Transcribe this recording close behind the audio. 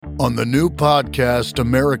On the new podcast,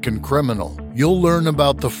 American Criminal, you'll learn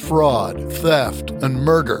about the fraud, theft, and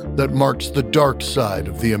murder that marks the dark side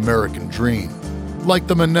of the American dream. Like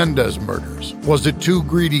the Menendez murders, was it two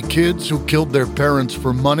greedy kids who killed their parents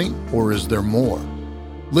for money, or is there more?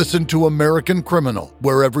 Listen to American Criminal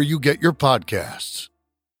wherever you get your podcasts.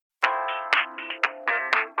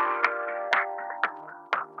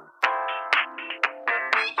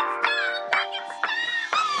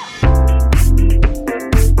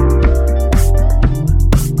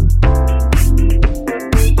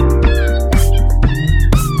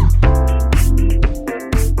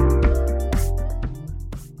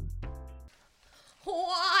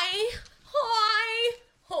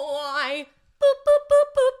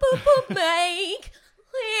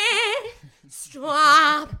 Make it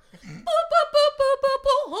stop.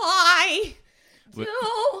 Why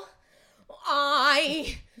do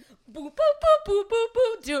I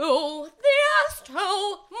do this to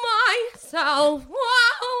myself?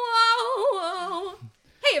 Whoa.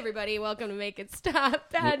 Hey everybody, welcome to Make It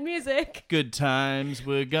Stop. Bad music. Good times,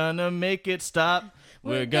 we're gonna make it stop.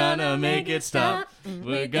 We're gonna make it stop.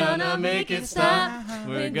 We're gonna make it stop.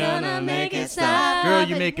 We're gonna make it stop. Girl,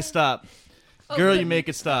 you make it stop. Girl, you make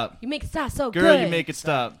it stop. You make it stop so good. Girl, you make it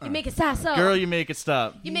stop. You make it stop so. Girl, you make it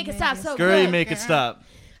stop. You make it stop so good. Girl, you make it stop.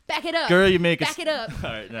 Back it up. Girl, you make it. Back it up. All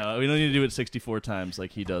right, no, we don't need to do it 64 times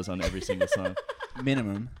like he does on every single song.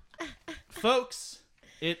 Minimum. Folks,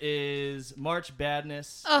 it is March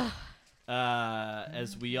Badness.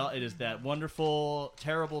 As we all, it is that wonderful,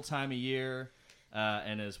 terrible time of year.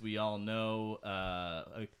 And as we all know,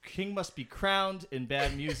 a king must be crowned in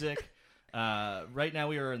bad music. Right now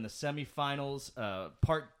we are in the semifinals,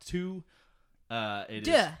 part 2. It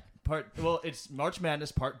is it's March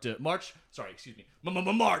Madness part 2. March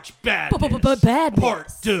Badness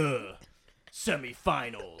part 2.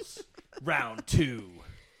 Semifinals, round 2.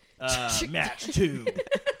 Match 2.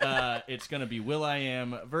 It's going to be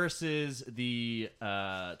Will.i.am versus the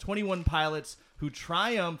 21 Pilots, who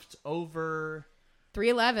triumphed over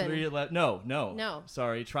 311. No.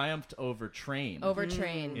 Sorry, triumphed over Train.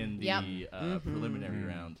 In the preliminary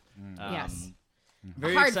round. Yes.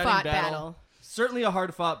 Very hard exciting fought battle. Certainly a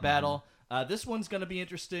hard fought battle. This one's going to be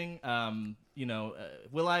interesting.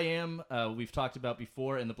 Will.i.am, we've talked about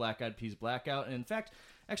before in the Black Eyed Peas Blackout. And in fact,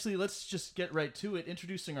 actually, let's just get right to it.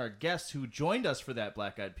 Introducing our guests who joined us for that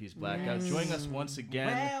Black Eyed Peas Blackout. Joining us once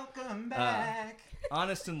again. Welcome back.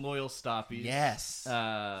 Honest and loyal stoppies. Yes.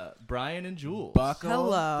 Brian and Julez. Buckle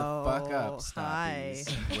Hello. the fuck up, stoppies.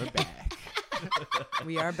 Hi. We're back.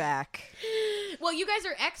 We are back. Well, you guys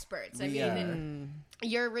are experts. We are.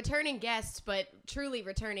 You're returning guests, but truly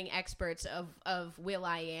returning experts of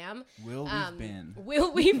Will.i.am. Will we've been.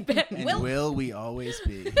 Will we've been. And will we always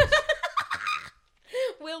be.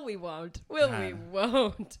 Will we won't. Will we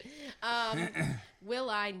won't. Will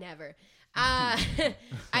I never.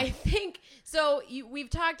 I think so. We've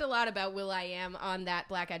talked a lot about Will.i.am on that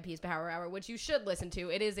Black Eyed Peas Power Hour, which you should listen to.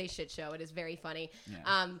 It is a shit show. It is very funny.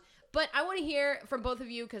 Yeah. But I want to hear from both of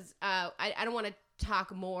you because I don't want to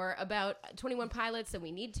talk more about 21 Pilots than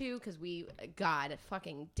we need to because God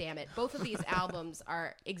fucking damn it. Both of these albums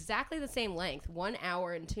are exactly the same length, 1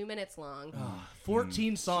 hour and 2 minutes long.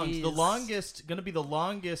 14 songs. Jeez. The longest, going to be the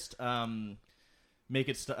longest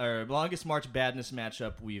longest March Badness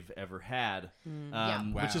matchup we've ever had.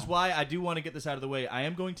 Which is why I do want to get this out of the way. I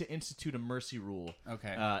am going to institute a mercy rule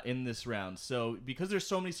in this round. So because there's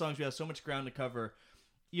so many songs, we have so much ground to cover.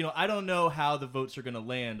 I don't know how the votes are going to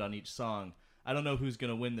land on each song. I don't know who's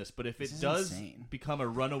going to win this, but if it does become a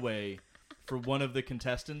runaway for one of the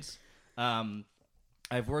contestants,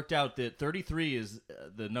 I've worked out that 33 is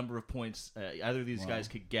the number of points either of these guys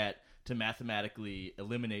could get to mathematically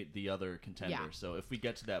eliminate the other contender. Yeah. So if we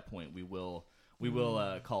get to that point, we will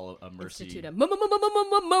call a mercy. Institute a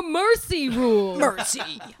mercy rule.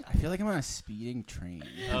 Mercy. I feel like I'm on a speeding train.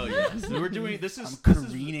 Oh yeah, so we're doing this. I'm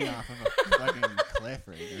careening off of a fucking cliff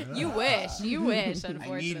right now. You wish.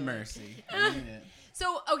 Unfortunately, I need mercy. I need it.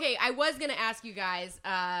 So, okay, I was going to ask you guys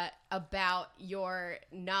about your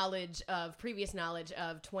previous knowledge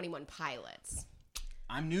of 21 Pilots.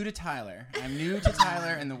 I'm new to Tyler. I'm new to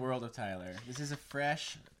Tyler and the world of Tyler. This is a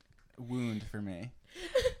fresh wound for me.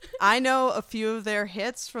 I know a few of their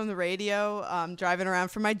hits from the radio. Driving around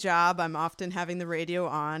for my job, I'm often having the radio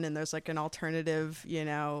on, and there's like an alternative,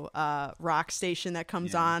 rock station that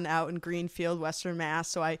comes on out in Greenfield, Western Mass.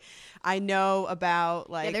 So I know about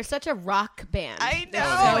they're such a rock band. I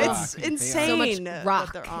know it's insane. So much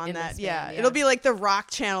rock that they're on in that. This Yeah. band, It'll be like the rock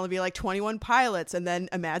channel. It'll be like 21 Pilots, and then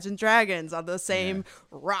Imagine Dragons on the same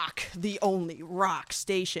rock, the only rock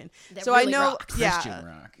station. That so really I know, rocks. Christian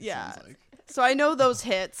rock. Yeah. Sounds like. So I know those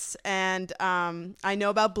hits, and I know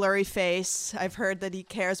about Blurry Face. I've heard that he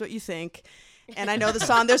cares what you think. And I know the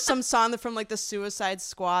song. There's some song from like the Suicide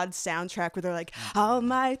Squad soundtrack where they're like, "All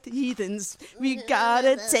my heathens, we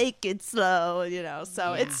gotta take it slow," you know.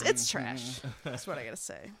 So it's trash. That's what I gotta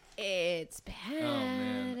say. It's bad. Oh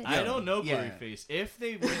man, I don't know Blurry Face. If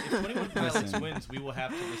 21 Pilots wins, we will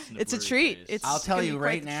have to listen to. It's Blurry a treat. Face. I'll tell you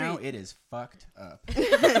right now, it is fucked up.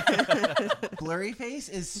 Blurry Face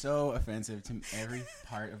is so offensive to every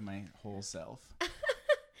part of my whole self.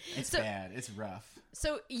 It's bad. It's rough.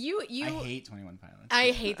 So you I hate 21 Pilots.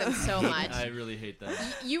 I hate them so much. I really hate that.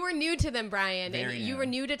 You were new to them, Brian, and you were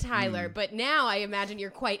new to Tyler, but now I imagine you're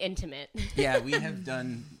quite intimate. Yeah, we have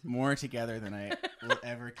done more together than I will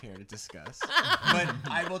ever care to discuss. But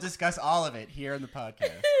I will discuss all of it here on the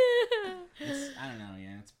podcast. I don't know,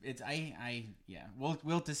 yeah.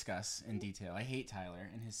 We'll discuss in detail. I hate Tyler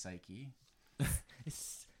and his psyche.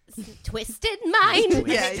 Twisted mind.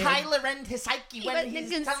 Yeah. Tyler and his psyche when he's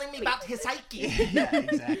telling me about his psyche. Yeah,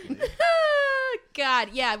 exactly. God,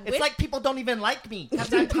 yeah. It's like people don't even like me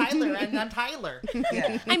because I'm Tyler and I'm Tyler.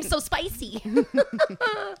 Yeah. I'm so spicy.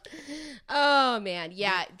 Oh, man.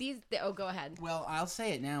 Yeah. Go ahead. Well, I'll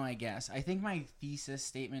say it now, I guess. I think my thesis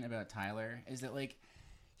statement about Tyler is that, like,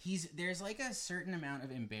 there's, like, a certain amount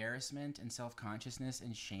of embarrassment and self-consciousness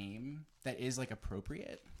and shame that is, like,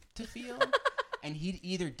 appropriate to feel. And he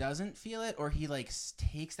either doesn't feel it or he, like,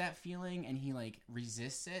 takes that feeling and he, like,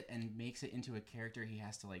 resists it and makes it into a character he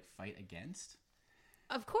has to, like, fight against.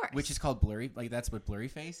 Of course. Which is called Blurry. Like, that's what Blurry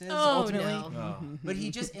Face is, ultimately. No. But he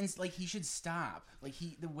just, he should stop. Like,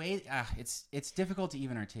 it's difficult to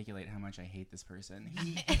even articulate how much I hate this person.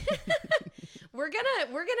 We're gonna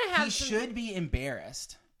have He should be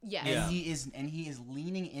embarrassed. Yes. And he is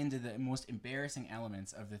leaning into the most embarrassing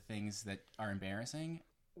elements of the things that are embarrassing.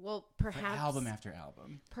 Well, perhaps album after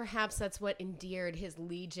album. Perhaps that's what endeared his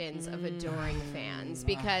legions of adoring fans,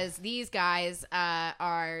 because these guys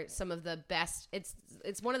are some of the best.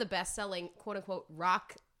 It's one of the best-selling quote unquote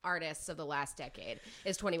rock artists of the last decade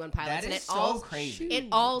is 21 Pilots. That is so crazy. It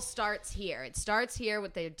all starts here. It starts here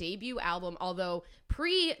with their debut album, although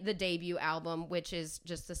pre the debut album, which is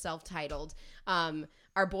just the self-titled,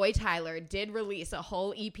 our boy Tyler did release a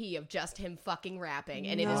whole EP of just him fucking rapping,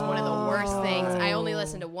 and it is one of the worst things. I only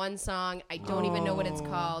listened to one song. I don't even know what it's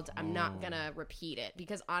called. I'm not gonna repeat it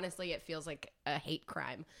because honestly, it feels like a hate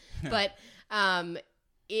crime. But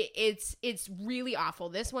it's really awful.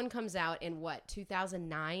 This one comes out in what,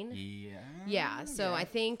 2009? Yeah. So I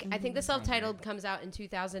think the self-titled comes out in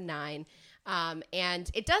 2009.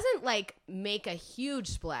 And it doesn't like make a huge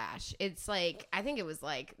splash. It's like, I think it was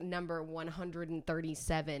like number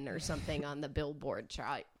 137 or something on the Billboard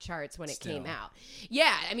charts when it came out.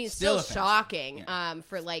 Yeah. I mean, it's still shocking,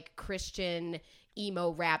 for like Christian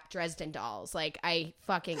emo rap Dresden Dolls. Like I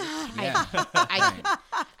fucking, I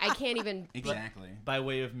can't even. Exactly. By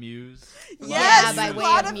way of Muse. Yes, by a way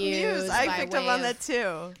lot of Muse. I picked up on that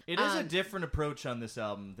too. It is a different approach on this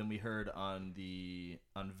album than we heard on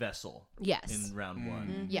Vessel. Yes. In round one.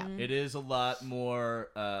 Mm-hmm. Yeah. It is a lot more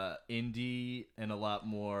indie and a lot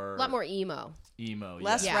more emo.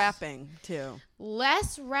 Less rapping too.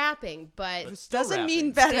 Less rapping, but doesn't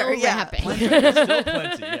mean better. Still rapping. Still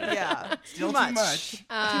plenty. Yeah. Still too much. Too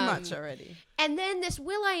much already. And then this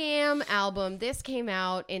Will.i.am album, this came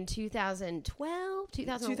out in 2012,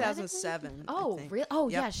 2007. Oh, really? Oh,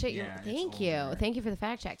 Yep. yeah, shit. Yeah, Thank you. older. Thank you for the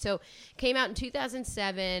fact check. So, came out in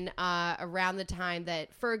 2007, around the time that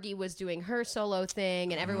Fergie was doing her solo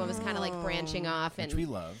thing, and everyone was kind of like branching off. Which And we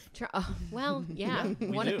love. well, yeah.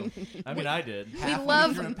 We do. I mean, I did.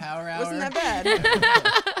 love- through a Power Hour. Wasn't that bad?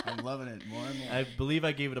 I'm loving it more and more. I believe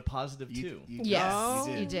I gave it a positive 2. Yes,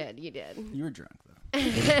 Oh. you did. You did. You were drunk though.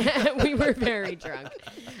 We were very drunk.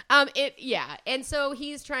 And so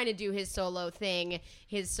he's trying to do his solo thing,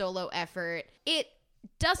 his solo effort. It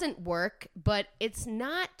doesn't work, but it's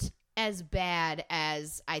not as bad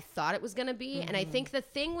as I thought it was going to be. And I think the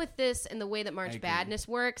thing with this and the way that March Badness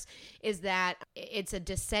works is that it's a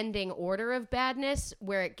descending order of badness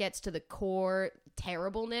where it gets to the core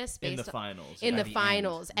terribleness In the finals. in yeah. the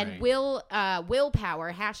finals. end, And right.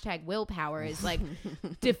 willpower, #willpower is like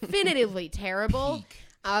definitively terrible.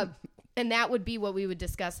 And that would be what we would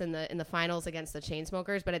discuss in the finals against the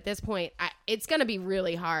Chainsmokers. But at this point, it's going to be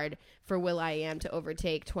really hard for Will.i.am to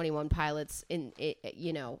overtake 21 Pilots.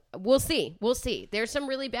 We'll see. We'll see. There's some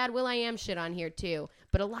really bad Will.i.am shit on here too,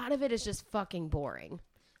 but a lot of it is just fucking boring.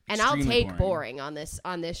 And Extremely I'll take boring on this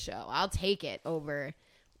show. I'll take it over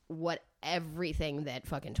everything that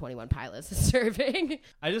fucking 21 Pilots is serving.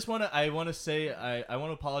 I want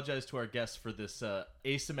to apologize to our guests for this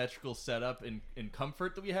asymmetrical setup and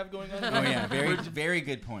comfort that we have going on. Oh yeah, very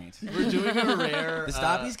good point. We're doing a rare. The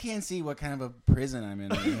stoppies can't see what kind of a prison I'm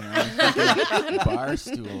in. I'm a bar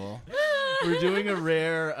stool. We're doing a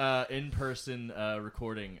rare in-person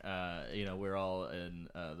recording. We're all in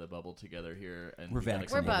the bubble together here, and we're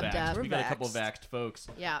vaxxed. We're bubbed up. We got a couple of vaxxed folks.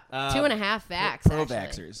 Yeah, 2.5 vax.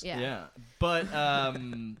 Pro-vaxxers. Yeah. But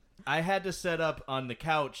I had to set up on the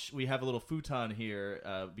couch. We have a little futon here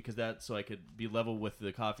because so I could be level with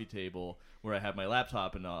the coffee table where I have my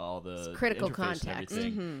laptop and all the critical interface context. and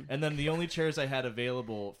everything. And then the only chairs I had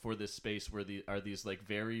available for this space are these like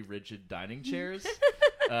very rigid dining chairs.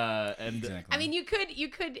 Exactly. I mean, you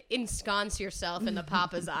could ensconce yourself in the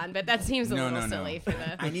papasan, but that seems a little silly for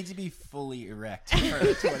the. I need to be fully erect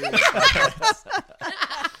for 20 minutes.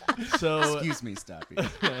 So excuse me, Stoppy.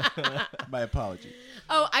 My apology.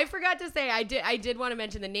 Oh, I forgot to say, I did want to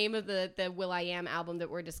mention the name of the Will.i.am album that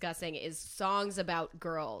we're discussing is Songs About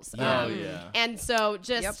Girls. Yeah. And so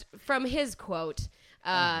just from his quote,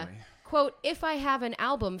 quote, "If I have an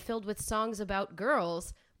album filled with songs about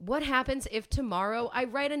girls, what happens if tomorrow I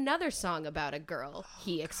write another song about a girl?"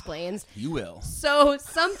 He explains. You will. So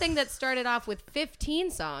something that started off with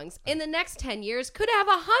 15 songs in the next 10 years could have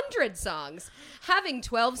 100 songs. Having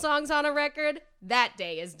 12 songs on a record, that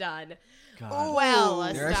day is done. God.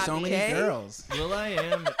 Well, there are so many girls.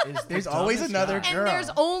 Will.i.am is There's always another guy. girl. And there's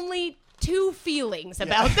only 2 feelings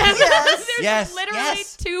about them. There's literally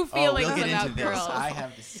 2 feelings we'll get about into girls. This. I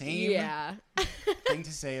have the same thing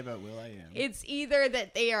to say about Will.i.am. It's either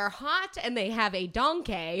that they are hot and they have a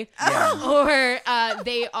donkey, Yeah. or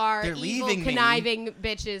they are They're evil, leaving me. conniving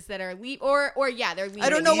bitches that are they're leaving. I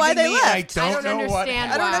don't know why they left. I don't know what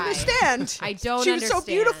understand I don't why. understand. I don't She was so understand.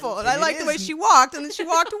 beautiful, and I It liked the way is. she walked, and then she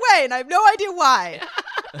walked away, and I have no idea why.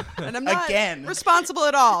 And I'm not Again. responsible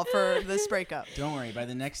at all for this breakup. Don't worry. By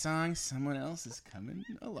the next song, someone else is coming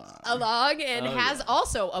along. And has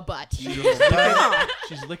also a butt.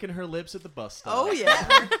 She's licking her lips at the bus stop. Oh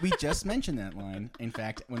yeah. We just mentioned that line. In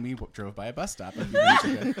fact, when we drove by a bus stop a few minutes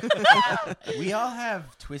ago. We all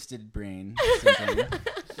have twisted brain syndrome.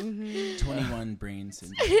 21 brain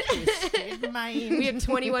syndrome. We have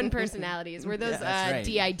 21 personalities. We're those That's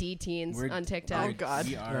right. DID teens on TikTok. Oh, God.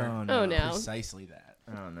 We are Oh, no. precisely that.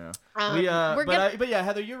 Oh no. But yeah,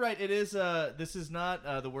 Heather, you're right. It is. This is not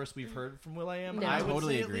the worst we've heard from Will.i.am. No. I would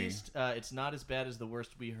Totally say agree. At least it's not as bad as the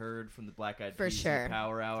worst we heard from the Black Eyed For Peas sure. in the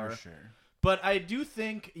Power Hour. For sure. But I do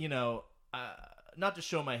think, not to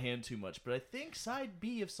show my hand too much, but I think side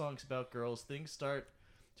B of Songs About Girls, things start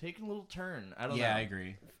taking a little turn. I don't know. Yeah, I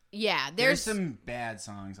agree. Yeah, There's some bad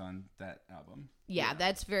songs on that album. Yeah,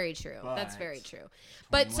 that's very true. But That's very true. 21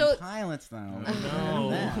 But so Pilots, though.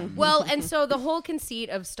 No. well, and so the whole conceit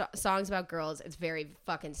of Songs About Girls, it's very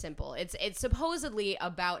fucking simple. It's supposedly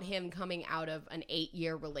about him coming out of an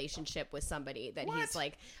 8-year relationship with somebody that he's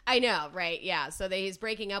like, I know, right? Yeah. So that he's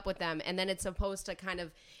breaking up with them, and then it's supposed to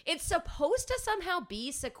somehow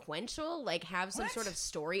be sequential, like have some sort of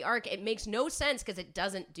story arc. It makes no sense because it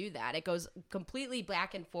doesn't do that. It goes completely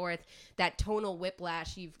back and forth. That tonal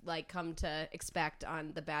whiplash you've like come to expect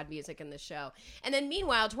on the bad music in the show. And then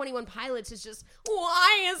meanwhile, 21 Pilots is just,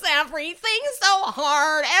 why is everything so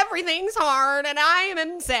hard? Everything's hard and I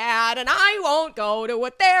am sad and I won't go to a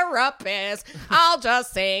therapist. I'll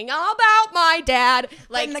just sing about my dad.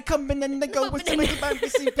 Like, and I come and then I go with somebody about to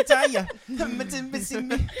see Pitaya.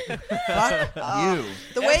 Fuck you.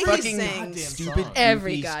 The way he Fucking sings. stupid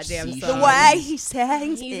Every goofy goddamn C song. The way he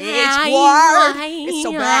sings, He's it's lying, hard. lying, It's so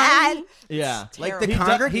lying. bad. Yeah. Like the He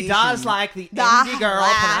congregation. does like the The indie girl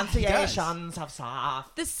laugh. pronunciations of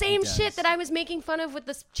soft. The same It does. shit that I was making fun of with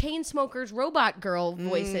the Chainsmokers robot girl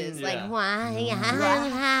voices. Yeah. Like, why?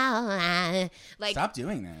 Like, Stop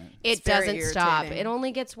doing that. it It's very doesn't stop. irritating. It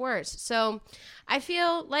only gets worse. So I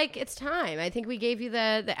feel like it's time. I think we gave you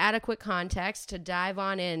the adequate context to dive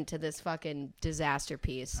on into this fucking disaster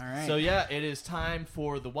piece. All right. So yeah, it is time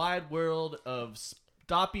for the wide world of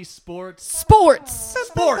Stoppy Sports. Sports!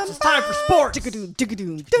 Sports. It's time for sports. We're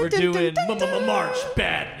doing March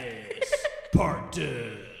Badness Part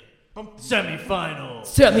 2. Semifinals.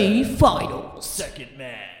 Semifinals. Second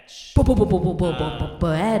match.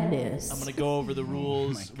 Badness. I'm going to go over the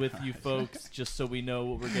rules with you folks just so we know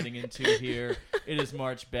what we're getting into here. It is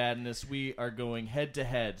March Badness. We are going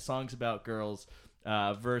head-to-head. Songs About Girls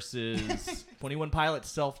versus 21 Pilots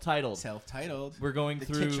self-titled. Self-titled. We're going The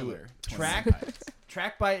through titular track 21 Pilots.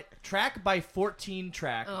 track by 14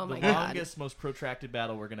 track. Oh my the God. longest, most protracted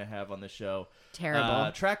battle we're going to have on the show.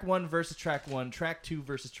 Terrible. Track 1 versus track 1, track 2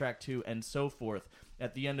 versus track 2, and so forth.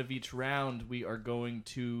 At the end of each round, we are going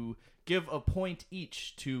to give a point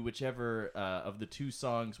each to whichever of the 2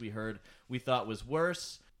 songs we heard we thought was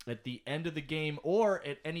worse. At the end of the game or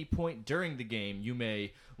at any point during the game, you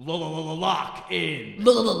may lock in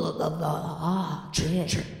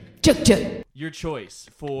your choice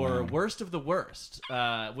for worst of the worst.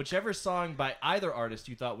 Whichever song by either artist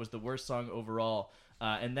you thought was the worst song overall,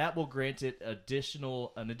 and that will grant it an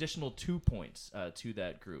additional 2 points to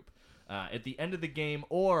that group. At the end of the game,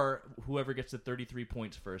 or whoever gets the 33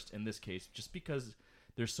 points first, in this case, just because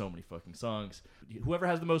there's so many fucking songs, whoever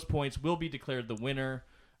has the most points will be declared the winner.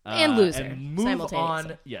 And loser. And move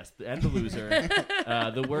on. Yes, and the loser.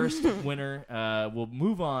 The worst winner will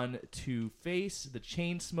move on to face the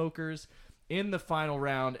Chainsmokers in the final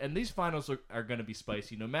round. And these finals are going to be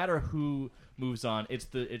spicy. No matter who moves on, it's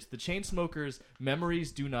the Chainsmokers.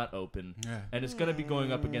 Memories do not open, and it's going to be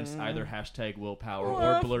going up against either #Willpower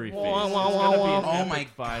or Blurryface. It's going to be an epic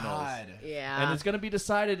finals. Yeah, and it's going to be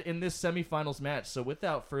decided in this semifinals match. So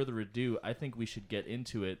without further ado, I think we should get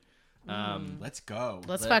into it. Let's go.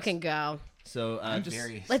 Let's fucking go. So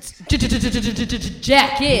let's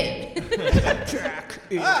jack in.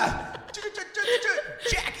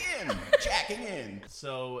 Jacking in.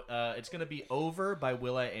 So it's gonna be Over by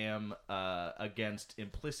Will.i.am against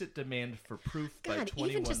Implicit Demand for Proof by 21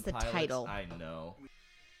 even just the Pilots. title. I know.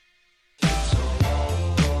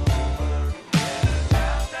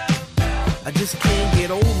 I just can't get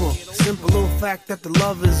over simple little fact that the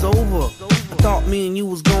love is over. I thought me and you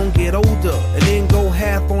was gonna get older and then go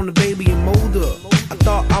half on the baby and mold her. I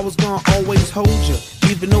thought I was gonna always hold you,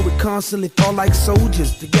 even though we constantly fall like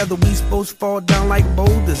soldiers. Together we supposed to fall down like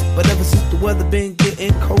boulders, but ever since the weather been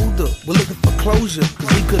getting colder, we're looking for closure,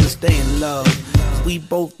 cause we couldn't stay in love, cause we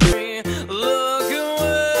both look away.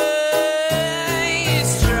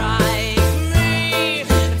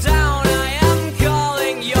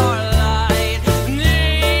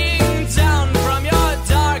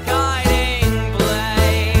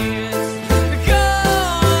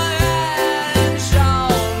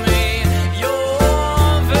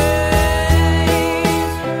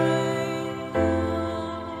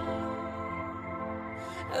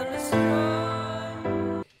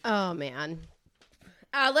 Oh man.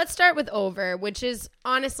 Let's start with Over, which is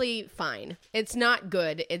honestly fine. It's not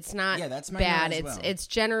good. It's not that's my bad. note as well. It's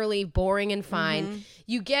generally boring and fine.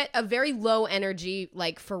 You get a very low energy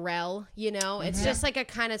like Pharrell, you know? It's just like a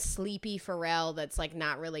kind of sleepy Pharrell that's like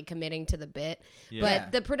not really committing to the bit. Yeah.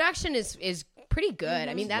 But the production is pretty good.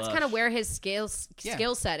 I mean, that's kind of where his skill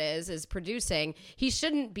set is producing. He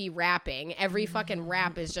shouldn't be rapping. Every fucking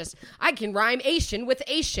rap is just, I can rhyme Asian with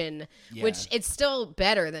Asian, which it's still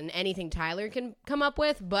better than anything Tyler can come up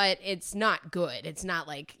with, but it's not good. It's not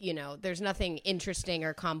like, you know, there's nothing interesting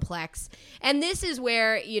or complex. And this is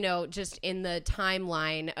where, you know, just in the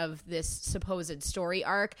timeline of this supposed story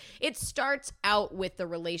arc, it starts out with the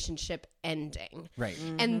relationship ending. Right.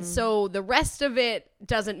 And so the rest of it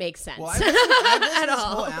doesn't make sense. Well, I've listened to this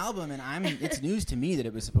all. whole album, and it's news to me that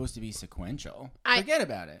it was supposed to be sequential. Forget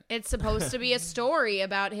about it. It's supposed to be a story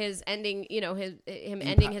about his ending, you know, him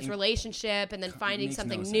ending his relationship and then finding makes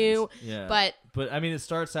something no new. sense. Yeah. But I mean, it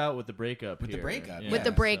starts out with the breakup. With the breakup. With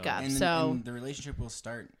the breakup. And the relationship will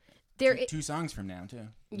start two songs from now too.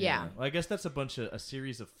 Yeah. Well, I guess that's a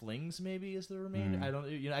series of flings. Maybe is the remainder. I don't.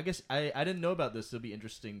 You know. I guess I didn't know about this. It'll be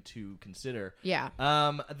interesting to consider. Yeah.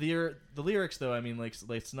 The lyrics though. I mean, like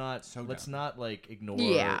let's not like ignore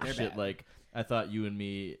shit. Like I thought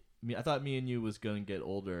me and you was gonna get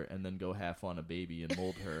older and then go half on a baby and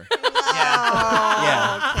mold her. Okay.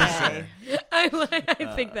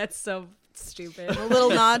 I think that's so stupid. A little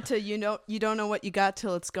nod to you don't know what you got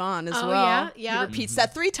till it's gone as well. Yeah. He repeats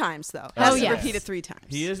that 3 times though. Repeat it 3 times.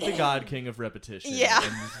 He is the god king of repetition. Yeah.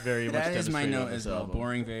 And he's very much That is my demonstrated note on this as well. album.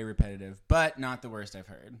 Boring, very repetitive, but not the worst I've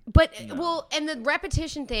heard. But and the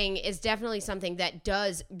repetition thing is definitely something that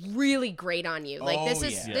does really great on you. Like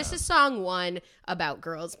this is song 1 about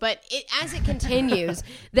girls, but as it continues,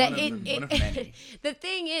 that the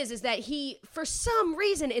thing is that he for some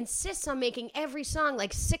reason insists on making every song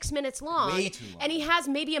like 6 minutes long. Way too long. And he has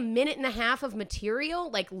maybe 1.5 minutes of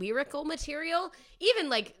material, like lyrical material, even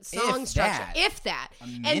like song structure, if that.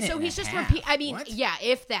 And so he's just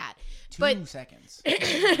if that. 2 seconds.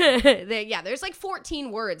 There's like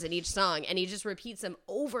 14 words in each song, and he just repeats them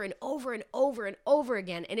over and over and over and over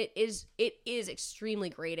again, and it is extremely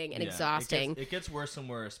grating and exhausting. It gets worse and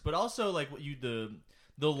worse, but also like what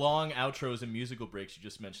the long outros and musical breaks you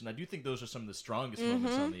just mentioned. I do think those are some of the strongest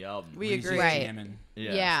moments on the album. We agree. Right. Jamming.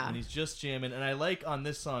 Yeah. And he's just jamming, and I like on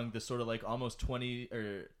this song the sort of like almost 20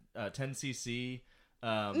 or 10cc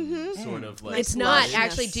sort of like. It's not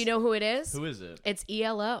actually. Do you know who it is? Who is it? It's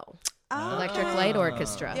ELO. Electric Light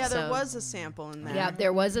Orchestra. Yeah, there was a sample in there. Yeah,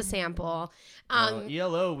 there was a sample.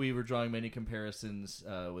 ELO, we were drawing many comparisons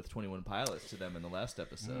with 21 Pilots to them in the last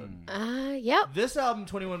episode. Yep. This album,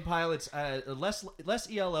 21 Pilots,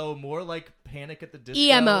 less ELO, more like Panic at the Disco.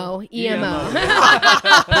 EMO. Wait,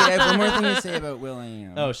 I have one more thing to say about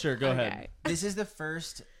Will.i.am. Oh, sure, go ahead. This is the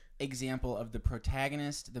first example of the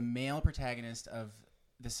protagonist, the male protagonist of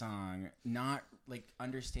the song, not like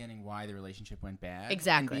understanding why the relationship went bad.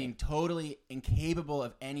 Exactly. And being totally incapable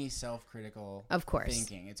of any self-critical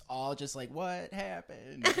thinking. It's all just like, what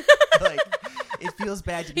happened? Like, it feels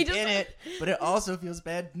bad to be in it, but it also feels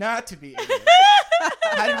bad not to be in it.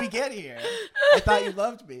 How did we get here? I thought you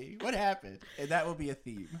loved me. What happened? And that will be a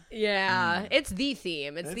theme. Yeah, it's the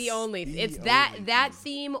theme. It's the only. It's that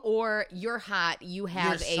theme, or you're hot. You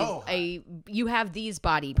have you have these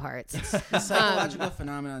body parts. The psychological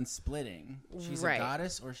phenomenon splitting. She's a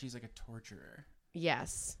goddess, or she's like a torturer.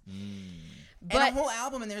 Yes. But and a whole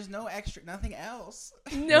album, and there's no extra, nothing else.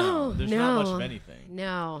 No, there's not much of anything.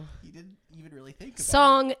 No. You didn't even really think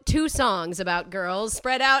about it. 2 songs about girls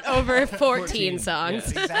spread out over 14 songs.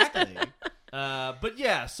 Yes, exactly. But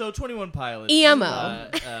yeah, so 21 Pilots. EMO.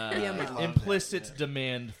 Implicit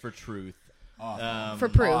demand for truth. For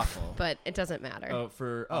proof, but it doesn't matter.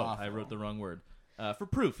 I wrote the wrong word. For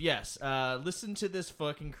proof, yes. Listen to this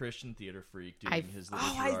fucking Christian theater freak doing his little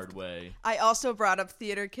Gerard way. I also brought up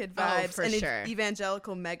theater kid vibes for and sure.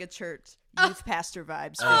 Evangelical megachurch youth pastor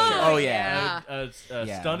vibes. For sure. Oh yeah,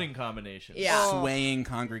 stunning combination. Yeah, swaying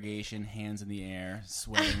congregation, hands in the air,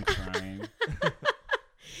 sweating, crying.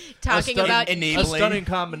 Talking about a stunning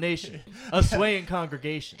combination, a swaying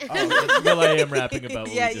congregation. That's Will.i.am rapping about.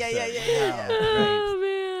 What we just said. Oh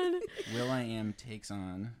man, Will.i.am takes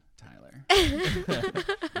on Tyler.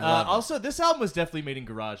 Also, this album was definitely made in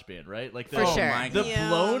GarageBand, right? Like for sure. The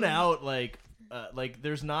blown out like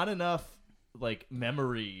there's not enough like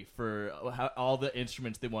memory for all the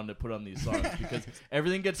instruments they wanted to put on these songs because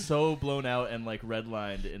everything gets so blown out and like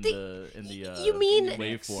redlined in the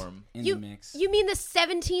waveform. The mix. You mean the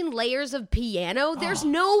 17 layers of piano? There's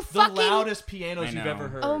no fucking the loudest pianos you've ever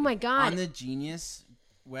heard. Oh my god! On the Genius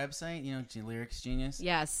website, Lyrics Genius.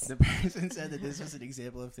 Yes. The person said that this was an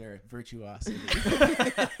example of their virtuosity.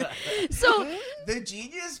 So the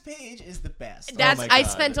Genius page is the best. I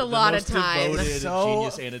spent a lot of time.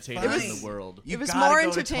 Genius annotators in the world. It was more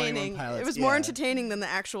entertaining. It was more entertaining than the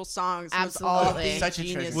actual songs. Absolutely. Such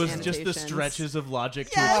a treasure. Was just the stretches of of logic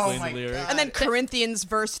to explain the lyrics. And then Corinthians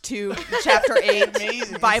verse 2, chapter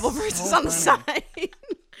 8, Bible verses on the side.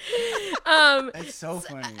 It's so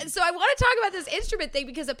funny. So I want to talk about this instrument thing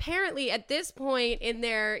because apparently at this point in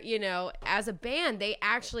their, as a band, they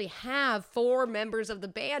actually have 4 members of the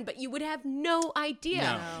band, but you would have no idea.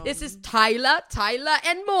 No. This is Tyler,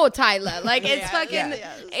 and more Tyler. Like it's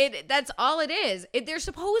that's all it is. There's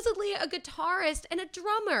supposedly a guitarist and a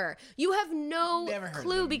drummer. You have no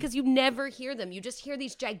clue because you never hear them. You just hear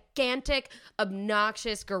these gigantic,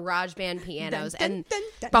 obnoxious garage band pianos and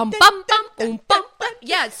bum bum bum bum bum.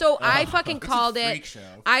 Yeah, so I fucking called it. Show.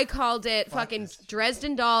 I called it fucking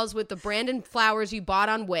Dresden Dolls with the Brandon Flowers you bought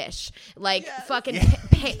on Wish. Like fucking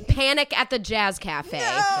Panic at the Jazz Cafe.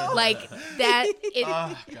 No. Like that.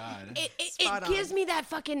 Oh God. It gives me that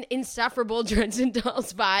fucking insufferable Dresden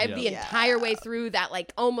Dolls vibe the entire way through. That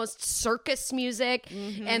like almost circus music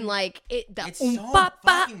and like it's so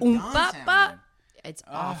fucking dumb. It's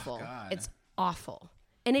awful. God. It's awful.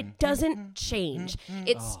 And it doesn't change.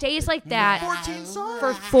 It stays like that 14 songs.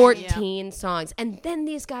 for 14 songs. And then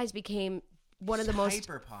these guys became one of the most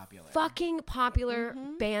fucking popular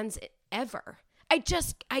bands ever. I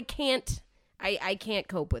can't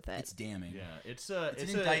cope with it. It's damning. Yeah, it's an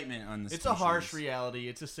indictment on the It's a harsh reality.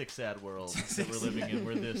 It's a sick, sad world that we're living in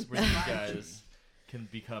where these guys can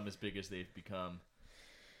become as big as they've become.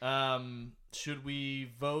 Should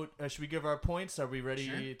we vote? Should we give our points? Are we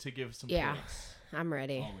ready to give some points? I'm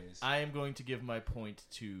ready. Always. I am going to give my point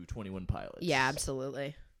to 21 Pilots. Yeah,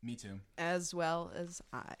 absolutely. Me too. As well as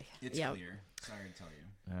I. It's clear. Sorry to tell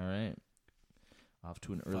you. All right. Off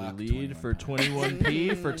to an early lead for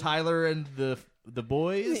 21P for Tyler and the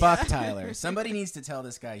boys. Fuck Tyler. Somebody needs to tell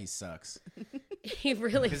this guy he sucks. He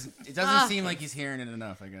really. Because it doesn't seem like he's hearing it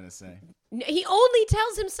enough. I gotta say. He only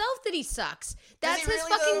tells himself that he sucks. That's his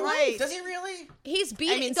fucking life. Does he really? He's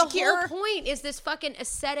being. The whole point is this fucking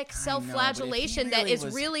ascetic self-flagellation that is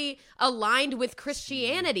really aligned with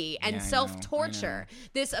Christianity and self-torture.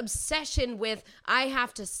 This obsession with I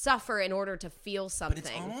have to suffer in order to feel something.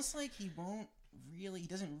 But it's almost like he won't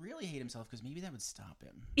doesn't really hate himself because maybe that would stop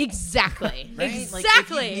him. Exactly. Right?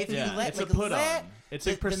 Exactly. If you let, it's a put on. It's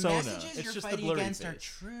a persona. The messages it's you're just fighting the blurry against face. are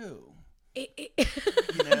true. You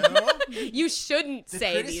know? You shouldn't the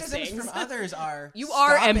say these criticisms things. from others are you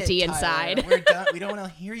are "Stop empty it, Tyler. inside. We're done. We don't want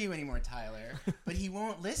to hear you anymore, Tyler. But he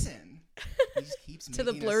won't listen. He just keeps to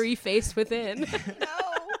the making blurry face within. No.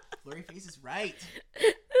 Blurry face is right.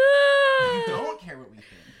 You don't care what we think.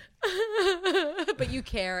 But you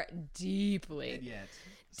care deeply. Yet.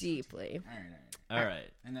 Deeply. All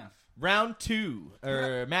right. Enough. Round 2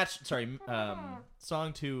 or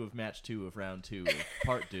song 2 of match 2 of round 2 of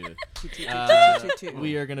part 2.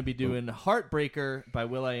 We are going to be doing Heartbreaker by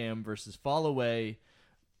Will.i.am versus Fall Away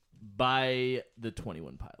by the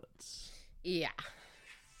 21 Pilots. Yeah.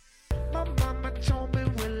 My mama told me,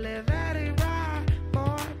 Willie, that ain't right.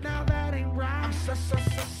 Boy, now that ain't right. I'm so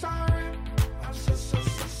sorry. I'm so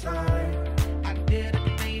sorry. I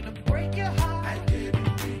didn't mean to break your heart. I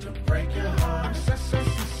didn't mean to break your heart. I'm so sorry.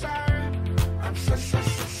 I'm so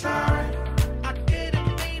sorry. I didn't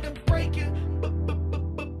mean to break you,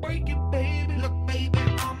 break it, baby. Look, baby,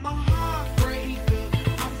 I'm a heartbreaker.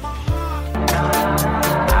 I'm a heartbreaker.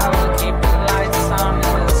 I will keep the lights on in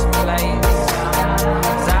this place.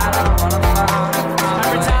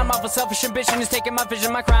 Every time I feel selfish ambition is taking my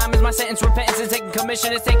vision. My crime is my sentence. Repentance is taking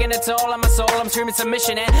commission. It's taking a toll on my soul. I'm screaming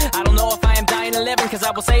submission. And I don't know if I am dying or living. Cause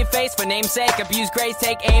I will save face for name's sake. Abuse grace,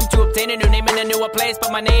 take aim to obtain a new name in a newer place.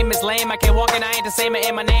 But my name is lame. I can't walk and I ain't the same.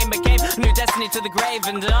 And my name became a new destiny to the grave.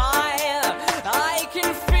 And I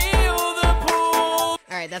can feel the pull.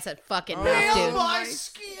 All right, that's a fucking mouth, dude. My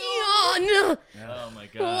skin. Oh my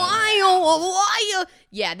God. Why?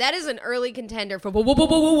 Yeah, that is an early contender for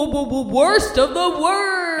worst of the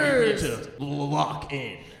worst. To lock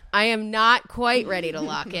in. I am not quite ready to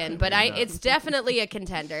lock in, but it's definitely a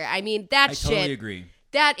contender. I mean, that shit. I totally agree.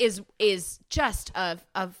 That is just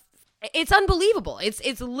it's unbelievable.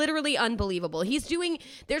 It's literally unbelievable.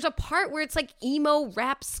 There's a part where it's like emo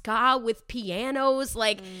rap ska with pianos.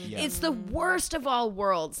 Like, it's the worst of all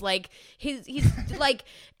worlds. Like, he's like,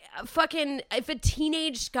 fucking, if a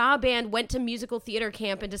teenage ska band went to musical theater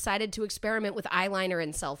camp and decided to experiment with eyeliner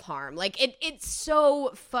and self-harm. Like, it's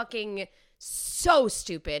so fucking, so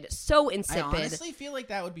stupid, so insipid. I honestly feel like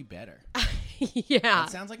that would be better. Yeah. That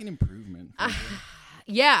sounds like an improvement.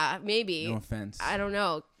 Yeah, maybe. No offense. I don't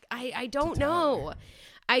know. I don't know.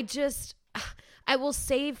 I will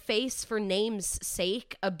save face for name's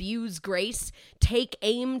sake, abuse grace, take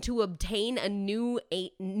aim to obtain a new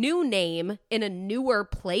name in a newer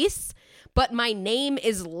place, but my name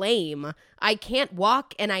is lame. I can't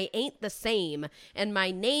walk and I ain't the same, and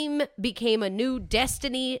my name became a new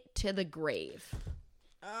destiny to the grave.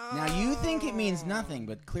 Now, you think it means nothing,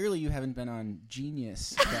 but clearly you haven't been on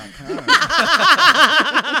genius.com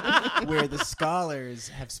where the scholars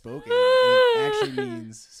have spoken. It actually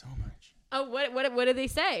means so much. Oh, what did they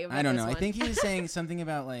say about I don't know. this I think he was saying something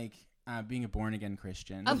about, like, being a born-again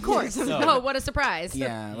Christian. Of course. Oh, what a surprise.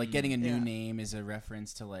 Yeah, like getting a new name is a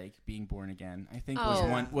reference to, like, being born again. I think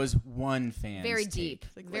was one fan's very take. deep.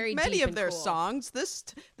 Very many deep of and their cool. songs,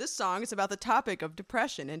 this song is about the topic of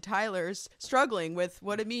depression, and Tyler's struggling with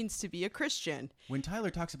what it means to be a Christian. When Tyler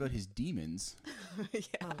talks about his demons. Yeah.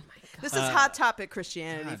 Oh my God. This is hot topic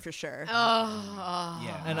Christianity for sure. Oh.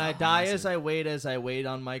 Yeah. And I die as I wait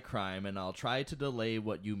on my crime, and I'll try to delay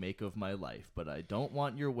what you make of my life. But I don't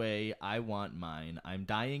want your way, I want mine. I'm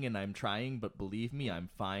dying and I'm trying, but believe me, I'm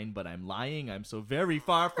fine. But I'm lying, I'm so very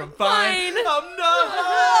far from fine. I'm not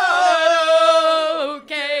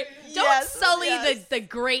okay. Don't Yes, sully yes. the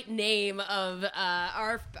great name of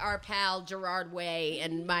our pal Gerard Way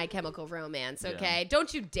and My Chemical Romance, okay? Yeah.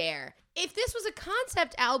 Don't you dare. If this was a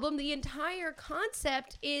concept album, the entire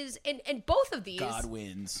concept is, and both of these... God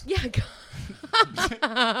wins. Yeah,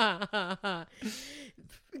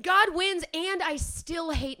 God wins, and I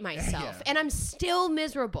still hate myself, Yeah. and I'm still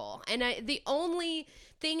miserable. And the only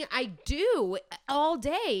thing I do all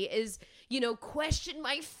day is, question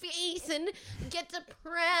my faith and get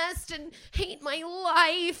depressed and hate my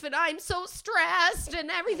life, and I'm so stressed, and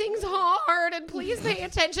everything's hard, and please pay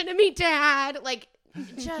attention to me, Dad. Like,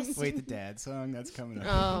 just... Wait, the dad song? That's coming up.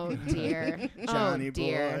 Oh, dear. Johnny oh,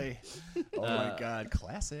 dear. boy. Oh, my God.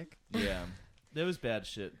 Classic. Yeah, that was bad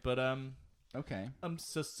shit. But Okay. I'm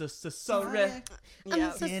so sorry. Yeah.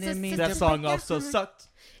 I'm so Didn't mean That song also sucked.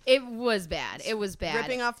 It was bad. It was bad.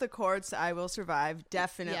 Ripping off the chords, I Will Survive,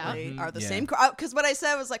 definitely are the same. Because what I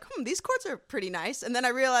said was like, these chords are pretty nice. And then I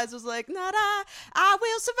realized it was like, not I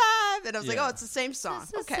Will Survive. And I was like, oh, it's the same song.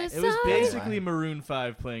 Okay. It was basically Maroon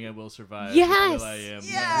 5 playing I Will Survive. Yes. Will.i.am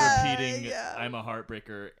repeating I'm a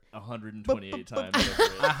heartbreaker 128 times.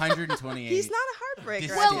 128. He's not a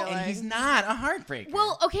heartbreaker. And he's not a heartbreaker.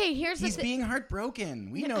 Well, okay, here's the thing. He's being heartbroken.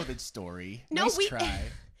 We know the story. No, nice try.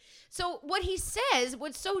 So what he says,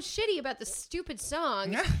 what's so shitty about the stupid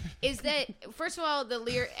song is that, first of all, the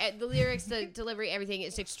lyrics, the delivery, everything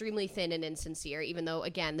is extremely thin and insincere, even though,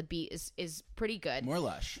 again, the beat is pretty good. More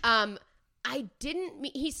lush.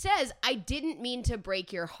 He says, I didn't mean to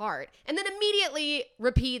break your heart. And then immediately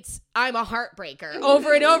repeats, I'm a heartbreaker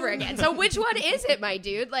over and over again. So which one is it, my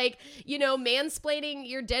dude? Like, mansplaining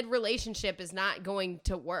your dead relationship is not going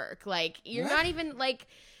to work. Like, you're not even, like,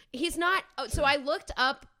 he's not. So I looked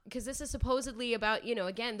up, because this is supposedly about,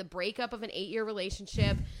 again, the breakup of an 8-year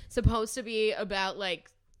relationship, supposed to be about, like,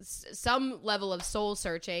 some level of soul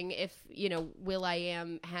searching, if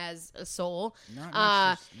Will.i.am has a soul.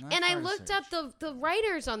 Not and I looked up the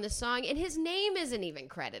writers on this song, and his name isn't even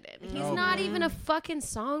credited. He's not even a fucking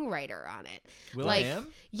songwriter on it. Will.i.am?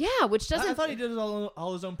 Yeah, which doesn't. I thought he did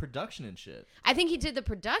all his own production and shit. I think he did the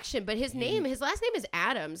production, but his last name is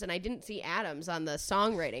Adams, and I didn't see Adams on the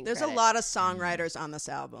songwriting. There's credit. a lot of songwriters on this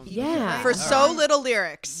album. Yeah, for so little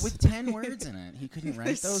lyrics, with 10 words in it. He couldn't write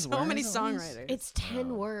those words. So many songwriters. It's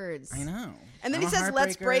 10 words. I know. And then he says,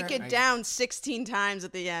 let's break it down 16 times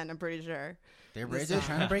at the end, I'm pretty sure. They're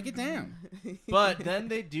trying to break it down. But then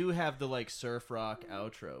they do have the, like, surf rock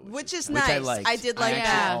outro. Which is nice. I did like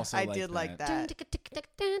that. I did like that.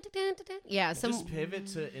 Yeah. Just pivot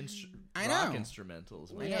to rock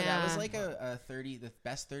instrumentals. I know. That was like the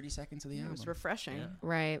best 30 seconds of the album. It was refreshing. Yeah.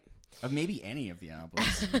 Right. Of maybe any of the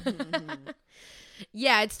albums.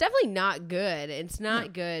 Yeah, it's definitely not good. It's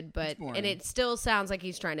not good, but and it still sounds like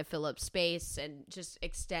he's trying to fill up space and just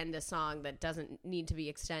extend a song that doesn't need to be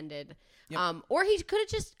extended. Yep. Or he could have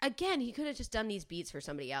just done these beats for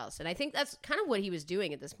somebody else. And I think that's kind of what he was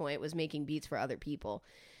doing at this point, was making beats for other people.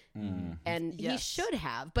 And he should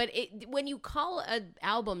have. But when you call an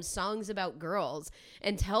album Songs About Girls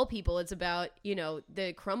and tell people it's about,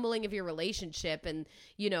 the crumbling of your relationship and,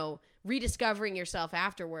 rediscovering yourself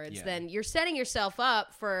afterwards, then you're setting yourself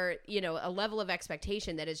up for, a level of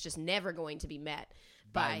expectation that is just never going to be met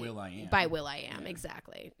by Will.i.am. By Will.i.am,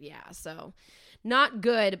 exactly. Yeah, so not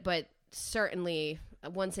good, but certainly,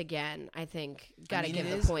 once again, I think got to give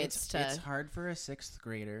the points to... It's hard for a 6th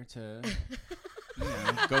grader to...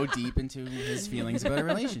 go deep into his feelings about a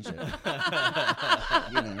relationship.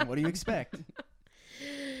 What do you expect?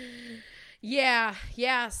 Yeah.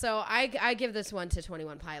 So I give this one to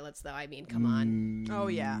 21 Pilots, though. I mean, come on. Oh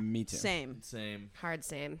yeah, me too. Same. Hard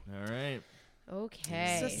same. All right.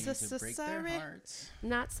 Okay. To break their hearts.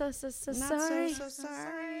 Not so sorry.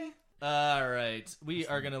 All right. We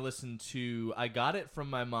are going to listen to I Got It From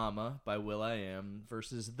My Mama by Will.i.am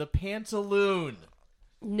versus The Pantaloon.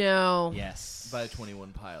 No. Yes. By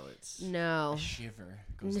 21 Pilots. No. A shiver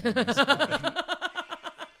goes down my spine.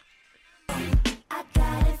 I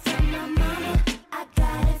got it from my mama. I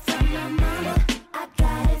got it from my mama. I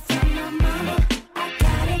got it from my mama. I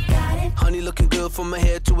got it. Honey looking good from her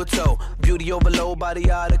head to her toe. Beauty overload,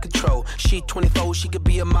 body out of control. She 24, she could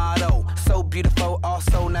be a model. So beautiful,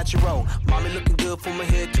 also natural. Mommy looking good from her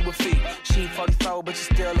head to her feet. She 44, but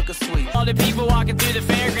she still looking sweet. All the people walking through the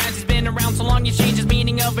fairgrounds, it's been around so long you change the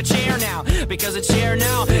meaning of a chair now. Because a chair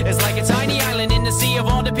now is like a tiny island in the sea of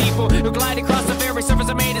all the people who glide across the very surface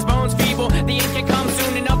that made his bones feeble. The end can come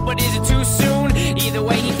soon enough, but is it too soon? Either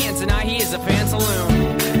way, he can't deny he is a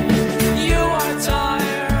pantaloon. You are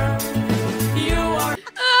tired. You are...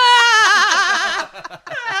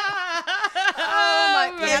 Oh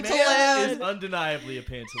my Pantaloon is undeniably a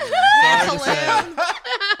pantaloon.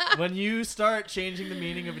 When you start changing the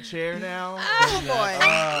meaning of a chair now,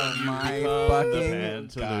 my fucking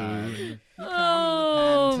pantaloon.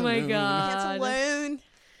 Oh my god. Pantaloon.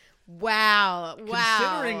 Wow.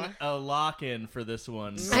 Considering a lock-in for this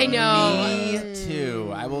one. I know. Me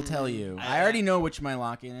too. I will tell you. I already know which my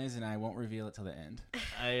lock-in is, and I won't reveal it till the end.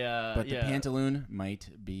 But the pantaloon might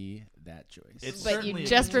be that choice. But you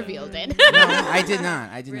just revealed it. No, I did not.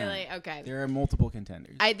 Really? Okay. There are multiple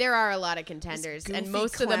contenders. There are a lot of contenders, and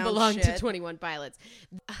most of them belong to 21 Pilots.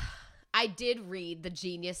 I did read the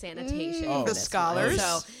Genius annotation. The scholars.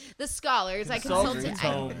 So The scholars. I Consultants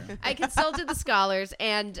consulted. home. I consulted the scholars,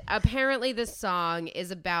 and apparently this song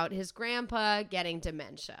is about his grandpa getting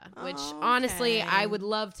dementia. Which honestly, I would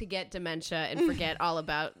love to get dementia and forget all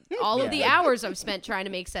about all of the hours I've spent trying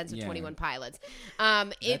to make sense of 21 Pilots.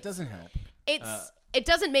 That doesn't help. It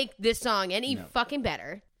doesn't make this song any fucking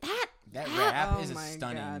better. That rap is a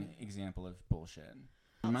stunning example of bullshit.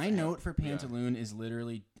 My note for Pantaloon is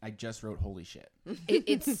literally, I just wrote holy shit.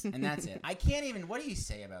 It's and that's it. I can't even, what do you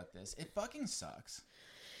say about this? It fucking sucks.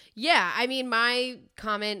 Yeah, I mean, my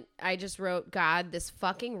comment, I just wrote, God, this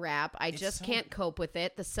fucking rap, I just can't cope with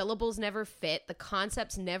it. The syllables never fit. The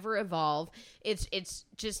concepts never evolve. It's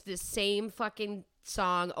just the same fucking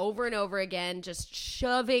song over and over again, just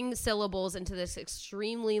shoving syllables into this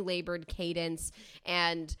extremely labored cadence.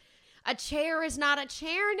 And a chair is not a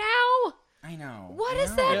chair now. I know. What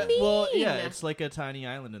does that mean? Well, yeah, it's like a tiny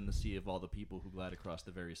island in the sea of all the people who glide across the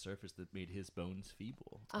very surface that made his bones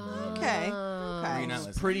feeble. Okay.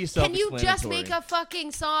 It's pretty Can self-explanatory. you just make a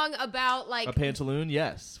fucking song about, like... A pantaloon?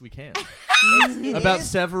 Yes, we can. About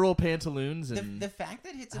several pantaloons and the fact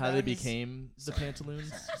that it's how about they became the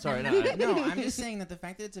pantaloons. Sorry, no. No, I'm just saying that the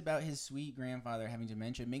fact that it's about his sweet grandfather having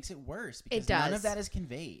dementia makes it worse because It does. none of that is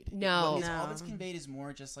conveyed. No. All that's conveyed is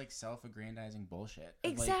more just like self-aggrandizing bullshit.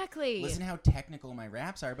 Exactly. Like, listen how technical my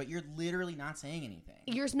raps are, but you're literally not saying anything.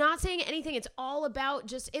 You're not saying anything. It's all about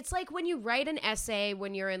just, it's like when you write an essay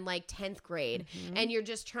when you're in like 10th grade and you're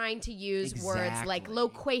just trying to use words like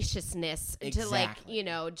loquaciousness to like, you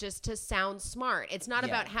know, just to sound smart. It's not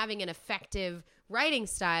about having an effective writing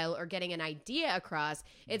style or getting an idea across.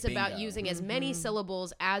 It's about using as many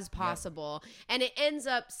syllables as possible. And it ends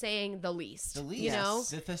up saying the least. You know?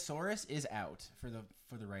 The thesaurus is out for the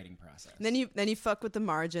writing process. And then you fuck with the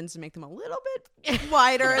margins and make them a little bit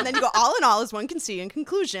wider, and then you go all in all, as one can see in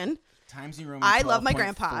conclusion. Times New Roman I love my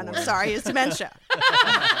grandpa, and I'm sorry, it's dementia.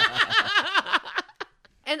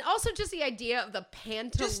 And also just the idea of the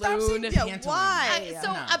pantaloon. Just stop saying pantaloon. Why?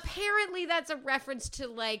 So apparently that's a reference to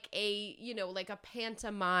like a, you know, like a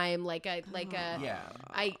pantomime, like a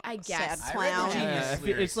I guess. Sad clown.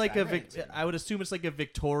 It's like I would assume it's like a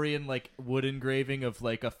Victorian like wood engraving of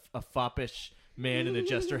like a foppish man in a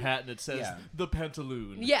jester hat, and it says the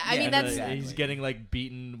pantaloon. Yeah, I mean that's he's getting like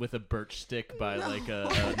beaten with a birch stick by like a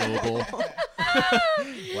noble.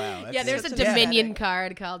 Wow. Yeah, there's a Dominion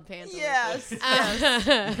card called Pantaloon. Yes.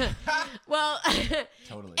 Well,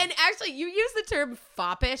 totally. And actually, you use the term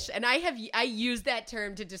foppish, and I use that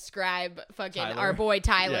term to describe fucking our boy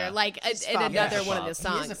Tyler, like in another one of the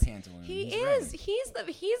songs. He is a pantaloon. He is. Right.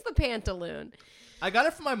 He's the pantaloon. I got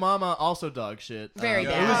it from my mama, also dog shit. Very It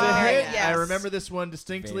was a hit. Yes. I remember this one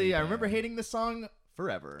distinctly. I remember hating the song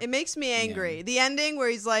forever. It makes me angry. Yeah. The ending where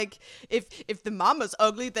he's like, if the mama's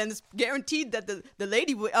ugly, then it's guaranteed that the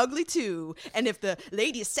lady will be ugly too. And if the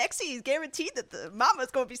lady is sexy, it's guaranteed that the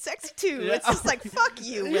mama's going to be sexy too. Yeah. It's just like, fuck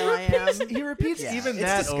you, Will.i.am. He repeats even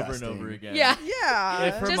that over and over again. Yeah. Yeah.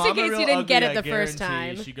 If her just mama in case real you didn't ugly, get it I the first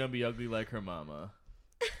guarantee time. She's going to be ugly like her mama.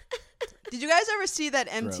 Did you guys ever see that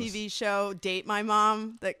MTV show Date My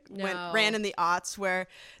Mom that ran in the aughts, where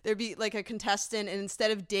there'd be like a contestant, and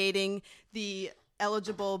instead of dating the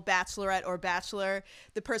eligible bachelorette or bachelor,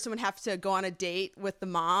 the person would have to go on a date with the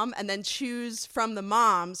mom and then choose from the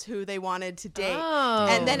moms who they wanted to date. Oh.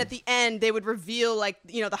 And then at the end, they would reveal, like,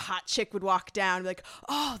 you know, the hot chick would walk down and be like,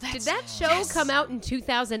 oh, that's... Did that show come out in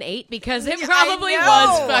 2008? Because it probably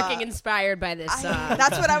was fucking inspired by this song.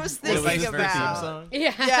 That's what I was thinking about. about.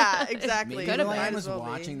 Yeah, exactly. Maybe Will.i.am was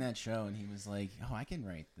watching that show and he was like, oh, I can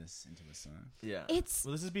write this into a song. Yeah.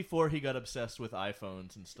 Well, this is before he got obsessed with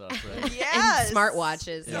iPhones and stuff, right? And smartwatches.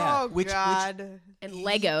 Yeah. Oh, God. And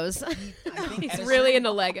Legos. He's really into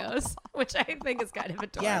Legos, which I think is kind of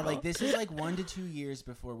adorable. Yeah, like this is like 1 to 2 years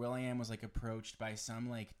before Will.i.am was like approached by some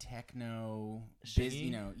like techno,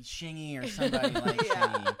 Shingy or somebody like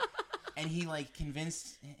Shingy. And he like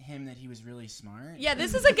convinced him that he was really smart. Yeah,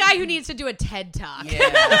 this is a guy who needs to do a TED Talk.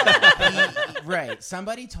 Yeah, right.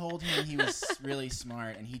 Somebody told him he was really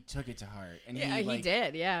smart, and he took it to heart. And he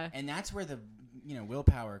did. Yeah, and that's where the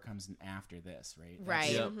willpower comes after this, right?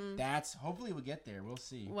 Right. That's hopefully we'll get there. We'll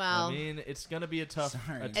see. Well, I mean, it's gonna be a tough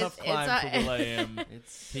climb for Will.i.am.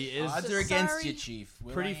 He is odds are against you, Chief.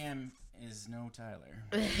 Will.i.am is no Tyler.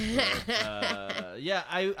 Yeah,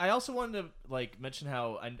 I also wanted to like mention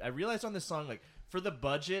how I realized on this song, like, for the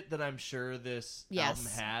budget that I'm sure this album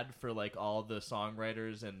had for like all the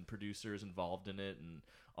songwriters and producers involved in it and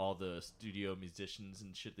all the studio musicians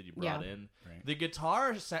and shit that he brought in. Right. The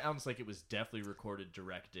guitar sounds like it was definitely recorded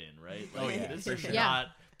direct in, right? Like, this is sure. not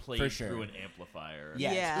played sure. through an amplifier.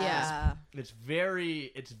 Yeah. It's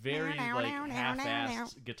very like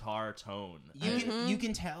half-assed guitar tone. You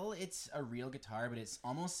can tell it's a real guitar, but it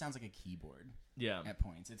almost sounds like a keyboard. Yeah. At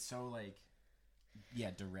points, it's so like,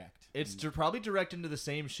 direct. It's probably direct into the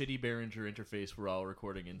same shitty Behringer interface we're all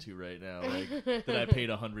recording into right now, like that I paid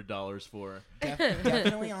 $100 for.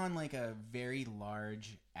 Definitely on like a very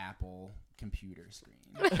large Apple computer screen,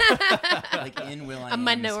 like in Will.i.am's A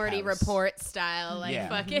Minority house. Report style, like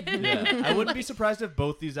fucking. Yeah. I wouldn't be surprised if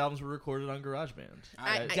both these albums were recorded on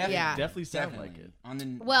GarageBand. Definitely sound like it. On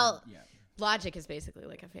the Logic is basically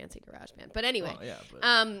like a fancy garage band. But anyway. Oh, yeah,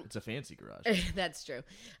 but it's a fancy garage band. That's true.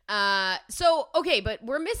 But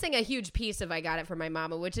we're missing a huge piece of I Got It From My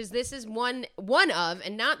Mama, which is this is one of,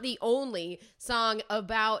 and not the only, song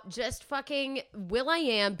about just fucking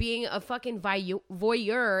Will.i.am being a fucking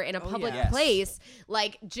voyeur in a public place,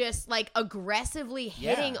 like just like aggressively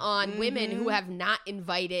hitting on women who have not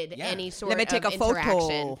invited any sort of interaction.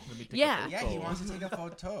 Photo. Yeah, he wants to take a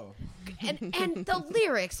photo. And the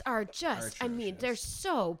lyrics are just, I mean, they're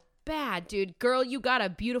so bad, dude. Girl, you got a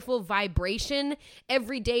beautiful vibration.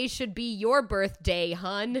 Every day should be your birthday,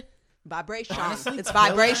 hun. Vibration. Honestly, it's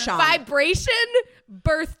vibration. Vibration,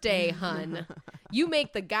 birthday, hun. You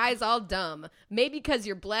make the guys all dumb. Maybe because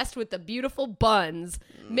you're blessed with the beautiful buns.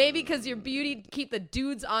 Maybe because your beauty keep the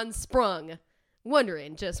dudes on sprung.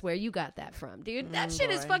 Wondering just where you got that from, dude. That shit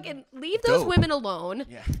is fucking, leave those women alone.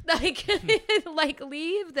 Yeah. Like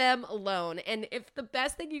leave them alone. And if the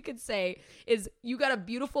best thing you could say is you got a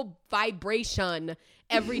beautiful vibration,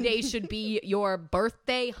 every day should be your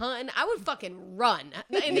birthday, hun, I would fucking run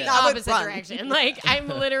in the opposite direction. Like, I'm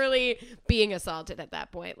literally being assaulted at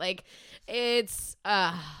that point. Like, it's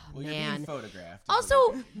You're man. being photographed. Also,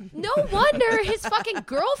 no wonder his fucking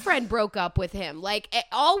girlfriend broke up with him. Like,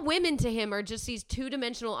 all women to him are just these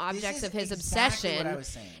two-dimensional objects of his exactly obsession. what I was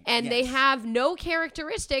saying. And they have no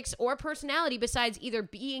characteristics or personality besides either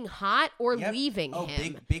being hot or leaving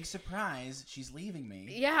him. Big surprise. She's leaving me.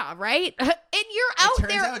 Yeah, right? And you're out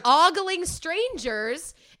there ogling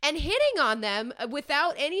strangers and hitting on them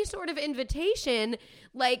without any sort of invitation.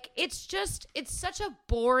 Like, it's such a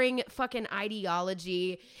boring fucking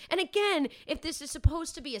ideology. And again, if this is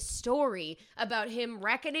supposed to be a story about him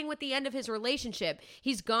reckoning with the end of his relationship,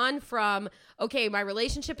 he's gone from, okay, my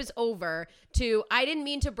relationship is over, to I didn't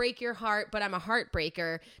mean to break your heart, but I'm a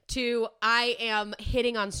heartbreaker, to I am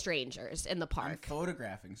hitting on strangers in the park. I'm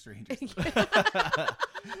photographing strangers.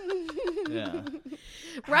 Yeah.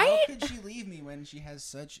 Right? How could she leave me when she has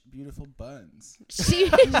such beautiful buns?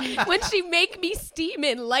 When she make me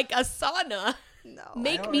steamin' like a sauna. No.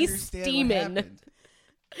 Make me steamin'.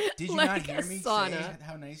 Did you like not hear a me sauna. say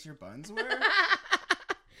how nice your buns were?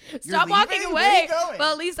 Stop walking away. Where are you going?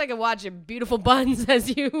 Well, at least I can watch your beautiful buns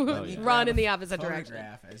as you run in the opposite direction.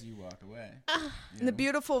 Photograph as you walk away. And the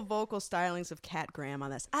beautiful vocal stylings of Cat Graham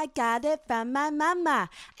on this. I got it from my mama.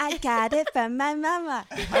 I got it from my mama.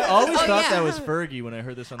 I always thought that was Fergie when I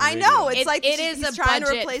heard this on the radio. know. It's like it he's is a trying to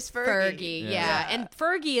budget replace Fergie. Yeah. And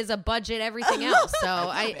Fergie is a budget everything else. So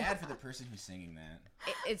I feel bad for the person who's singing that.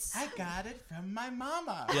 It's I got it from my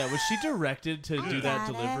mama. Yeah, was she directed to do that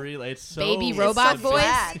delivery? Like, it's so baby robot so voice.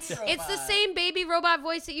 flat. It's the same baby robot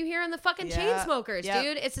voice that you hear in the fucking Chainsmokers,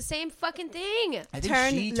 dude. It's the same fucking thing. I think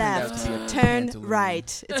Turn she turned out left, to be a turn pantaloon.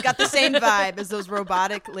 right. It's got the same vibe as those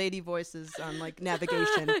robotic lady voices on like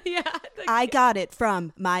navigation. Yeah. I got it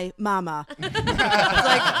from my mama. It's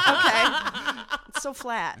like, okay. It's so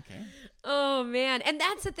flat. Okay. Oh, man. And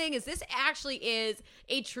that's the thing is this actually is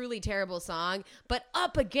a truly terrible song, but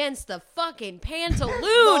up against the fucking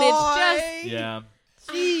Pantaloon, it's just... Yeah.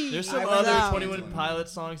 There's some I other know. 21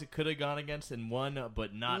 Pilots songs it could have gone against and won,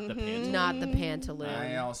 but not the Pantaloon. Not the Pantaloon.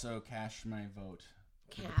 I also cashed my vote.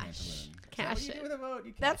 for the Cash. Pantaloon. Cash Is that what you it. do with a vote?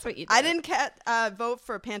 You cash That's it. what you do. I didn't vote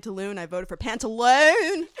for Pantaloon. I voted for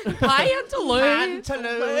Pantaloon. Pantaloon.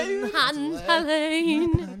 Pantaloon.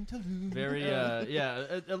 Pantaloon. Pantaloon. Very, a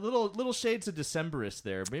little shades of Decemberist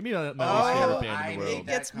there. Maybe my least Oh, favorite band I in the made world.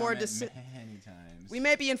 that Gets more comment many times. We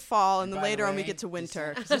may be in fall, and then By the later on we way, get to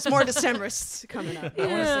winter. December- 'Cause there's more Decemberists coming up. I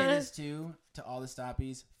want to say this too to all the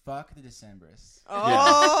stoppies. Fuck the Decemberists.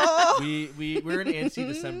 Oh. We're an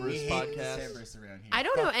anti-Decemberist We hate podcast. Decemberists around here. I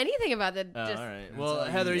don't know anything about the... All just- right. That's Well, all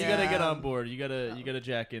you Heather, need. you gotta get Yeah. on board. You gotta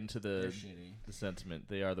jack into They're the shitty. sentiment.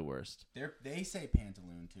 They are the worst. They say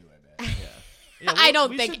Pantaloon too. I bet. Yeah, I don't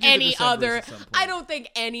we think should do the any Decemberists other... at some point. I don't think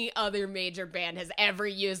any other major band has ever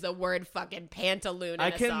used the word fucking Pantaloon in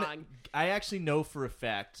a song. I actually know for a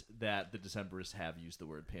fact that the Decemberists have used the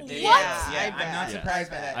word pandemic. What? Yeah, I'm not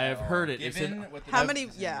surprised by that. I have heard it. How many?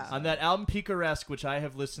 Yeah. On that album Picaresque, which I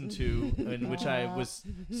have listened to and which I was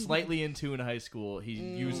slightly into in high school, he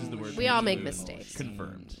uses the word. We all make pantaloon. mistakes.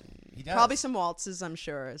 Confirmed. He does. Probably some waltzes, I'm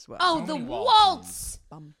sure, as well. Oh, the waltz.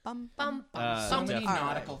 Bum, bum, Bum, bum. bum. So many definitely.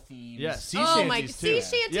 nautical themes. Yeah, sea Oh my, shanties sea too.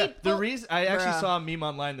 shanty. Yeah, the well, reason I actually Bruh. saw a meme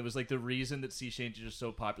online that was like the reason that sea shanties are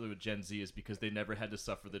so popular with Gen Z is because they never had to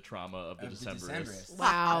suffer the trauma of the Decemberists.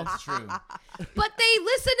 Wow. That's true. But they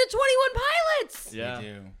listen to 21 Pilots. Yeah. They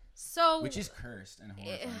do. So Which is cursed and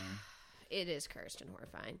horrifying. it is cursed and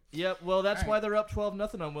horrifying. Yeah, well, that's All right. why they're up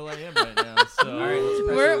 12-0 on Will.i.am right now. So. All right, let's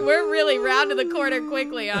press We're really round to the corner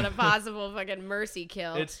quickly on a possible fucking mercy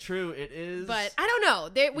kill. It's true. It is. But I don't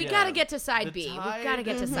know. We Yeah. gotta get to side The B. We've tide gotta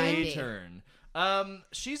get to side may B. turn.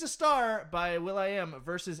 She's a Star by Will.i.am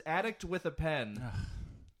versus Addict with a Pen.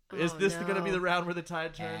 Is this going to be no. the round where the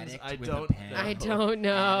tide turns? Addict I with a don't pen. know. I don't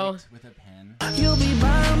know. Addict with a pen. You'll be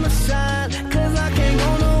by my side, cause I can't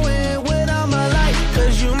go nowhere without my light.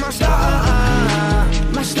 Cause you my star,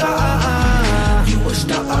 my star. You a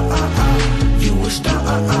star, you a star.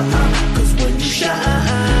 Cause when you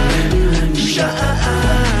shine, when you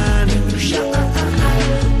shine, when you shine,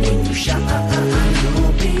 when you shine,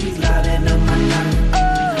 you'll be lighting up my night,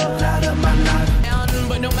 oh, light up my night.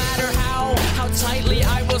 But no matter how tightly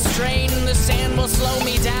I will strain, the sand will slow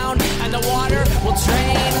me down and the water will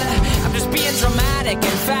drain. I'm just being dramatic.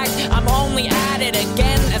 In fact, I'm only at it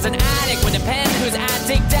again as an addict with a pen who's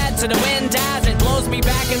addicted to the wind as it blows me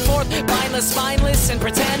back and forth, mindless, spineless, and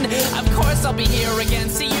pretend. Of course I'll be here again.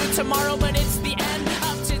 See you tomorrow, but it's the end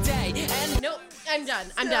of today. And Nope. I'm done.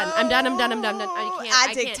 I'm done. I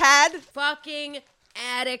Addict can't. Tad. Fucking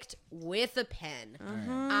addict with a pen.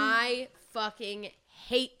 I fucking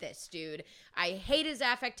hate this dude. I hate his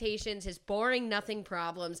affectations, his boring nothing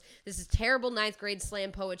problems. This is terrible 9th grade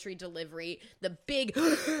slam poetry delivery, the big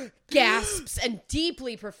gasps and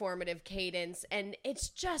deeply performative cadence. And it's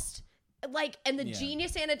just like, and the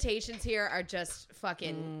genius annotations here are just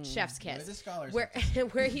fucking chef's kiss. Where's the scholars?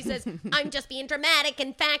 Where he says, I'm just being dramatic.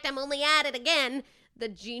 In fact, I'm only at it again. The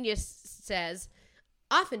genius says,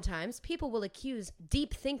 oftentimes, people will accuse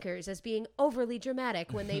deep thinkers as being overly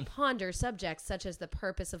dramatic when they ponder subjects such as the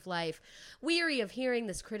purpose of life. Weary of hearing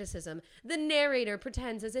this criticism, the narrator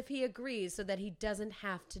pretends as if he agrees so that he doesn't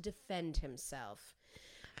have to defend himself.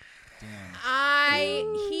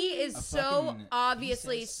 Damn. He is A so fucking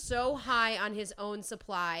obviously thesis. so high on his own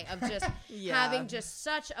supply of just having just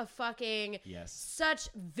such a fucking such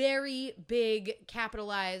very big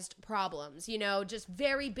capitalized problems, you know, just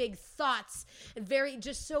very big thoughts and very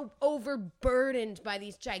just so overburdened by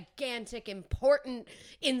these gigantic important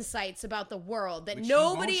insights about the world that Which he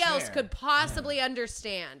nobody won't else share. could possibly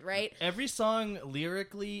understand, right? Every song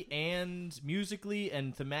lyrically and musically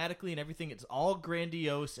and thematically and everything, it's all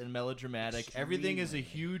grandiose and melodramatic. Everything is a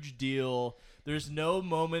huge deal. There's no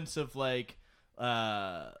moments of like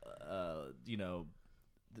you know,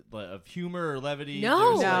 of humor or levity.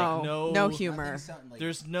 No. There's No. like No humor. Nothing sound like-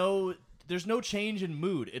 there's no change in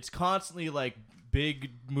mood. It's constantly like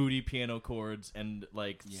big moody piano chords and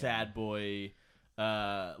like sad boy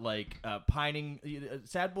pining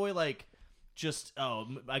sad boy like just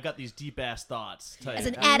I got these deep ass thoughts type. As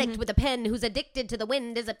an addict with a pen who's addicted to the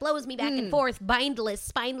wind as it blows me back and forth, bindless,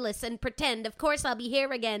 spineless, and pretend, of course I'll be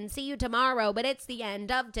here again, see you tomorrow, but it's the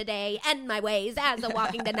end of today, and my ways as a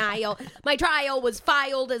walking denial. My trial was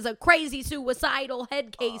filed as a crazy suicidal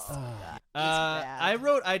head case. I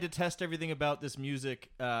wrote I detest everything about this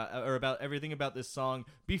music or about everything about this song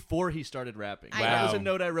before he started rapping. I That know. was a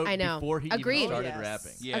note I wrote I know. before he Agreed. even started Yes.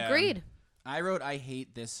 rapping. Yeah. Agreed. I wrote, I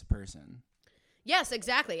hate this person. Yes,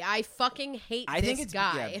 exactly. I fucking hate I this think it's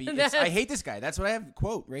guy. I hate this guy. That's what I have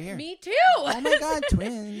quote right here. Me too. Oh my god,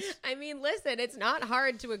 twins. I mean, listen, it's not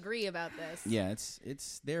hard to agree about this. Yeah,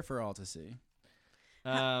 it's there for all to see.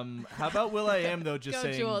 How about Will.i.am though? Just Go,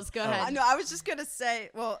 saying. Jules, go ahead. No, I was just gonna say.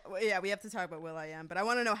 Well, yeah, we have to talk about Will.i.am, but I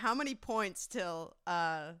want to know how many points till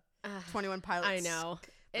 21 Pilots. I know.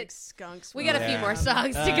 Like skunks. We got a few Yeah. more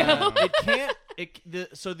songs to go. It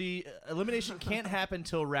can't. So the elimination can't happen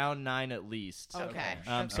till round 9 at least. Okay.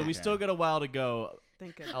 So we still got a while to go.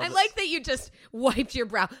 Thank goodness. I like that you just wiped your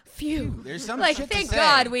brow. Phew. There's some like, shit to thank say.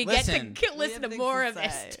 God we Listen. get to listen to things more to of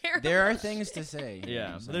this. say. Terrible There are shit. things to say.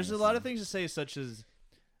 Yeah, but there's a lot of things to say, such as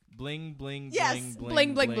bling, bling, Yes. Bling,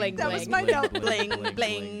 bling, bling, bling, That was my note. Bling, bling,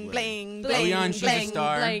 bling, bling. Leon, she's a bling,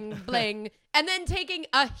 star. bling, bling. And then taking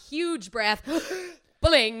a huge breath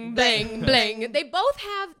bling, bling, bling. They both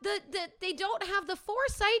have they don't have the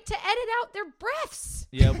foresight to edit out their breaths.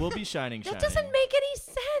 Yeah, we'll be shining. That doesn't make any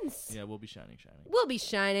sense. Yeah, we'll be shining. We'll be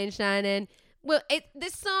shining. Well,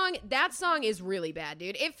 that song is really bad,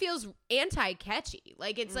 dude. It feels anti-catchy.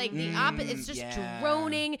 Like, it's like the opposite. It's just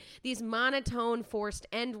droning, these monotone forced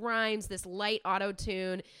end rhymes, this light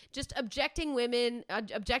auto-tune, just objectifying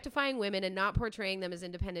women and not portraying them as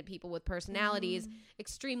independent people with personalities.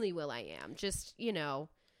 Extremely Will.i.am. Just,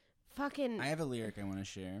 fucking... I have a lyric I want to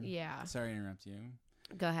share. Yeah. Sorry to interrupt you.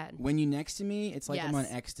 Go ahead. When you next to me, it's like I'm on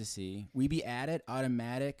ecstasy. We be at it,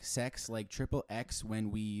 automatic, sex like triple X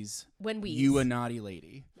when we's. You a naughty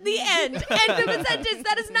lady. The end. End of a sentence.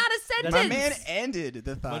 That is not a sentence. My man ended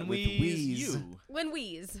the thought with wheeze. When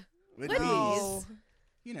wheeze.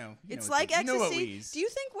 It's like ecstasy. Do you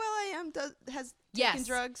think Will.i.am has taken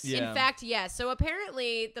drugs? Yeah. In fact, yes. So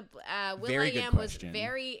apparently, the Will.i.am was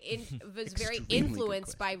very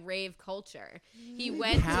influenced by rave culture. He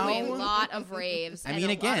went to a lot of raves. A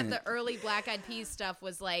lot of the early Black Eyed Peas stuff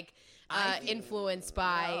was like influenced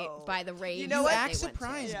by the raves. You act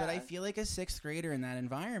surprised, but I feel like a 6th grader in that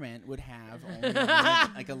environment would have only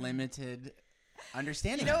like a limited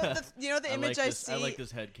understanding. The image I see. I like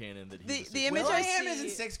this headcanon that the image I see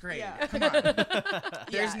is in 6th grade. Yeah. Come on.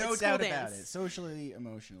 There's no doubt about it. Socially,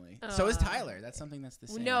 emotionally. So is Tyler. That's something that's the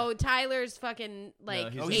same. No, Tyler's fucking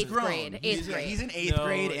like 8th grade. He's in 8th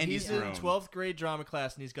grade and he's in 12th grade drama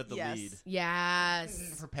class and he's got the lead.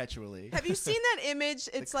 Yes. Perpetually. Have you seen that image?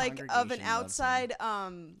 It's like of an outside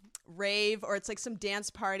rave, or it's like some dance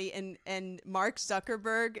party, and Mark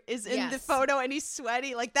Zuckerberg is in the photo and he's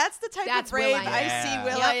sweaty. Like, that's the type of rave I see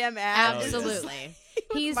Will.i.am at. Absolutely.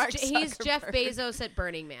 He's Jeff Bezos at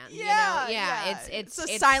Burning Man. It's a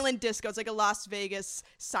silent disco. It's like a Las Vegas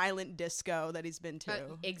silent disco that he's been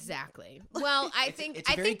to. Exactly. Well, I think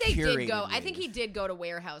they did go. I think he did go to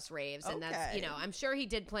warehouse raves, and that's I'm sure he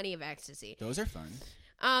did plenty of ecstasy. Those are fun.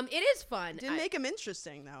 It is fun. Didn't make him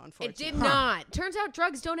interesting though, unfortunately. It did not. Turns out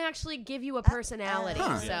drugs don't actually give you a personality.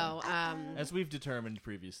 So, as we've determined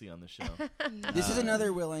previously on the show, this is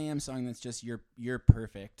another Will.i.am song that's just you're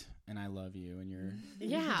perfect and I love you and you're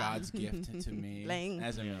God's gift to me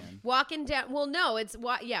as a man. Walking down. Well, no, it's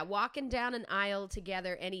walking down an aisle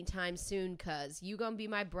together anytime soon, 'cause you gonna be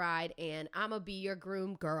my bride and I'ma be your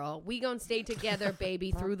groom, girl. We gonna stay together,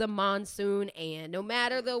 baby, through the monsoon, and no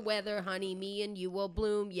matter the weather, honey, me and you will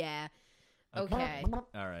bloom. Yeah. Okay. All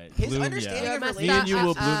right. His understanding of me and you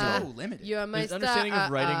will bloom. So limited. You're my His understanding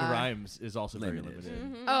of writing rhymes is also very limited.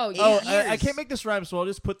 Mm-hmm. Oh, yeah. I can't make this rhyme, so I'll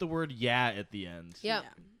just put the word at the end. Yep.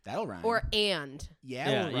 That'll rhyme. Or and.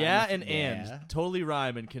 And totally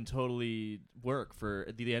rhyme and can totally work for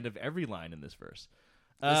the end of every line in this verse.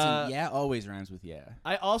 Listen, always rhymes with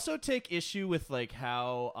I also take issue with like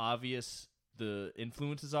how obvious the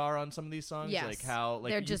influences are on some of these songs. Yes. Like how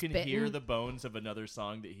like you can hear the bones of another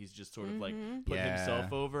song that he's just sort of like put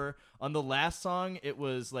himself over. On the last song, it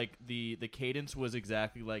was like the cadence was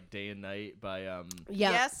exactly like Day and Night by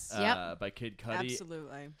by Kid Cudi.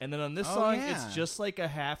 Absolutely. And then on this song, it's just like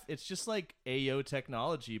it's just like Ayo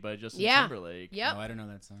Technology by Justin Timberlake. Yep. Oh, I don't know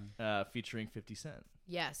that song. Featuring 50 Cent.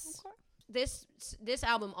 Yes. Okay. This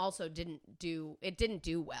album also didn't do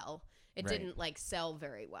well. It didn't like sell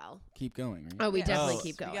very well. Keep going. Right? Oh, we definitely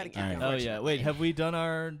keep going. We gotta keep going. Oh yeah. Wait, have we done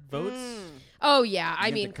our votes? Oh yeah.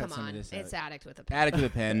 I mean, come on. It's Addict with a Pen. Addict with a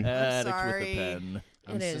Pen. Addict with a Pen.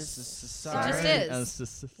 It is. Sorry. It just is.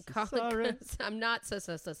 Sorry. I'm not so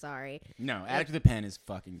sorry. No, Addict with a Pen is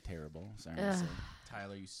fucking terrible. Sorry.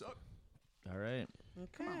 Tyler, you suck. All right.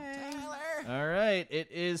 Okay. Tyler. All right.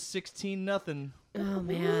 It is 16-0. Oh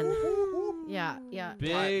man. Yeah.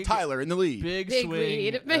 Big Tyler in the lead. Big swing.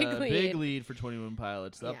 Lead. Big lead for 21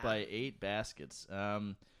 Pilots. Up by 8 baskets.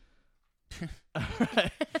 All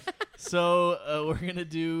right. So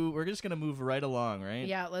we're just gonna move right along, right?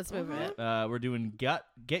 Yeah, let's move it. We're doing Get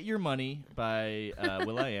Your Money by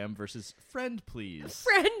Will.i.am versus Friend Please.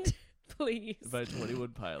 Friend Please. By 21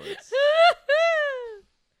 Pilots.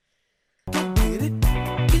 Get it,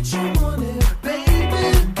 get your money,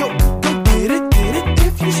 baby. Go get it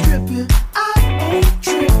if you strip it. I ain't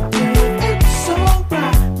tripping. It's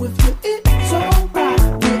alright with you. It's alright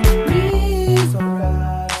with me. It's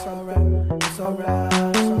alright. It's alright. It's alright.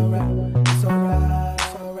 It's alright.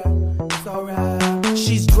 It's alright. It's alright.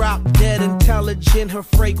 She's drop dead intelligent. Her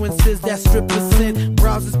fragrances that stripper scent.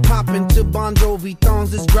 Browsers popping to Bon Jovi.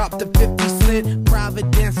 Thongs is dropped to 50 cent. Private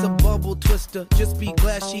dancer, bubble twister. Just be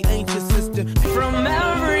glad she ain't your sister. From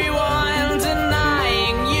everyone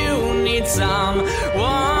denying you need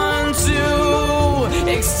someone to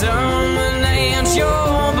exterminate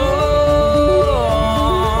your bones.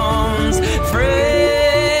 Friend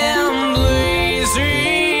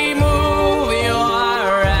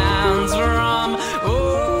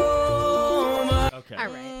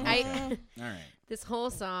this whole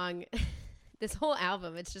song, this whole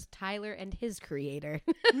album, it's just Tyler and his creator.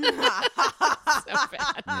 So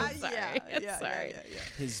bad. I'm sorry. Sorry.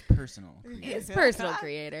 His personal creator. His personal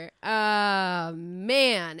creator.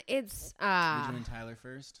 Man, it's Did you and Tyler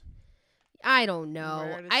first? I don't know.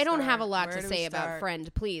 Where to I don't start? have a lot Where to do say we about start?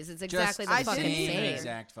 Friend Please. It's exactly the Just fucking sing same. the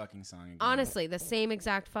exact fucking song again. Honestly, the same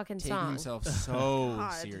exact fucking Taking song. himself so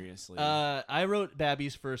God. seriously. I wrote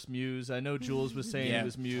Babby's first Muse. I know Jules was saying Yeah, it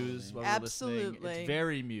was Muse while we're listening. Absolutely. It's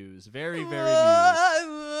very Muse. Very, very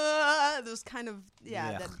Muse. Those kind of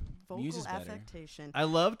Yeah. that Muse vocal is better. affectation. I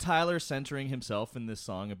love Tyler centering himself in this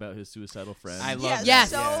song about his suicidal friend. I love Yes, that. Yes.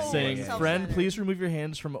 so saying, self-centered. "Friend, please remove your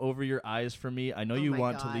hands from over your eyes for me. I know you my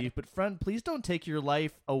want God. to leave, but friend, please don't take your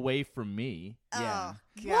life away from me." Yeah.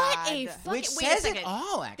 Oh, What a God. fucking Which wait a says it second.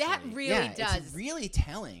 all, actually. That really yeah, does. It's a really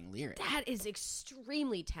telling lyric. That is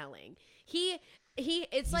extremely telling. It's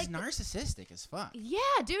He's like narcissistic as fuck. yeah,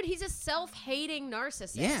 dude, he's a self-hating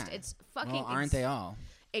narcissist. Yeah. It's fucking Well, aren't they all?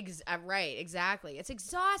 Right, exactly. It's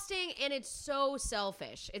exhausting and it's so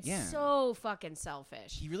selfish. It's Yeah. so fucking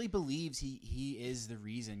selfish. He really believes he is the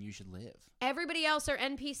reason you should live. Everybody else are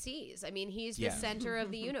NPCs. I mean, he's the Yeah. center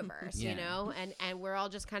of the universe, Yeah. you know, and we're all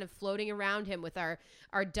just kind of floating around him with our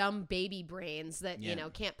dumb baby brains that, you know,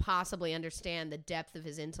 can't possibly understand the depth of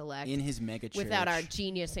his intellect In his mega church. without our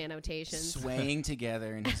genius annotations. swaying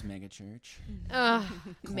together in his mega church. Ugh,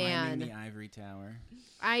 Climbing man. the ivory tower.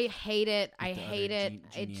 I hate it. I the hate other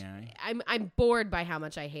it. genii. I'm bored by how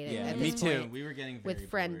much I hate it. Yeah, at me this too. point. We were getting very With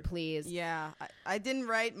Friend bored. Please. Yeah, I didn't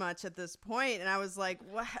write much at this point, and I was like,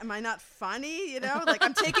 "What? Am I not funny?" You know, like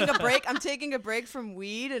I'm taking a break. I'm taking a break from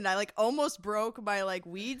weed, and I like almost broke my like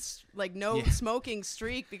no smoking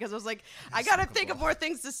streak because I was like, I gotta think of more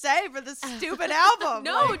things to say for this stupid album.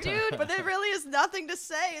 No, Like, dude. but there really is nothing to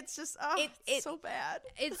say. It's just it's so bad.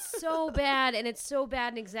 It's so bad, and it's so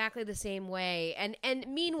bad in exactly the same way. And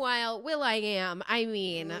meanwhile, Will.i.am, I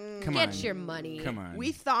mean, Come get on. your money. Come on.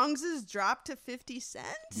 We Thongses dropped to 50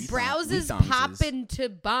 cents. Browses We thongses. poppin' to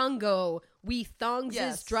bongo. We thongses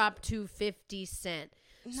Yes. drop to 50 cent.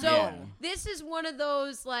 So Yeah. this is one of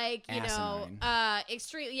those like Asinine.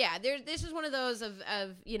 extreme this is one of those of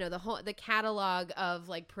you know the catalog of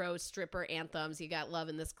like pro stripper anthems. You got Love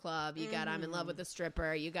in This Club, you got I'm in Love with a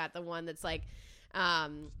Stripper, you got the one that's like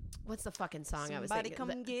what's the fucking song I was Somebody thinking?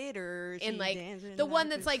 come get her. And She like dancing the one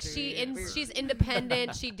like that's a like stripper. she's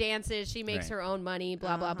independent, she dances, she makes Right. her own money,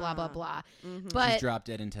 blah blah blah blah blah. Mm-hmm. But She's drop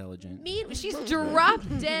dead intelligent. she's drop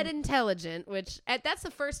dead intelligent, which that's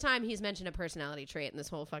the first time he's mentioned a personality trait in this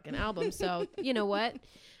whole fucking album. So you know what?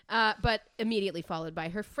 But immediately followed by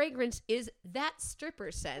her fragrance is that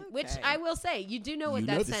stripper scent, which Okay. I will say you do know what You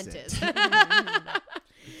know that the scent scent. is.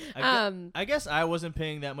 I guess I wasn't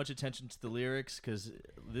paying that much attention to the lyrics because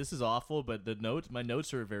this is awful. But my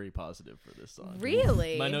notes are very positive for this song.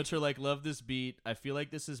 Really? My notes are like, love this beat. I feel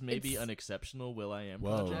like this is maybe It's- an exceptional Will.i.am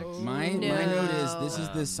Whoa. project. My note is this is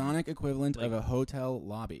the sonic equivalent of a hotel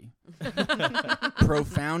lobby.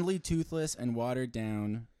 Profoundly toothless and watered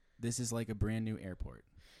down. This is like a brand new airport.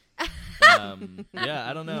 Yeah,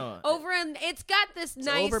 I don't know. It's got this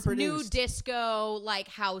nice new overproduced. disco like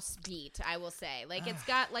house beat, I will say. Like it's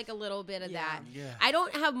got like a little bit of that. Yeah. I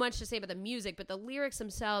don't have much to say about the music, but the lyrics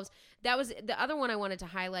themselves, that was the other one I wanted to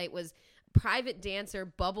highlight was Private Dancer,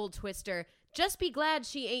 Bubble Twister. Just be glad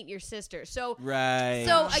she ain't your sister. So Right.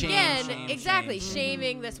 So Shame, again, shame, exactly shame.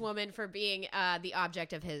 shaming this woman for being the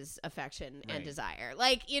object of his affection and Right. desire.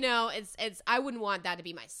 Like, you know, it's I wouldn't want that to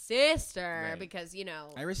be my sister Right. because, you know,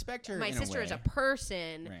 I respect her. my in sister a way. is a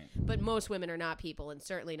person, Right. but most women are not people and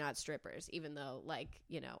certainly not strippers, even though, like,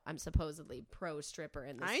 you know, I'm supposedly pro stripper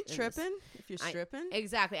in this. I ain't in tripping this. if you're I- stripping.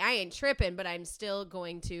 Exactly. I ain't tripping, but I'm still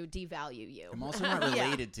going to devalue you. I'm also not Yeah.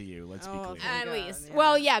 related to you. Let's be Oh, clear. At God, least. yeah.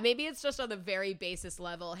 Well, yeah, maybe it's just on the very basis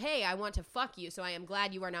level. Hey, I want to fuck you, so I am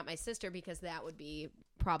glad you are not my sister because that would be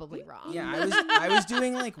probably wrong. Yeah, I was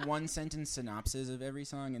doing like one sentence synopsis of every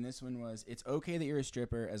song, and this one was, "It's okay that you're a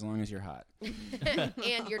stripper as long as you're hot."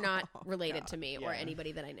 And you're not related to me or Yeah.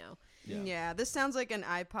 anybody that I know. Yeah, this sounds like an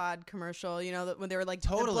iPod commercial. You know, when they were like the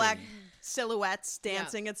Totally. black silhouettes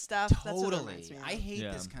dancing and stuff. That's what it Totally. reminds me of. I hate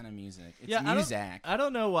Yeah. this kind of music. It's Yeah, music. I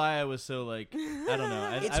don't know why I was so like I don't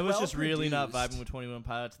know. It's I was just really not well-produced. vibing with 21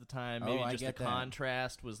 Pilots at the time. Oh, Maybe I just the get that.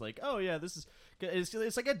 contrast was like, oh yeah, this is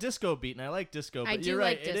it's like a disco beat, and I like disco. I But do you're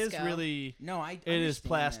right, like it is disco. really No, I It is understand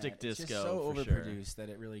plastic that. It's just disco, so for sure. overproduced that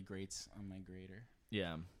it really grates on my grader.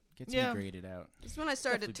 yeah. Gets Yeah. me graded out. This is when I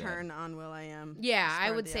started to Definitely turn on Will.i.am. Yeah, Start I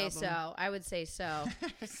of would the say album. so. I would say so.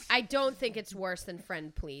 I don't think it's worse than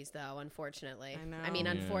Friend Please, though, unfortunately. I know. I mean,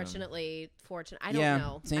 Yeah. unfortunately, I don't yeah,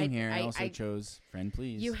 know. Same here. I also chose Friend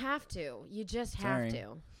Please. You have to. You just have Sorry.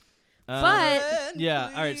 to. But yeah,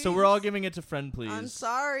 all right. So we're all giving it to Friend Please. I'm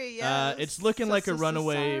sorry. Yes. It's looking like a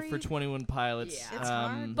runaway sorry. for 21 Pilots. Yeah. It's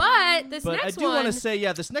hard. but this But next I do one, want to say,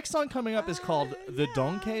 this next song coming up is called the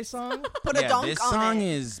Donkey song. Put a donk this on song it.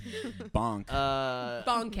 is bonk.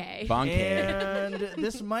 Bonkay. Bonk. And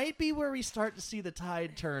this might be where we start to see the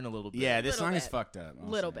tide turn a little bit. Yeah, this Little song is bit. fucked up. I'll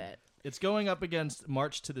Little say. bit. It's going up against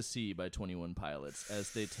March to the Sea by 21 Pilots as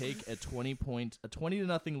they take a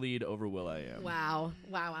 20-0 lead over Will.i.am. Wow.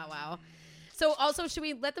 So also, should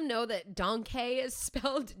we let them know that donkey is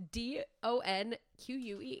spelled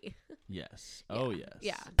DONQUE? Yes. Oh, yes.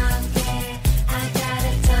 Yeah.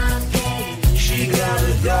 She got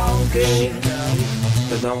a donkey.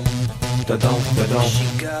 Da-dum, da-dum, da-dum. She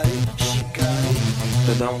got it.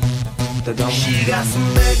 Da-dum, da-dum. She got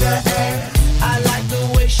some mega ass. I like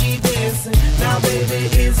the way she dancing. Now, baby,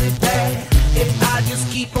 is it bad if I just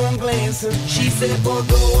keep on glancing? She said, boy,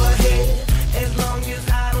 go ahead, as long as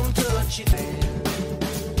I don't touch it.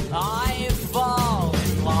 I fall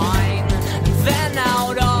in line, then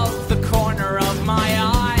out of the corner of my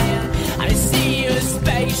eye, I see a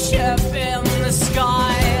spaceship in the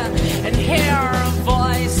sky, and hear a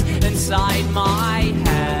voice inside my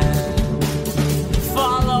head.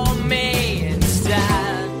 Follow me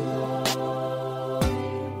instead.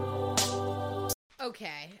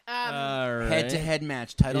 Okay. All right. Head-to-head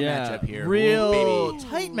match, title matchup here. Real Ooh, baby.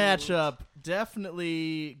 tight matchup.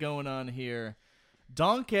 Definitely going on here.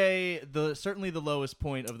 Donkey, certainly the lowest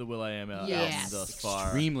point of the Will.i.am album Yes. thus far.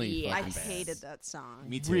 Extremely Yes. I fucking bad. hated that song.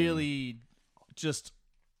 Me too. Really, just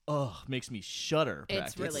makes me shudder.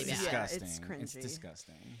 It's really It's bad. disgusting. it's cringy. It's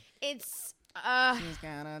disgusting. It's She's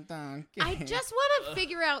got a donkey. I just want to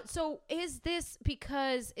figure out. So is this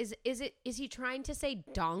because is he trying to say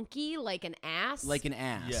donkey like an ass? like an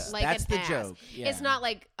ass. Yeah. Like That's an the ass. joke. Yeah. It's not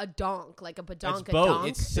like a donk, like a badonk, a both. donk.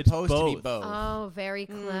 It's supposed to be both. both. Oh, very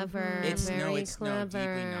clever. It's- no, very it's no,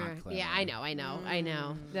 clever. deeply not clever. Yeah, I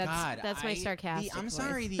know. God, That's my sarcastic. I'm voice.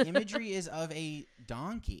 sorry. The imagery is of a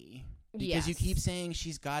donkey because you Yes. keep saying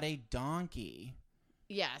she's got a donkey.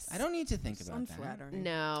 Yes. I don't need to think It's about that. unflattering.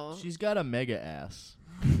 No. She's got a mega ass.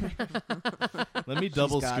 Let me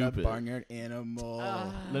double She's got scoop a it. barnyard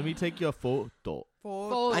animal. Let me take your photo.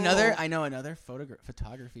 Photo. Another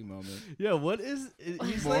photography moment. Yeah, what is?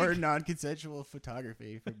 He's More like, non-consensual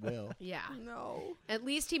photography from Will. Yeah. No. At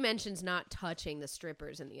least he mentions not touching the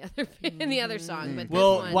strippers in the other song, but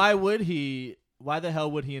well, this one, why would he? Why the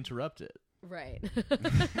hell would he interrupt it? right?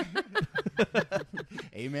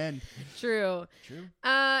 Amen. True. True.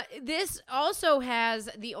 This also has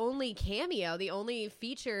the only cameo, the only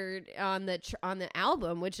featured on the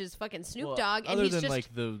album, which is fucking Snoop Well, Dogg, and other he's than just.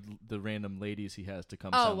 like the random ladies he has to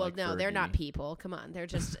come. Oh sound well, like no, they're Fergie. not people. Come on, they're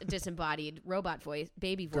just disembodied robot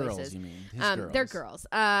baby Girls, voices. you mean? His girls. They're girls.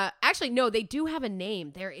 Actually, no, they do have a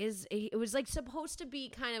name. It was like supposed to be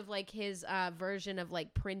kind of like his version of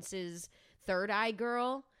like Prince's Third Eye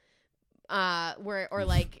Girl.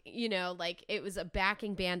 Like it was a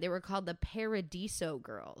backing band. They were called the Paradiso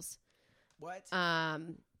Girls. What?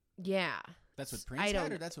 Yeah. That's what I Prince don't-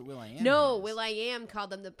 had, or that's what Will.i.am No, has? Will.i.am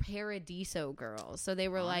called them the Paradiso Girls. So they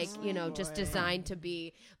were just boy. designed to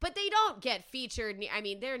be, but they don't get featured. I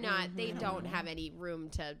mean, they're not. They don't have any room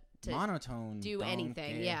to monotone. do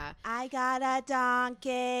anything. donkey. Yeah. I got a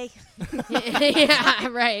donkey. Yeah.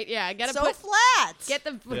 Right. Yeah. Gotta So flat. get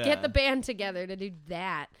the band together to do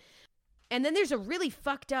that. And then there's a really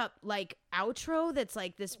fucked up like outro that's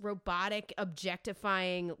like this robotic,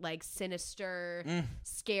 objectifying, like sinister,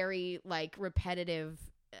 scary, like repetitive.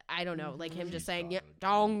 I don't know, like him just saying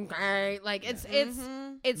donkey. Like it's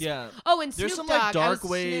Yeah. Oh, and There's Snoop some Dogg. like dark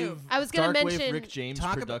wave. I was gonna dark wave mention- Rick James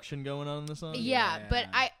Talk about- production going on in the song. Yeah, but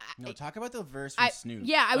No, talk about the verse from Snoop.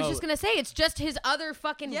 Yeah, I was Oh. just gonna say it's just his other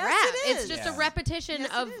fucking Yes, rap. it It's is. just Yeah. a repetition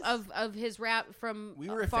Yes, it is. of his rap from We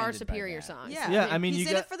were far offended by superior that. songs. Yeah. Yeah, I mean, he's you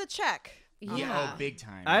in got- it for the check. Yeah. Oh, big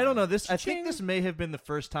time. I don't know this. I think this may have been the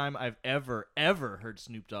first time I've ever heard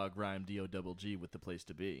Snoop Dogg rhyme DOGG with the place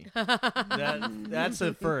to be. That's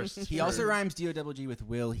a first. He also rhymes DOGG with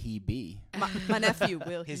Will He Be, My nephew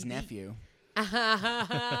will. his nephew.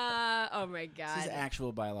 Oh my god. His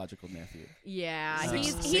actual biological nephew. Yeah, So, he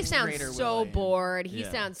sixth sounds grader so Will.i.am. bored. He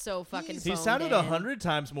Yeah. sounds so fucking. He phoned sounded in. 100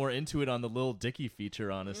 times more into it on the Lil Dicky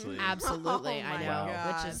feature, honestly. Absolutely, Oh I my know,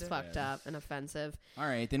 God. which is fucked up and offensive. All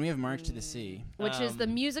right, then we have March to the Sea. Which is the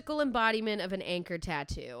musical embodiment of an anchor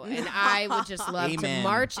tattoo, and I would just love to Amen.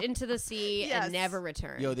 march into the sea Yes. and never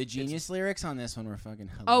return. Yo, the genius lyrics on this one were fucking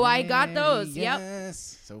hilarious. Oh, I got those. Yep.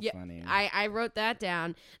 Yes. So Yeah, funny. I wrote that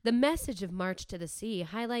down. The message of March to the Sea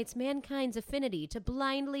highlights mankind's affinity to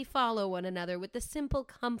blindly follow one another with the simple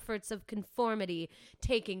comforts of conformity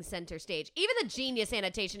taking center stage. Even the Genius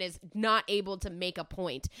annotation is not able to make a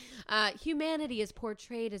point. Humanity is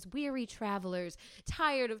portrayed as weary travelers,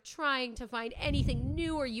 tired of trying to find anything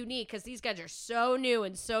new or unique, because these guys are so new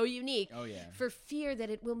and so unique, for fear that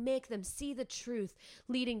it will make them see the truth,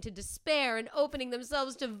 leading to despair and opening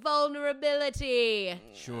themselves to vulnerability.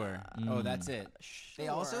 Sure. Oh, that's it. They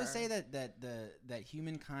also say that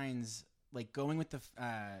humankind's like going with the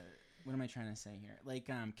what am I trying to say here? Like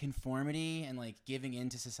conformity and like giving in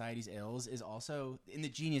to society's ills is also in the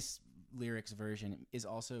Genius lyrics version is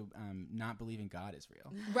also not believing God is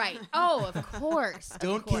real. Right. Oh, of course.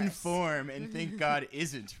 Don't conform and think God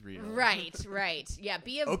isn't real. Right. Yeah.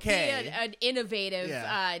 Be an innovative,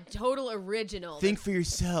 total original. Think for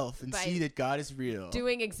yourself and see that God is real.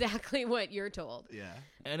 Doing exactly what you're told. Yeah.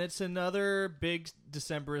 And it's another big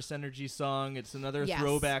Decemberist energy song. It's another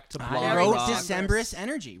throwback to blog I wrote rock. Decemberist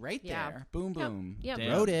energy right there. Boom, boom. Yep.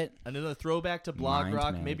 Wrote it. Another throwback to blog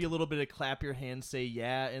rock. Mad. Maybe a little bit of clap your hands, say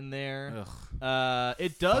yeah in there. Ugh.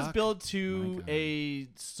 It does build to a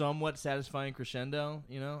somewhat satisfying crescendo.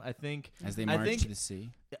 You know, I think as they march to the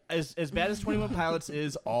sea. As bad as 21 Pilots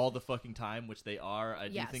is all the fucking time, which they are, I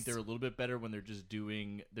do think they're a little bit better when they're just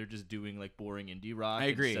doing like boring indie rock. I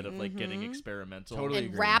agree. Instead of like getting experimental. Totally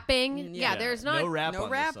and rapping. Yeah, there's no rap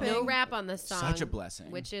on this song. Such a blessing.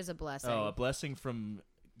 Which is a blessing. Oh, a blessing from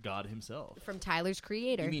God himself. From Tyler's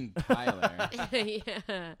creator. You mean Tyler?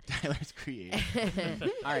 Yeah. Tyler's creator.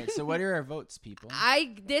 All right. So what are our votes, people?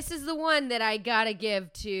 This is the one that I gotta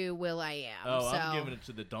give to Will.i.am. Oh, I'm giving it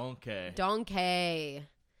to the Donkey. Donkey.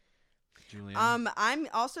 Julian. I'm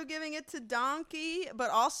also giving it to Donkey, but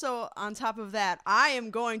also on top of that, I am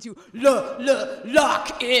going to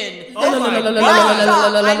lock in. Oh my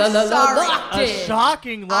God. I'm sorry. A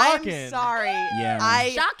shocking lock-in. I'm sorry. Yeah.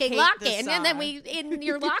 Shocking lock-in, and then we in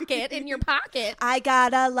your locket in your pocket. I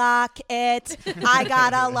gotta lock it. I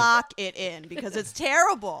gotta lock it in because it's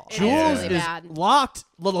terrible. Jules really is bad. locked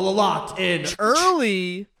in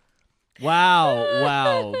early.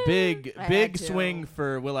 Wow. Big swing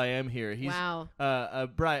for Will.i.am here. He's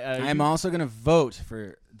Brian. I'm also going to vote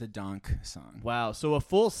for the Donk song. Wow. So a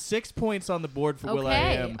full 6 points on the board for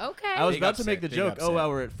Will.i.am. Okay. I was Big about upset, to make the big joke. upset. Oh, wow,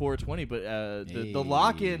 we're at 420, but the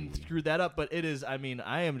lock-in screwed that up. But it is. I mean,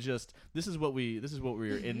 I am just. This is what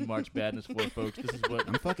we're in March Badness for, folks. This is what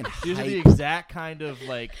I'm fucking These are the hyped. exact kind of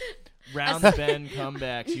like round the bend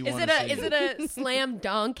comebacks you want to see. Is it a slam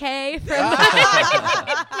donkey from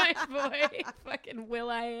my boy, fucking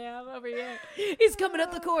Will.i.am over here? He's coming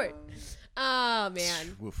up the court. Oh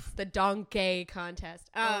man, the donkey contest.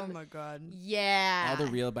 Oh my God. Yeah. All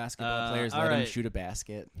the real basketball players all let him right. shoot a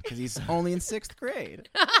basket because he's only in 6th grade.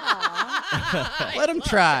 Let him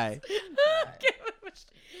try.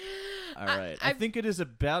 All right. I think it is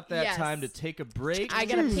about that time to take a break. I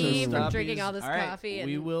gotta pee from Stop drinking these- all this right. coffee. And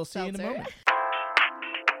We will see you in a seltzer. moment.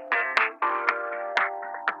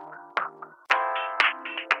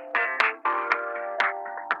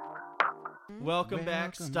 Welcome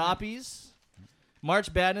back, Stoppies.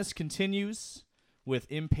 March Badness continues with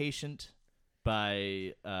Impatient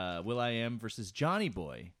by Will.i.am versus Johnny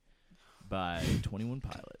Boy by 21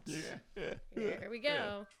 Pilots. Here we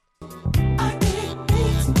go.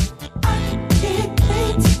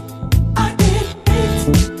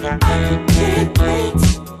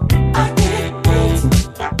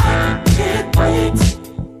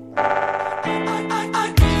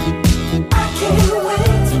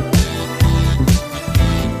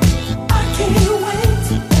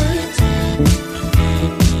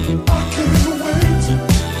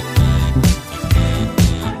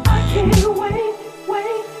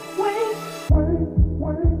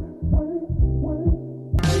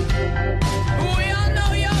 We all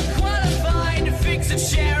know you're qualified to fix and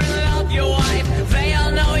share and love your wife. They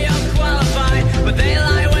all know you're qualified, but they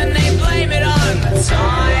lie when they blame it on the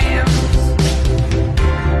time.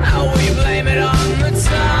 How we blame it on the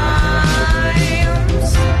times.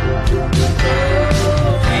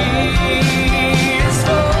 Oh, he's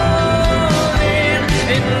falling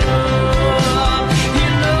in love. He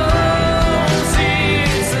knows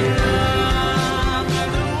it's enough.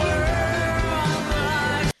 The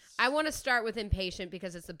world. I want to start with Impatient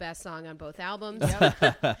because it's the best song on both albums.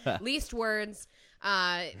 Least words,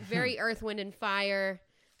 very Earth, Wind, and Fire.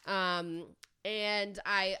 And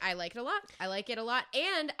I like it a lot. I like it a lot.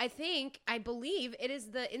 And I believe it is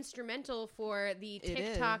the instrumental for the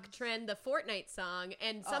TikTok trend, the Fortnite song,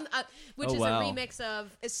 and which is a remix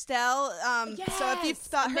of Estelle. Yes! So if you've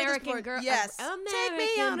thought American Girl. yes. American Take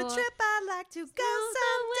me on a Boy. trip, I'd like to go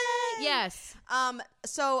someday. Yes.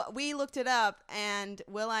 So we looked it up, and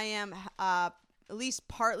Will.i.am at least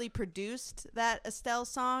partly produced that Estelle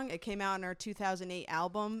song. It came out in our 2008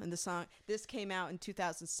 album, and this came out in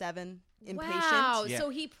 2007. Impatient. Wow. So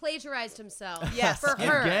he plagiarized himself. Yes. For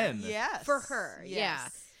her. Again. Yes. For her.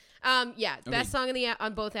 Yes. Yeah. Best song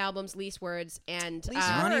on both albums, least words, and Least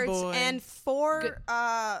Johnny words, Boy. and 4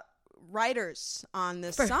 writers on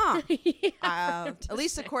this song. At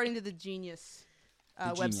least according to the Genius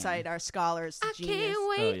website, our scholars. The I Genius. can't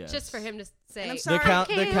wait Oh, yes. just for him to say. And I'm The,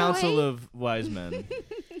 sorry. the Council wait. of Wise Men.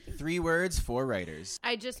 3 words, 4 writers.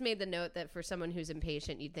 I just made the note that for someone who's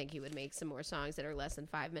impatient, you'd think he would make some more songs that are less than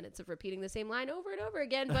 5 minutes of repeating the same line over and over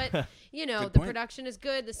again. But, Good the point. production is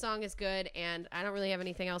good, the song is good, and I don't really have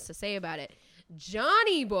anything else to say about it.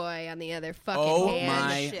 Johnny Boy, on the other fucking Oh hand.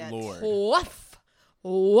 my Shit. lord. Woof.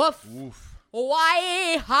 Woof. Oof.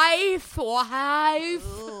 Why, wife,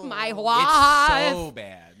 my It's wife. so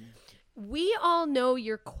bad. We all know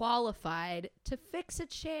you're qualified to fix a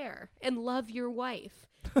chair and love your wife.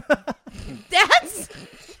 That's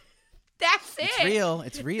it. It's real.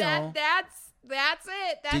 It's real. That's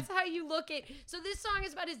it. That's how you look at. So this song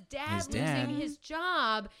is about his dad losing his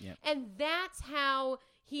job, and that's how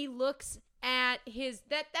he looks at his.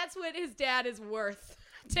 That's what his dad is worth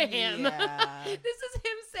to him. Yeah. This is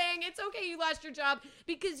him saying it's okay you lost your job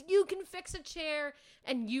because you can fix a chair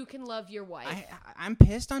and you can love your wife. I'm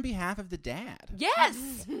pissed on behalf of the dad. Yes.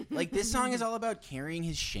 Like, this song is all about carrying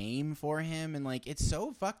his shame for him, and, like, it's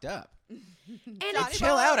so fucked up. And Like,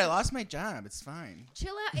 chill out. I lost my job. It's fine.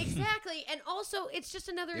 Chill out. Exactly. And also, it's just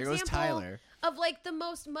another There goes example Tyler. of, like, the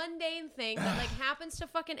most mundane thing that, like, happens to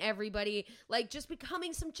fucking everybody. Like, just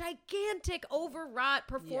becoming some gigantic, overwrought,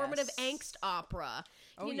 performative angst opera.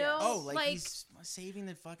 You know? Oh, like he's saving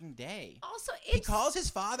the fucking day. Also, He it's... calls his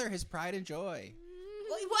father his pride and joy.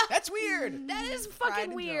 What? That's weird. That is Pride fucking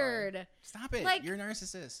and joy. weird. Stop it. Like- You're a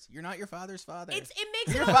narcissist. You're not your father's father. It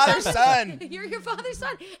makes You're it your father's son. You're your father's son,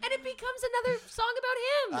 and it becomes another song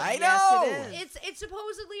about him. I Yes, know. it is. It's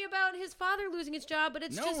supposedly about his father losing his job, but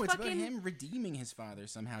it's No, just it's fucking. about him redeeming his father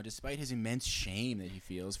somehow, despite his immense shame that he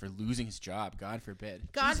feels for losing his job. God forbid.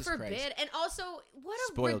 God Jesus forbid. Christ. And also, what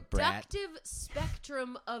a Spoiled brat. reductive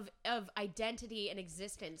spectrum of identity and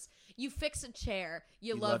existence. You fix a chair,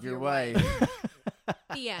 you love your wife.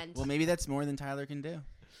 The end. Well, maybe that's more than Tyler can do.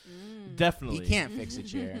 Definitely. He can't fix a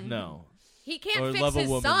chair. No. He can't Or fix love a his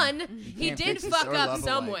woman. son. He can't did fix his fuck or up love a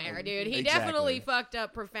somewhere, wife. dude. He Exactly. definitely fucked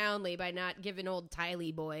up profoundly by not giving old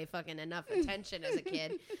Tylee boy fucking enough attention as a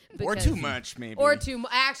kid. Or Because- too much, maybe. Or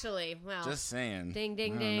actually, well. Just saying. Ding,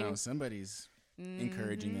 ding, I don't ding. know. Somebody's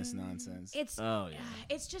encouraging this nonsense. It's Oh, yeah.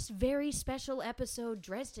 it's just very special episode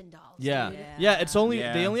Dresden Dolls. Yeah. dude. Yeah, it's only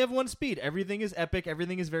Yeah. they only have one speed. Everything is epic,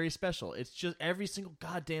 everything is very special. It's just every single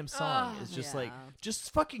goddamn song is just like just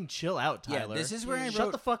fucking chill out, Yeah, Tyler. this is where I Shut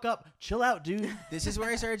wrote- the fuck up. Chill out, dude. This is where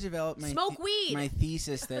I started to develop my Smoke weed. My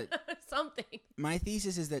thesis that Something. my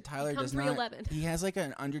thesis is that Tyler Become does not. 311. He has like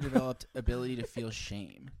an underdeveloped ability to feel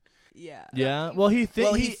shame. Yeah. Yeah. Well, he he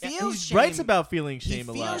feels he writes shame. about feeling shame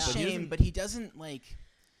he a lot, feels but he shame, doesn't- but he doesn't like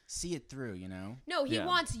see it through. You know. No, he Yeah.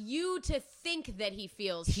 wants you to think that he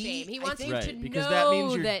feels He- shame. He I wants think- you right, to because know that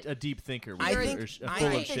means you're that a deep thinker, I or think, full I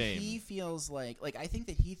of think that shame. he feels like I think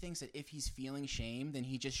that he thinks that if he's feeling shame, then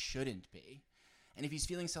he just shouldn't be. And if he's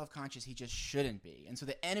feeling self-conscious, he just shouldn't be. And so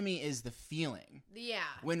the enemy is the feeling. yeah.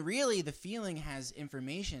 When really the feeling has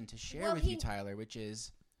information to share Well, with you, Tyler, which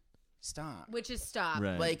is stop. Which is stop.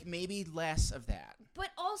 Right. Like maybe less of that. But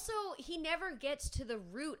also, he never gets to the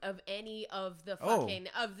root of any of the Oh. fucking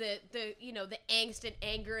of the the angst and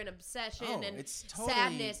anger and obsession Oh, and it's totally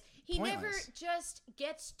sadness. He never pointless. just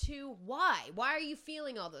gets to why. Why are you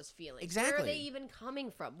feeling all those feelings? Where are Exactly. they even coming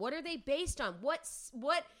from? What are they based on? What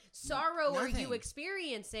sorrow are you Nothing.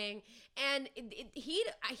 experiencing? And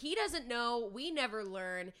he doesn't know. We never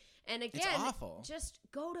learn. And again, awful. just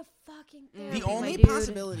go to fucking therapy. The only my dude.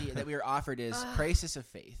 possibility that we are offered is crisis of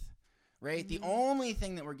faith. Right? The only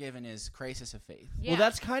thing that we're given is crisis of faith. Yeah. Well,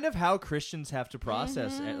 that's kind of how Christians have to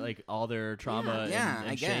process like all their trauma Yeah,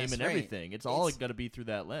 and I shame guess, and right. everything. It's all It's- going to be through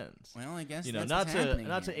that lens. Well, I guess You know, that's not what's to happening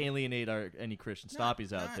not here. to alienate any Christian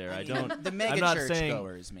stoppies out there. I mean, don't. The mega I'm not church saying.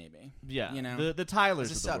 goers, maybe. Yeah, You know? the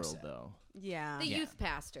Tylers of It's the a world, subset. though. Yeah. The Yeah. youth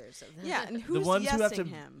pastors. Of Yeah, and who's ones who have yesing to-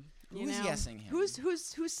 him? Who's yesing him?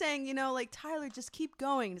 Who's saying, you know, like, Tyler, just keep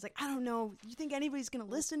going? He's like, I don't know. You think anybody's gonna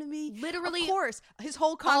listen to me? Literally, of course, his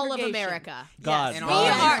whole all congregation. of America. God, Yes. We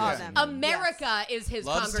God. are America is his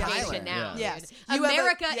Loves congregation Tyler. now. Yeah. Dude. Yes. You have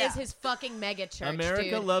America a- is his fucking mega church. America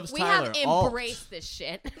dude. loves we Tyler. have Alt. embraced this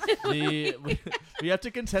shit. We have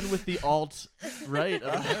to contend with the alt-right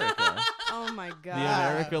of America. Oh my god. The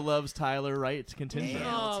America loves Tyler right contingent.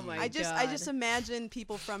 Oh my I just imagine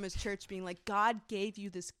people from his church being like, God gave you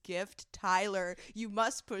this gift, Tyler. You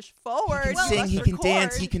must push forward. He can sing, he can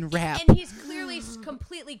dance, he can rap. And he's clearly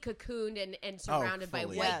completely cocooned and surrounded by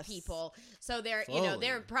fully. white Yes. people. So they're Fully.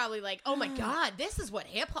 they're probably like, oh my god, this is what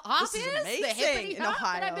hip hop This is The amazing hippity in hop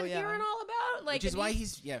that I've Ohio, been yeah. hearing all about. Like, Which is and why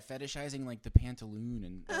he's fetishizing like the pantaloon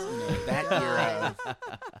and that era.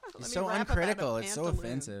 It's so rap about a uncritical. It's so pantaloon.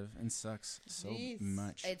 offensive and sucks so Jeez.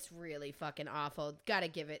 much. It's really fucking awful. Gotta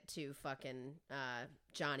give it to fucking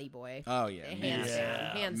Johnny Boy. Oh yeah, Hands massive.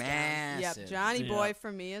 down. Hands down. Massive. Yep, Johnny Yeah. Boy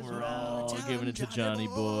for me as We're well. all giving it to Johnny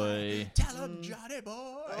Boy. Tell him, Johnny Boy.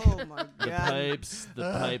 Oh my The god.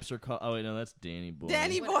 pipes are called. Oh wait, no, that's Danny Boy.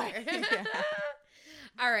 Danny Boy. Whatever.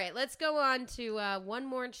 All right, let's go on to One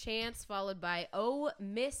More Chance, followed by Oh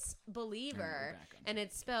Miss Believer. And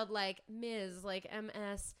it's spelled like Ms., like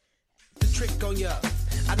M-S. The trick on ya.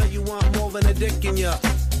 I know you want more than a dick in ya.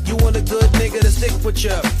 You want a good nigga to stick with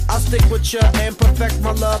ya. I'll stick with ya and perfect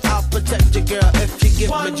my love. I'll protect you, girl, if you give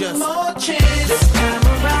me just one more chance. This time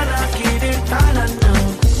around, I'll get it right, I know.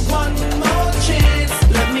 One more chance.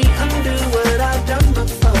 Let me undo what I've done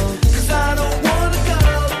before. 'Cause I don't wanna go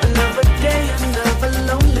another day, another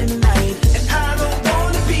lonely night. And I don't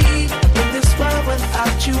wanna be in this world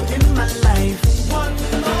without you in my life. One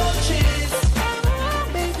more chance.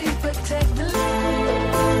 Baby, protect the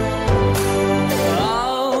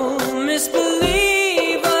Oh,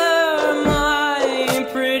 misbeliever, my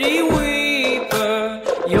pretty weeper,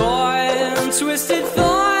 your twisted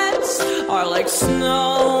thoughts are like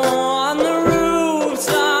snow on the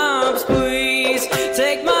rooftops. Please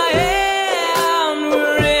take my hand,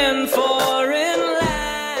 we're in foreign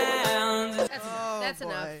lands. That's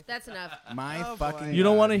enough. boy. That's enough. My Oh, fucking. boy. You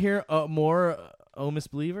don't want to hear more Oh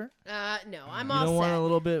Misbeliever? No, I'm You all don't set. want a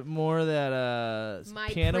little bit more of that My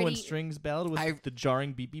piano and pretty- strings ballad with the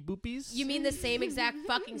jarring beepy boopies? You mean the same exact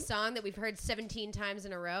fucking song that we've heard 17 times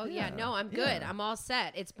in a row? Yeah, no, I'm good. I'm all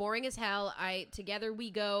set. It's boring as hell. Together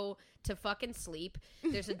we go to fucking sleep.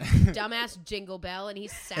 There's a dumbass jingle bell, and he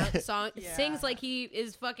sings like he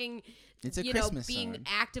is fucking, It's a you Christmas being song.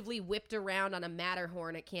 actively whipped around on a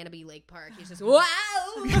Matterhorn at Canopy Lake Park. He's just wow,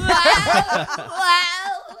 wow.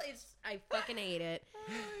 I fucking hate it.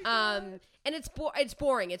 And it's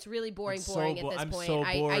boring. It's really boring at this I'm point. so bored.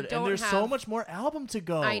 I don't and there's have, so much more album to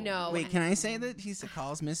go. I know. Wait, can I say that he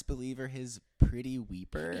calls Misbeliever his pretty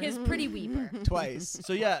weeper? His pretty weeper. Twice.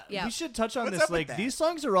 So yeah, Yeah. we should touch on What's this. up with Like that? these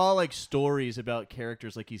songs are all like stories about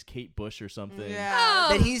characters. Like he's Kate Bush or something. Yeah.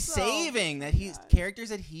 Oh, That he's saving, that he's characters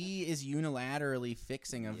that he is unilaterally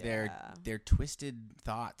fixing of their twisted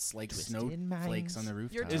thoughts, like snowflakes on the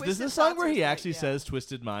rooftop. Your Is this Twisted the song Thoughts where are he like- actually yeah. says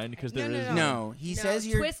 "Twisted Mind"? Because there is No, he says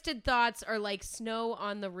you're, twisted thoughts are like snow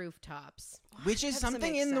on the rooftops. which is That doesn't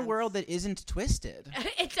something make in the sense. world that isn't twisted.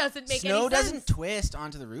 It doesn't make Snow any sense. doesn't twist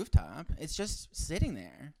onto the rooftop. It's just sitting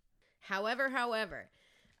there. However,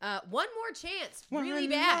 one more chance. Really One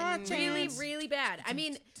bad. more Really, chance. really bad. I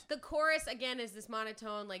mean, the chorus again is this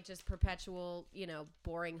monotone, like just perpetual,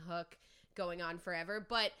 boring hook going on forever.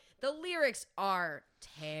 But the lyrics are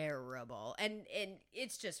terrible, and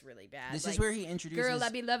it's just really bad. This Like, is where he introduces. girl, I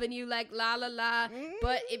be loving you like la la la,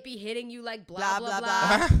 but it be hitting you like blah Blah, blah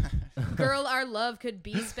blah, blah. Girl, our love could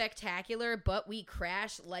be spectacular, but we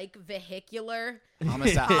crash like vehicular.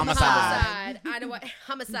 homicide. Homicide. I know why.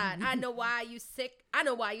 Homicide. I know why you sick. I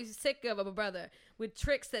know why you sick of a brother with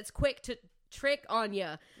tricks that's quick to trick on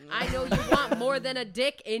ya. I know you want more than a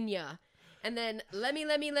dick in ya. And then let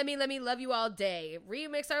me love you all day.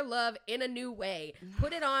 Remix our love in a new way.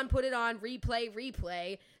 Put it on,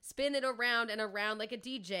 replay. Spin it around and around like a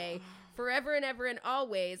DJ. Forever and ever and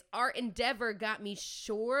always. Our endeavor got me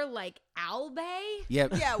sure like Albay.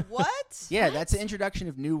 Yep. Yeah, what? Yeah, that's the introduction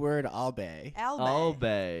of new word Albay.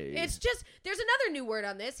 Albay. It's just, there's another new word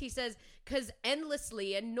on this. He says, because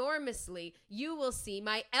endlessly, enormously, you will see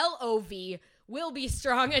my LOV will be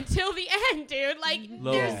strong until the end, dude. Like,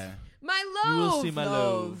 Love. there's my loaf. You will see my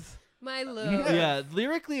love. My loaf. Yeah,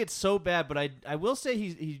 lyrically it's so bad, but I will say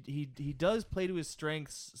he does play to his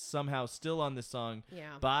strengths somehow still on this song.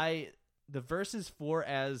 Yeah. By the verses 4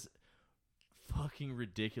 fucking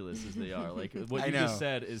ridiculous as they are. Like what you just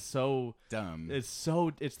said is so dumb. It's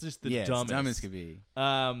just the dumbest. It's dumb as could be.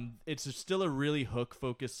 It's still a really hook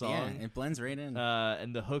focused song. Yeah, it blends right in.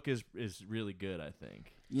 And the hook is really good, I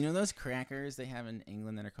think. You know those crackers they have in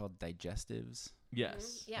England that are called digestives? Mhm.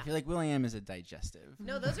 Yes. Yeah. I feel like Will.i.am is a digestive.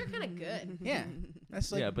 No, those are kind of good. Yeah.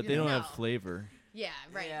 That's like, but they don't have flavor. Yeah,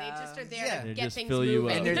 right. Yeah. They just are there to They get just things fill you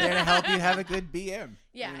moving. up. And they're there to help you have a good BM.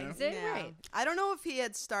 Yeah, you know? exactly. Yeah. Right. I don't know if he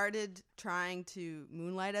had started trying to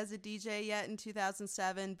moonlight as a DJ yet in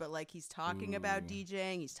 2007, but like he's talking about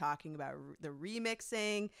DJing, he's talking about the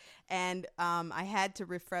remixing, and I had to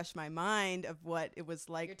refresh my mind of what it was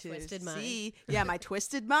like Your to twisted see. mind. Yeah, my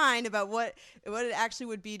twisted mind about what it actually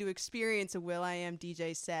would be to experience a Will.i.am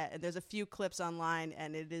DJ set. And there's a few clips online,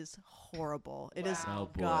 and it is horrible. It is Oh,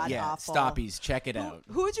 boy. god Yeah, awful. stoppies, check it out.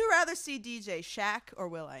 Who would you rather see DJ, Shaq or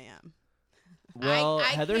Will.i.am? Well, I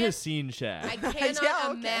Heather can't- has seen Shaq. I cannot Yeah,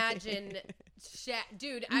 okay. imagine Shaq,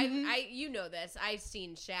 dude. I you know this. I've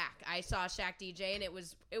seen Shaq. I saw Shaq DJ, and it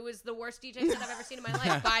was the worst DJ set I've ever seen in my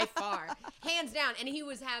life by far, hands down. And he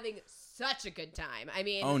was having such a good time. I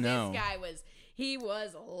mean, this guy was. He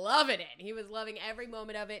was loving it. He was loving every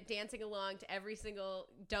moment of it, dancing along to every single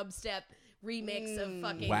dubstep remix of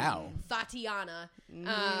fucking Tatiana.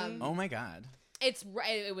 Oh my God. It's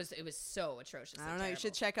right. It was so atrocious. I don't know. You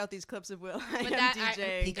should check out these clips of Will.i.am But that-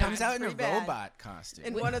 DJ. He comes out in a Pretty bad. robot costume.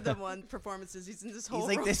 In one of the performances, he's in this whole. He's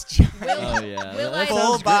like room. this giant Oh yeah, Will that I- sounds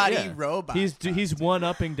full great, body yeah. robot. He's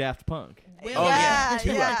one-upping Daft Punk. Oh Yeah, yeah,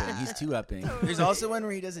 two yeah. upping. He's two upping. There's also one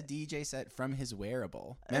where he does a DJ set from his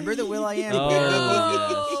wearable. Remember the Will.i.am Oh, wearable?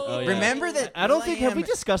 yes. Oh, yeah. Remember that? I don't think have we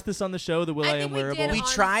Will.i.am discussed this on the show. The Will.i.am think we did wearable. We on-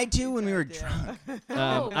 tried to when we were drunk.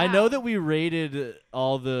 I know that we rated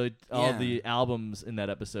all the Yeah. albums in that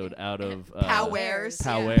episode out of Powwares.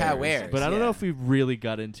 Powwares, but I don't know yeah. if we really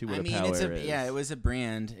got into what I mean, a it's Powware is. it was a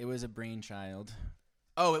brand. It was a brainchild.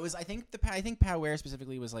 Oh, it was. I think Powware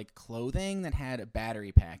specifically was like clothing that had a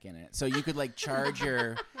battery pack in it, so you could like charge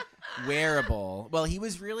your wearable. Well, he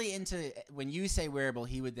was really into when you say wearable,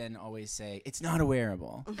 he would then always say it's not a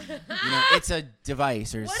wearable. It's a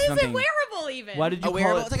device or What is something. it wearable even? Why did you A call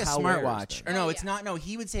wearable? it It's like a Powwares, smartwatch. then? Or no, Oh, it's yeah. not. No,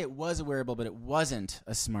 he would say it was a wearable, but it wasn't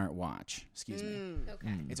a smartwatch. Excuse me. Okay.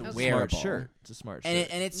 It's a Okay. wearable. Smart shirt. It's a smart shirt.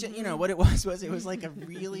 And it's just, what it was it was like a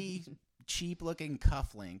really cheap looking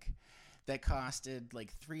cufflink that costed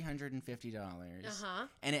like $350,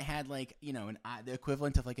 and it had like the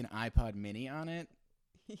equivalent of like an iPod Mini on it.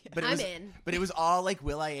 But I'm in. But it was all like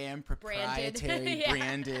Will.i.am Branded. proprietary, Yeah.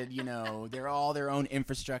 branded. They're all their own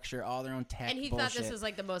infrastructure, all their own tech. And he bullshit. thought this was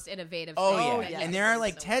like the most innovative Oh thing. yeah, that he and could there are bring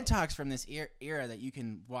like to the TED world. Talks from this era that you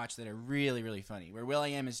can watch that are really really funny. Where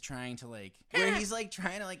Will.i.am is trying to where he's like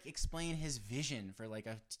trying to like explain his vision for like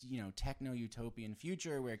a techno utopian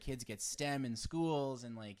future where kids get STEM in schools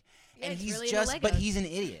and like. Yeah, And it's he's really into just, but Legos. he's an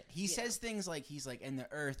idiot. He says things like he's like, and the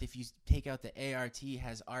Earth, if you take out the ART,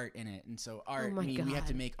 has art in it, and so art. my we have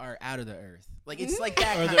to God. make art out of the Earth. Like it's like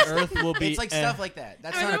that. Or kind the of stuff. Earth will be It's like stuff like that.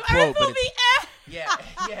 That's Or not a the quote, Earth but will it's be yeah.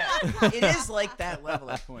 It is like that level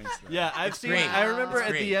of points. Though. Yeah, I've seen. great. I remember It's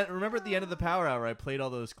at great. the end. Remember at the end of the Power Hour, I played all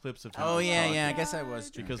those clips of. him Oh yeah, talking yeah. I guess I was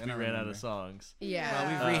drunk. because I we don't ran out remember. of songs. Yeah.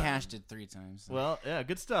 Well, we've rehashed it 3 times. So. Well, yeah,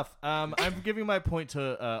 good stuff. I'm giving my point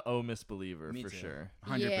to Oh Miss Believer Me for too. sure.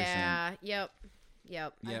 100%. Yeah. Yep.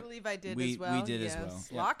 I Yep. believe I did We as well. did as yes. well.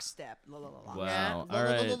 Yep. Lockstep. Wow. Yeah. All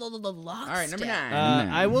right. All right, number 9.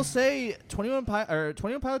 I will say 21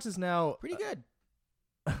 Pilots is now Pretty good.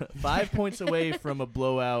 5 points away from a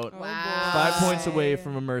blowout. Wow. 5 points away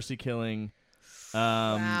from a mercy killing.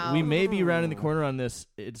 Wow. We may be rounding the corner on this.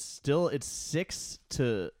 It's 6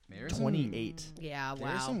 to There's 28. Yeah. There's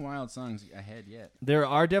Wow. some wild songs ahead yet. There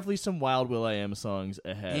are definitely some wild Will.i.am songs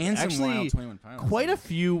ahead. And some Actually, wild 21 Pilots quite a songs.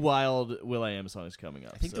 few wild Will.i.am songs coming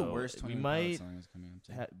up. I think the so worst we 21 might Pilots song is coming up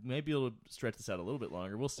too. maybe it'll stretch this out a little bit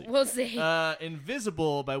longer. We'll see. We'll see.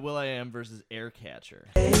 Invisible by Will.i.am versus Aircatcher.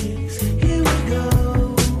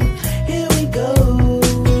 Here we go.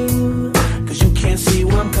 Cause you can't see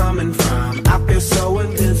where I'm coming from. I feel so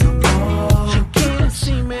invisible. She can't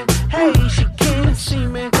see me. Hey, she can't see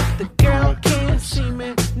me. The girl can't see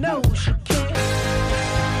me. No, she can't.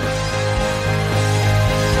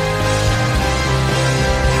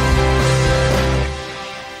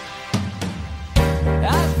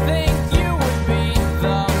 I think you would be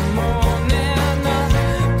the moon in a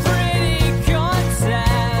pretty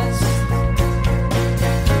contest,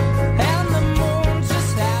 and the moon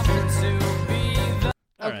just happened to be the.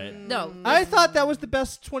 All right. No. I thought that was the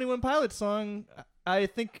best 21 Pilots song I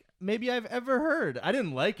think maybe I've ever heard. I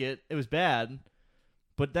didn't like it. It was bad.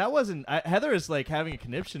 But that wasn't. Heather is like having a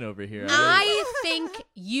conniption over here. I think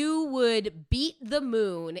you would beat the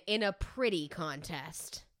moon in a pretty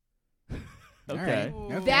contest. Okay.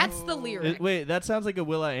 That's the lyric. Wait, that sounds like a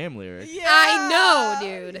Will.i.am lyric. Yeah, I know,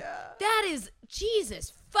 dude. Yeah. That is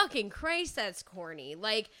Jesus fucking Christ. That's corny.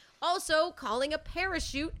 Like, also calling a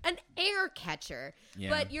parachute an air catcher. Yeah.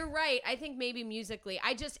 But you're right. I think maybe musically,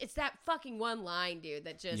 it's that fucking one line, dude.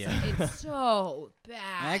 That just it's so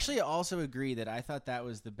bad. I actually also agree that I thought that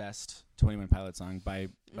was the best 21 Pilots song by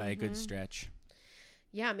a good stretch.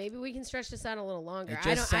 Yeah, maybe we can stretch this out a little longer. It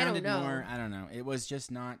just sounded I don't know. more. I don't know. It was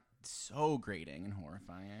just not so grating and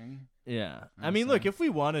horrifying. Yeah, I mean, look, if we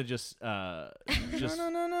want to just No,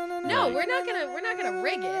 we're not gonna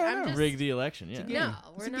rig it. I'm just rig the election. Yeah, no,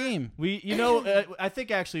 we're it's a not. game. I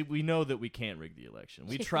think actually we know that we can't rig the election.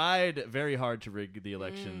 We tried very hard to rig the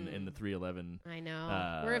election in the 311. I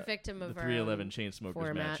know we're a victim of the our 311 Chainsmokers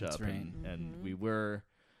format. matchup, That's right. and we were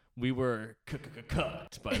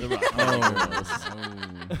cut by the Rock.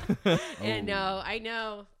 I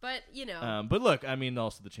know, but you know, but look, I mean,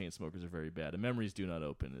 also the Chainsmokers are very bad. And Memories Do Not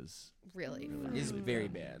Open is really Is very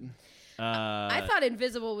bad. I thought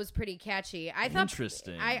Invisible was pretty catchy. I thought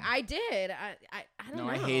interesting. I did. I don't know.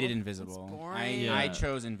 I hated Invisible. I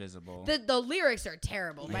chose Invisible. The lyrics are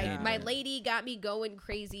terrible. Yeah. My lady got me going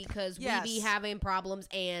crazy because we be having problems,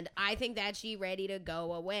 and I think that she ready to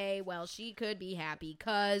go away. Well, she could be happy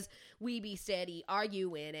because we be steady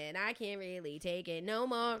arguing, and I can't really take it no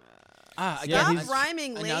more. Stop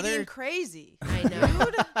rhyming, lady and crazy. I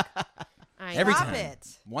know. Every Stop time.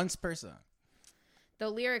 it. Once per song. The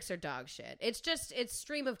lyrics are dog shit. It's just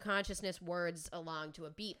stream of consciousness words along to a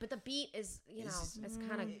beat, but the beat is it's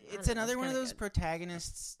kind of It's another one of those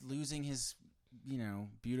protagonists losing his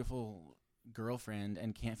beautiful girlfriend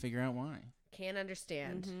and can't figure out why. Can't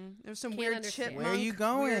understand. There's some Can't weird understand. chipmunk. Where are you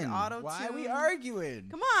going? Weird auto-tune. Why are we arguing?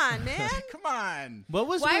 Come on, man. Come on. What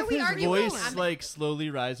was Why with are we his arguing? voice like slowly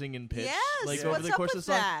rising in pitch, Yes, like over what's the up course of with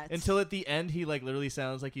the song, that? until at the end he like literally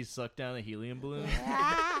sounds like he's sucked down a helium balloon.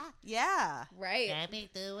 Yeah. Right. I hated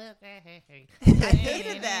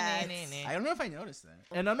that. I don't know if I noticed that.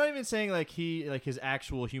 And I'm not even saying like his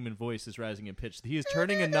actual human voice is rising in pitch. He is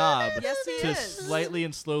turning a knob Yes, he to is. slightly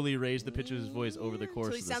and slowly raise the pitch of his voice over the course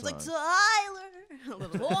So he of the sounds song. like Tyler. A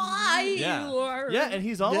little Yeah, and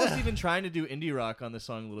he's almost even trying to do indie rock on the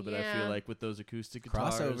song a little bit. I Yeah. feel like with those acoustic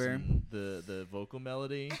guitars, Crossover. and the vocal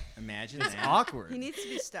melody. Imagine It's that. awkward. He needs to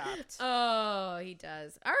be stopped. Oh, he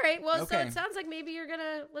does. All right. Well, so Okay. it sounds like maybe you're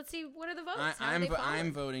gonna. Let's see. What are the votes? How are they falling?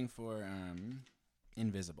 I'm voting for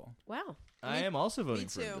Invisible. Wow. I am also voting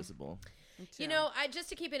for too. Invisible. You know, just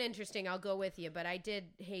to keep it interesting, I'll go with you, but I did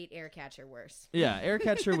hate Aircatcher worse. Yeah,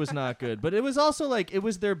 Aircatcher was not good, but it was also like it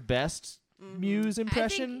was their best Muse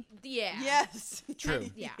impression. I think, yeah. Yes. True.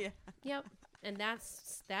 Yeah. Yep. And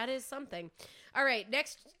that is something. All right.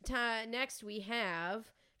 Next we have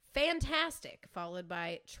Fantastic, followed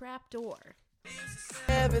by Trapdoor.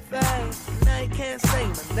 Everything, now you can't say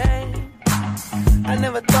my name. I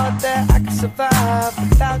never thought that I could survive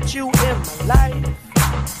without you in my life.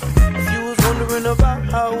 If you was wondering about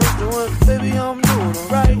how I was doing, baby, I'm doing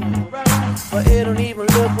alright. But it don't even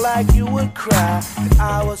look like you would cry if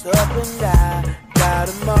I was up and die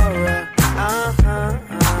tomorrow.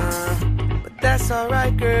 But that's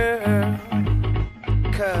alright, girl.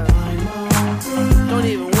 Cause don't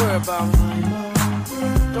even worry about me.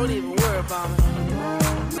 Don't even worry about me.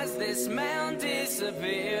 As this man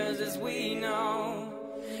disappears, as we know,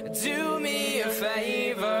 do me a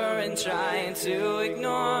favor and try to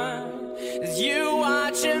ignore as you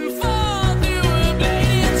watch him fall through a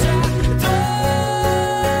blazing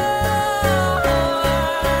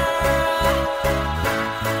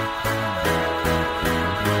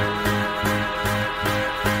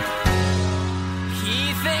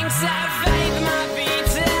He thinks that faith might be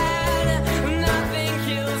dead. Nothing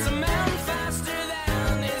kills a man faster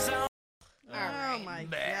than his own. All right. Oh my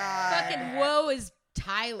god. Fucking woe is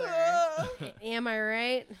Tyler. Am I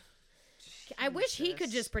right? I wish he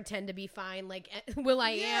could just pretend to be fine, like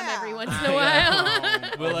Will.i.am every once in a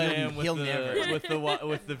while. Will.i.am He'll never.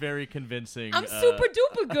 with the very convincing. I'm super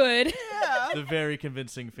duper good. The very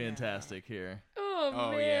convincing Fantastic here.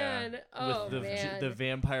 Oh man. Oh with man. the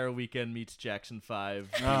Vampire Weekend meets Jackson 5.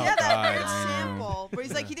 Oh, Yeah, that God, weird I know. sample. But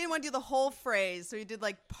he's like, he didn't want to do the whole phrase, so he did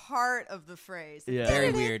like part of the phrase. Yeah.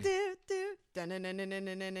 Very weird.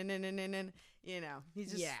 You know,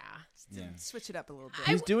 he's just switch it up a little bit.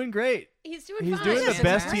 He's doing great. He's doing He's fine. doing the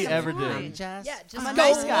best he Fantastic. ever Fine. did. Yeah, just I'm a go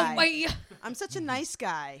nice guy. away. I'm such a nice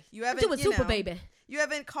guy. You haven't, Do a you super know, baby. You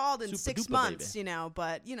haven't called in Super 6 duper months, baby. you know,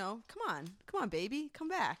 but you know, come on, baby, come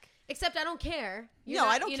back. Except I don't care.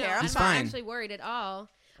 I don't care. I'm It's not fine. actually worried at all.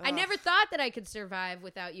 I never thought that I could survive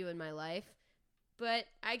without you in my life. But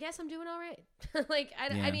I guess I'm doing all right.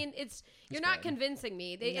 I mean, you're not convincing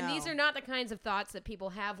me. And these are not the kinds of thoughts that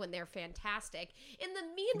people have when they're fantastic.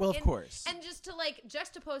 Well, of course. And just to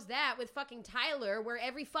juxtapose that with fucking Tyler, where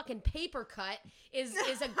every fucking paper cut is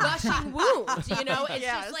a gushing wound. It's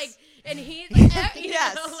just like, and he,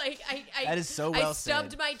 that is so well I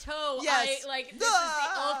stubbed said. my toe. Yes. This is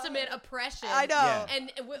the ultimate oppression. I know. Yeah.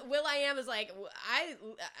 And Will.i.am is like,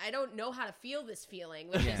 I don't know how to feel this feeling,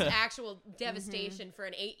 which is actual devastation for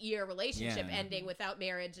an 8-year relationship ending without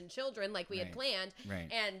marriage and children like we had planned. Right.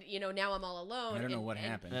 And now I'm all alone. I don't know what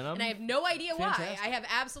happened. And I have no idea why. I have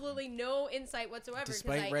absolutely no insight whatsoever.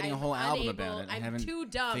 Despite because writing a whole album about it, I I'm haven't too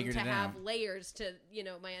dumb figured to it have out. layers to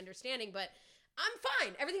my understanding. But I'm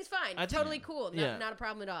fine. Everything's fine. Totally cool. Not a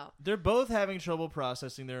problem at all. They're both having trouble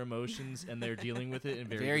processing their emotions, and they're dealing with it in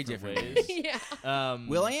very different ways. Yeah.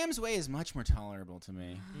 Will.i.am's way is much more tolerable to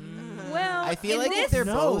me. Well, I feel in like this, if they're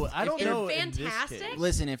both, I don't if they're- know. in this fantastic. case.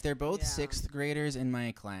 Listen, if they're both 6th graders in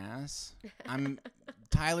my class,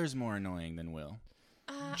 Tyler's more annoying than Will.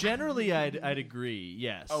 Generally, I'd agree.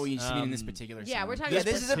 Yes. Oh, you just mean in this particular song? yeah, we're talking Yeah,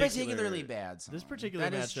 about this is a particular- particularly bad song. This particular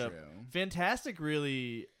That is matchup, true. Fantastic.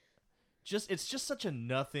 Really, it's just such a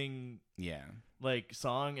nothing Yeah.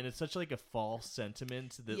 song, and it's such a false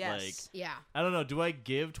sentiment that Yeah. I don't know. Do I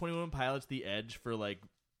give 21 Pilots the edge for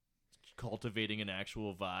cultivating an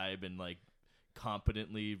actual vibe and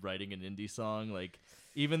competently writing an indie song?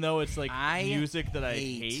 Even though it's music that I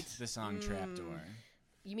hate. The song Trapdoor.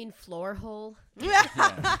 You mean Floor Hole?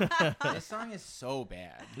 Yeah. This song is so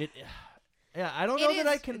bad. Yeah, I don't know that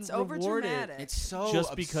I can It's reward overdramatic. It's so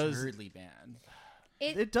Just because- absurdly bad.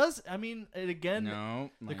 it does. I mean, again, No,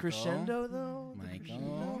 the Michael. crescendo though.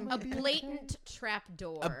 Michael. A blatant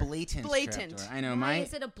trapdoor. A blatant. Trapdoor. I know. Why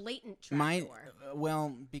is it a blatant trapdoor?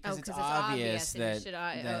 Because it's 'cause it's obvious and you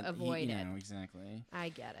that, should avoid you it. know, exactly. I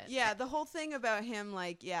get it. Yeah, the whole thing about him,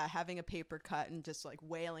 having a paper cut and just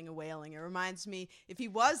wailing and wailing. It reminds me, if he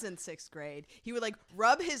was in 6th grade, he would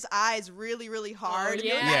rub his eyes really, really hard. and be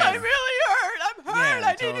like, yeah. I really hurt. I'm hurt. Yeah,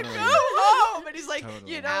 I need to totally. go home. And he's like,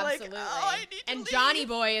 Totally. Absolutely. I need to and leave. Johnny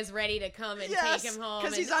Boy is ready to come and Yes, take him home.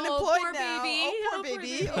 because he's and, unemployed poor now. Baby. Oh, poor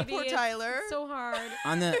baby. Oh, poor It's Tyler. so hard.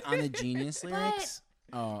 On the Genius lyrics.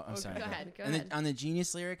 Oh, I'm sorry. Go ahead. On the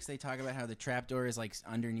Genius lyrics, they talk about how the trapdoor is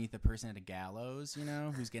underneath a person at a gallows,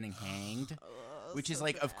 who's getting hanged. Which is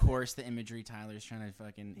of course, the imagery Tyler's trying to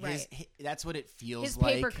fucking. Right. That's what it feels His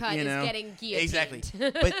like. paper cut is getting guillotined. Exactly.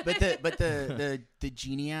 but the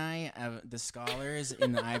genii of the scholars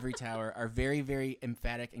in the ivory tower are very, very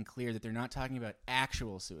emphatic and clear that they're not talking about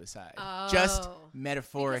actual suicide, just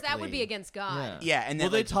metaphorically. Because that would be against God. Yeah, and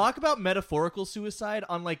then they talk about metaphorical suicide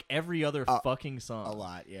on every other fucking song. a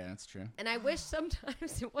lot. Yeah, that's true. And I wish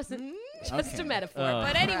sometimes it wasn't just Okay. a metaphor.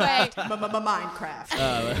 But anyway,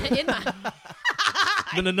 Minecraft. in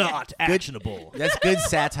my Not actionable. That's good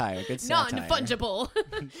satire. Good satire. non-fungible.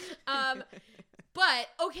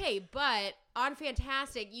 But on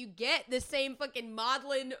Fantastic, you get the same fucking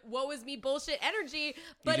maudlin, woe is me bullshit energy,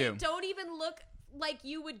 but do. it don't even look like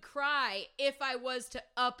you would cry if I was to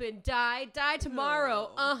up and die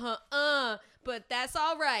tomorrow. But that's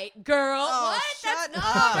all right, girl. Oh, What? shut That's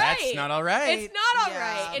not up. all right. That's not all right. It's not all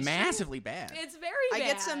Yeah. right. It's Massively bad. It's very bad.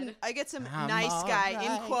 I get some I'm nice guy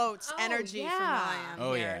alright. in quotes Oh, energy yeah. from Will.i.am.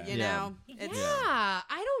 Oh, here, yeah. you Yeah. know. Yeah,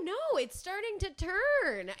 I don't know. It's starting to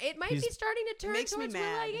turn. It might be starting to turn makes me towards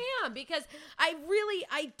mad. Will.i.am because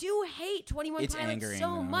I do hate 21 It's Pilots angering, so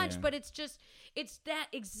though, much, yeah. but it's that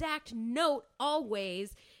exact note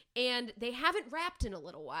always. And they haven't rapped in a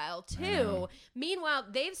little while too. Meanwhile,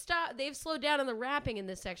 they've slowed down on the rapping in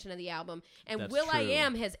this section of the album, and That's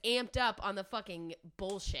Will.i.am has amped up on the fucking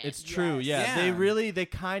bullshit. It's true. Yes. Yeah. Yeah. They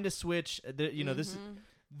kind of switch.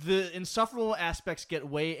 The insufferable aspects get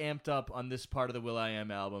way amped up on this part of the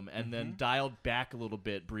Will.i.am album, and then dialed back a little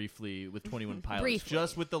bit briefly with 21 Pilots, Briefly.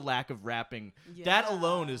 just with the lack of rapping. Yeah. That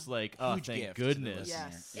alone is oh, Huge thank gift to the goodness. listener.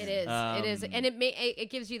 Yes. It is. It is, Um, and it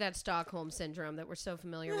gives you that Stockholm syndrome that we're so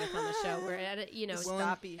familiar with on the show. We're at it, Well,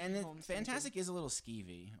 Stoppy and home Fantastic is a little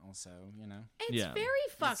skeevy, also. It's Yeah. very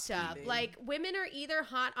fucked up. skeevy. Women are either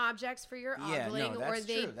hot objects for your Yeah, no, ogling, or that's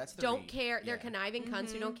they true. That's the don't read. care. They're Yeah. conniving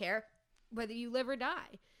cunts who don't care whether you live or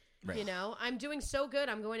die. Right. You know, I'm doing so good.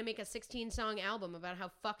 I'm going to make a 16-song album about how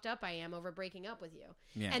fucked up I am over breaking up with you.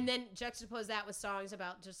 Yeah. And then juxtapose that with songs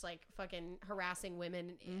about just fucking harassing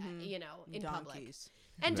women, in public. Donkeys.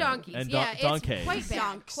 And donkeys. And yeah, donkeys. it's quite bad.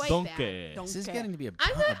 Donks. Quite Donkey. bad. This is getting to be a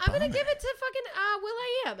I'm gonna bummer. give it to fucking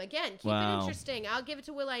Will.i.am again. Keep it Wow. interesting. I'll give it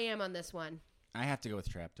to Will.i.am on this one. I have to go with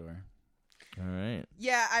Trapdoor. All right.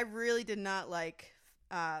 Yeah, I really did not like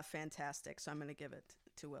Fantastic, so I'm going to give it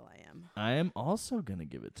to Will.i.am. I am also going to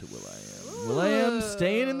give it to Will.i.am. Will.i.am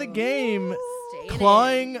staying in the game,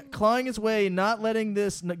 Staying clawing his way, not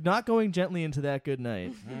going gently into that good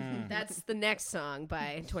night. That's the next song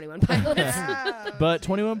by 21 Pilots. But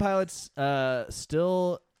 21 Pilots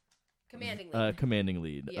still Commanding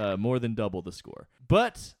lead. Yeah. More than double the score.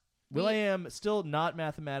 But Will.i.am still not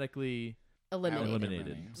mathematically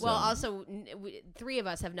eliminated. Well, also, three of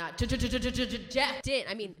us have not jacked in.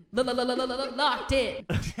 I mean, locked in.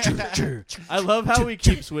 I love how we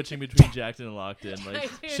keep switching between jacked in and locked in.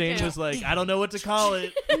 Like Shane was like, I don't know what to call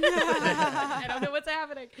it. I don't know what's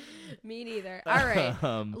happening. Me neither. All right,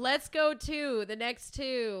 let's go to the next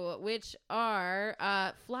two, which are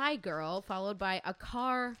Fly Girl, followed by A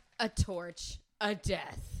Car, A Torch, A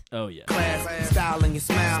Death. Oh, yeah. Class, style and your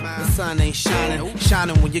smile. The sun ain't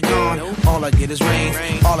shining when you're gone. All I get is rain,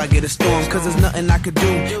 all I get is storm. Cause there's nothing I could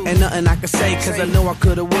do and nothing I could say. Cause I know I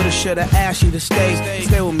coulda, woulda, shoulda asked you to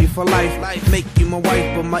stay with me for life, make you my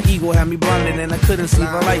wife. But my ego had me blinded and I couldn't see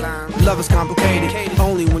the light. Love is complicated,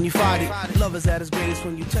 only when you fight it. Love is at its greatest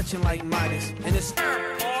when you touching like Midas. And it's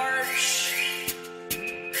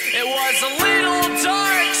it was a little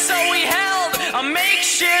dark, so we held a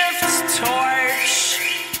makeshift torch.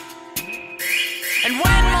 And when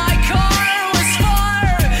my car was far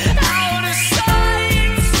out of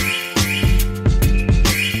sight,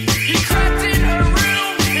 he crept in her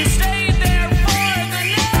room and stayed there for the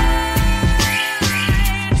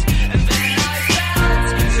night. And then I found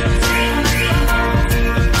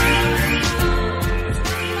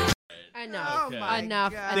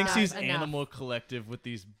Enough. Thinks he's Animal Collective with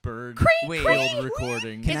these bird Wait,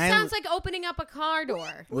 recordings. It sounds like opening up a car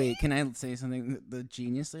door. Wait, can I say something? The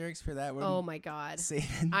genius lyrics for that one. Oh my God. Say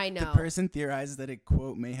I know. The person theorizes that a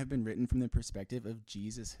quote may have been written from the perspective of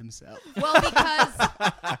Jesus himself. Well, because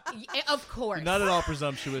of course. Not at all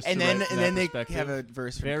presumptuous. And to then write from and then that they perspective. have a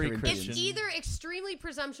verse from Very Corinthians. Christian. It's either extremely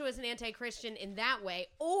presumptuous and anti-Christian in that way,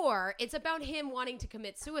 or it's about him wanting to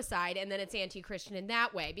commit suicide, and then it's anti-Christian in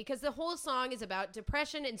that way. Because the whole song is about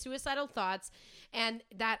depression and suicidal thoughts, and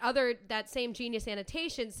that same genius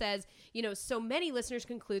annotation says, so many listeners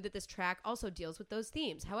conclude that this track also deals with those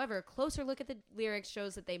themes. However, a closer look at the lyrics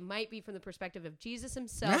shows that they might be from the perspective of Jesus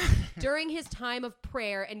himself during his time of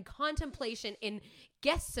prayer and contemplation in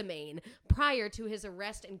Gethsemane prior to his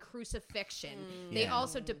arrest and crucifixion. They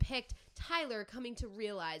also depict Tyler coming to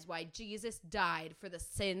realize why Jesus died for the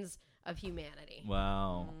sins of humanity.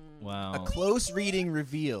 Wow. A close reading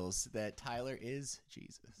reveals that Tyler is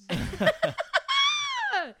Jesus.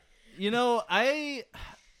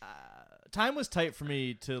 Time was tight for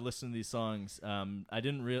me to listen to these songs. I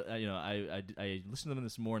didn't I listened to them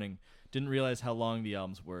this morning. Didn't realize how long the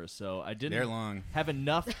albums were, so I didn't have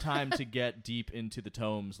enough time to get deep into the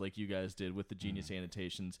tomes like you guys did with the genius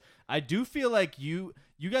annotations. I do feel like you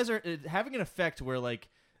guys are having an effect where like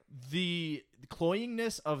the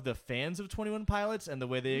cloyingness of the fans of 21 Pilots and the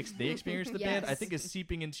way they experience the band, I think, is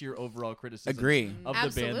seeping into your overall criticism of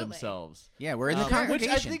the band themselves. Yeah, we're in the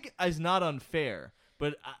congregation. Which I think is not unfair.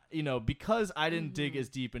 But, because I didn't dig as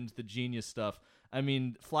deep into the genius stuff, I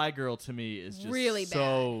mean, Fly Girl to me is just really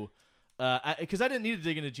so... Because I didn't need to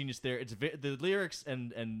dig into genius there. It's the lyrics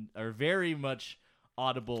and are very much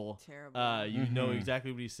audible. Terrible. You know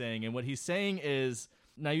exactly what he's saying. And what he's saying is...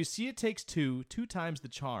 Now you see it takes two times the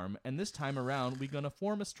charm, and this time around we're going to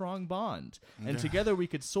form a strong bond, and together we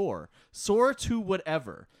could soar to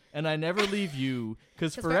whatever, and I never leave you,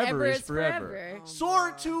 because forever is forever. Oh,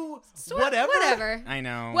 soar to whatever. I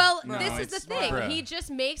know. Well, this is the thing. He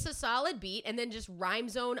just makes a solid beat and then just rhyme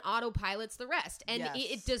zone autopilots the rest, and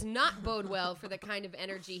it does not bode well for the kind of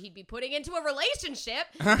energy he'd be putting into a relationship.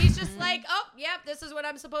 He's just like, oh, yep, this is what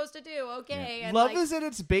I'm supposed to do. Okay. Yeah. And Love is at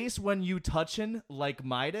its base when you touchin' like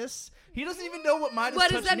Midas. He doesn't even know what Midas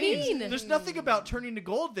touch does that means. mean? There's nothing about turning to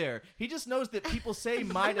gold there. He just knows that people say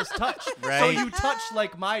Midas touch. Right. So you touch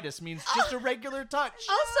like Midas means just a regular touch.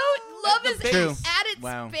 Also, love is True. at its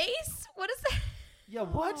Wow. base. What is that? Yeah,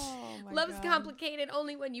 what? Love is complicated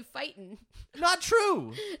only when you fightin'. Not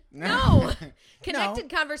true. No. Connected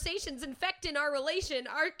conversations infect in our relation.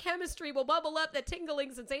 Our chemistry will bubble up that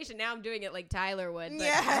tingling sensation. Now I'm doing it like Tyler would.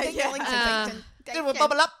 But Tingling sensation. It will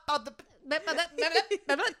bubble up.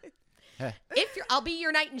 I'll be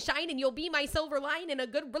your knight in shine, and you'll be my silver line, and a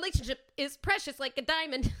good relationship is precious like a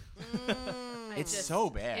diamond. It's so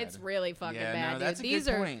bad. It's really fucking bad. No, that's dude.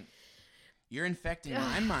 a good point. You're infecting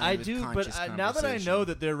my mind. I with do, but conscious now that I know conversation.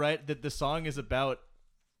 that they're right, that the song is about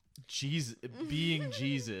Jesus being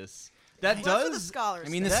Jesus, That That's what the does. scholars. I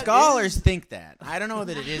mean, the think. scholars think that. I don't know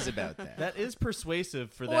that it is about that. That is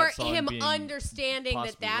persuasive for Or that song him being understanding that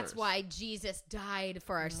possibly that's worse. why Jesus died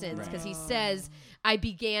for our sins, because he Oh. says, I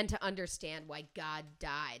began to understand why God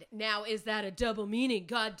died. Now, is that a double meaning?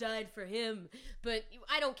 God died for him. But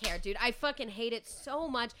I don't care, dude. I fucking hate it so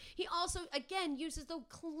much. He also, again, uses the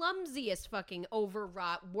clumsiest fucking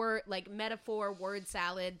overwrought word, like metaphor word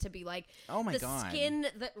salad to be like, Oh my the God. skin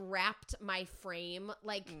that wrapped my frame.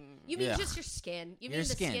 Like, you mean Yeah. just your skin. You Your mean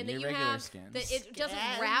the skin, skin that your you regular have. skin. That it doesn't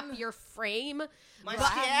wrap your frame. My But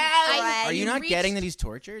skin. Are you not reached- getting that he's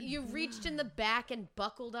tortured? You reached in the back and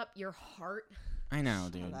buckled up your heart. I know,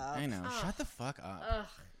 dude. up. I know. Shut the fuck up. Ugh.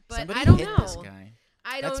 But Somebody I don't hit know. this guy.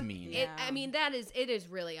 I That's don't. mean. It, Yeah. I mean, it is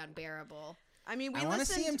really unbearable. I mean, we I want to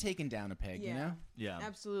listened. see him taken down a peg, you Yeah. know? Yeah.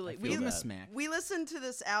 Absolutely. I feel We Give him a that. smack. We listened to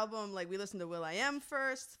this album, like we listened to Will.i.am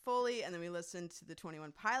first fully, and then we listened to the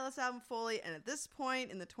 21 Pilots album fully. And at this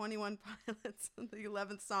point in the 21 Pilots, the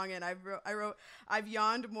 11th song, and I wrote, I've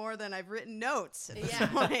yawned more than I've written notes at this Yeah.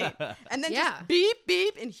 point. And then Yeah. just beep,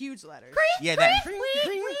 beep in huge letters. Yeah, that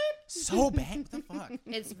so bad. What the fuck?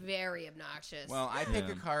 It's very obnoxious. Well, I pick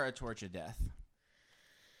Yeah. a car, a torch of death.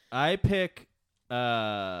 I pick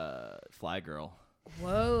Fly Girl.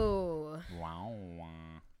 Whoa. Wow.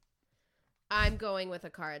 I'm going with a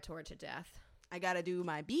car, a torch of death. I gotta do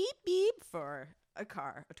my beep, beep for a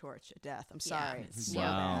car, a torch, a death. I'm sorry. It's so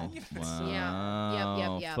Wow. bad.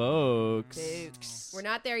 Wow. Yep. Folks. DEUX. We're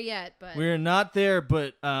not there yet, but We're not there,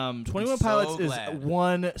 but 21 so Pilots glad. is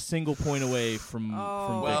one single point away from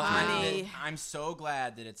Oh, Well, victory. honey. I'm so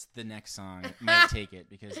glad that it's the next song might take it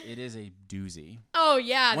because it is a doozy. oh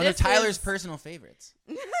yeah, One of this Tyler's is- personal favorites.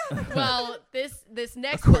 Well, this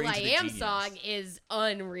next According to the Will.i.am Genius. song is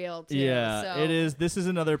unreal too. Yeah, so it is. This is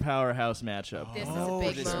another powerhouse matchup. This Oh, is a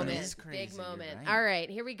big this one moment. is crazy, Big you're moment. right. All right,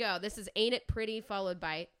 here we go. This is Ain't It Pretty, followed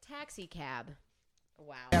by Taxi Cab.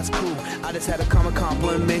 Wow. That's cool. I just had to come and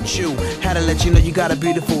compliment you. Had to let you know you got a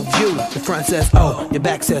beautiful view. The front says, oh, your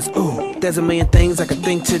back says, ooh. There's a million things I could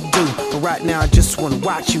think to do. But right now I just want to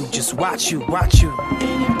watch you, just watch you, watch you.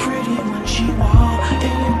 Ain't it pretty when she walk? Ain't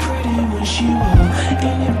it pretty when she walk?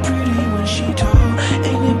 Ain't it pretty when she talk?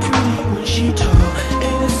 Ain't it pretty when she talk?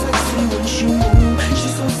 Ain't it sexy when she move?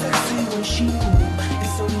 She's so sexy when she move.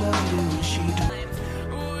 It's so lovely when she do.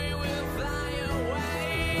 We will fly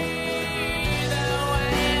away, the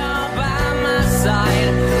way all by my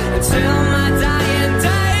side until my dying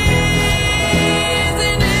days.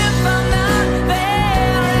 And if I'm not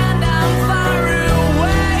there and I'm far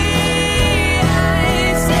away,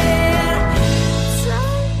 I said,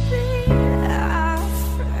 don't be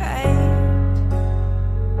afraid.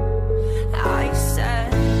 I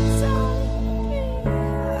said, don't be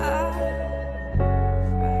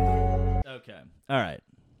afraid. Okay. All right.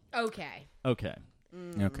 Okay. Okay.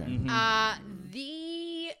 Okay.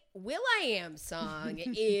 The Will.i.am song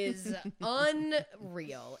is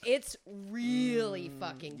unreal. It's really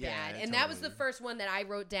fucking bad. And that was the first one that I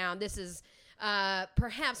wrote down. This is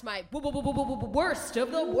perhaps my worst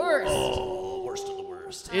of the worst. Oh, worst of the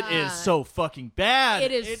worst. It is so fucking bad.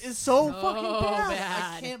 it is It is so so fucking bad. I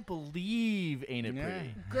bad. can't believe Ain't It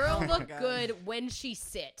Pretty. Girl looked good when she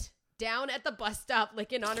sit down at the bus stop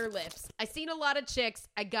licking on her lips. I seen a lot of chicks,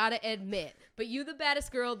 I gotta admit. But you the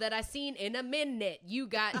baddest girl that I seen in a minute. You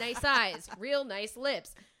got nice eyes, real nice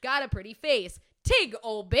lips, got a pretty face. Tig,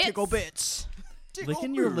 old bitch. Tickle bits.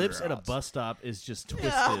 Licking your lips at a bus stop is just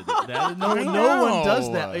twisted. That, no I one does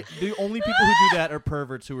know. that. The only people who do that are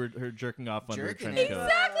perverts who are jerking off under a Jerking trench it. coat.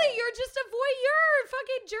 Exactly, you're just a voyeur,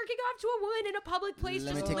 fucking jerking off to a woman in a public place.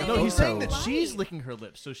 Let me just take a living No, he's photo. saying that life. she's licking her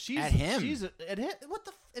lips, so she's At him. She's at him. What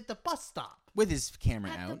the at the bus stop? With his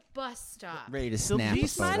camera at the out, bus stop. ready to The snap a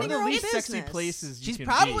least, photo. one of the her own least sexy business. places you She's can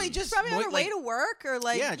probably be. just Probably on her like, way to work or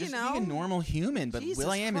like, yeah, just you know. being a normal human. But Jesus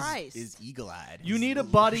Will.i.am Christ. is eagle-eyed. You need a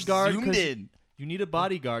He's bodyguard. zoomed 'cause- in. You need a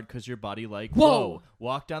bodyguard because your body like, Whoa. whoa.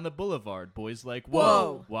 Walk down the boulevard, boys like, whoa.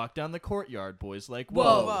 Whoa. Walk down the courtyard, boys like, Whoa.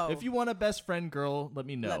 whoa. Whoa. If you want a best friend, girl, let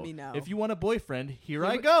me know. Let me know. If you want a boyfriend, here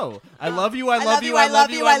I go. I love you, I I love you, I love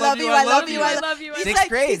you, I love you, I love you. I love you. He's Sixth like,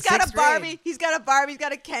 grade, he's got sixth a Barbie. grade. He's got a Barbie. He's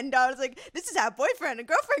got a Ken doll. It's like, this is how boyfriend and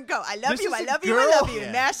girlfriend go. I love This you. is I a love you. I girl- love you.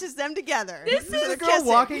 Yeah. Mashes them together. This is The girl kissing.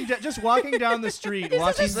 walking, just walking down the street,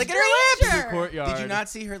 watching is a Look at her lips. the courtyard. Did you not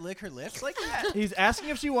see her lick her lips like that? He's asking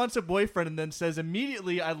if she wants a boyfriend and then says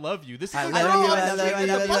immediately, I love you. This is I a love girl you. on I the love street you. at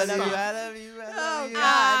I the bus love you. stop. I love you. Oh,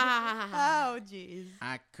 God. Oh, jeez.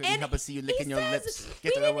 I couldn't help but see you licking your lips.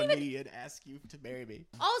 Get to know me and ask you to marry me.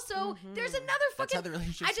 Also, there's another That's fucking... how the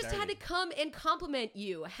relationship I just had started. to come and compliment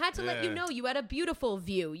you. Had to let you know you had a beautiful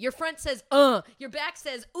view. Your front says, your back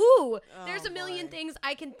says, ooh. There's a million things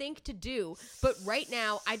I can think to do. But right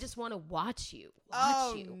now, I just want to watch you.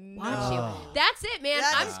 Watch you. That's it, man.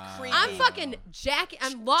 I'm fucking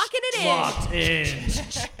I'm locking it in. Locked in.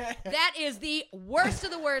 That is the worst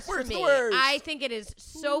of the worst for me. I think it is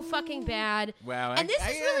so fucking bad. Wow. And this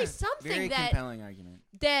is really something very that compelling argument.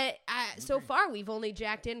 that so far we've only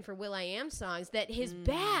jacked in for Will.i.am songs, that his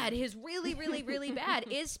bad, his really, really, really bad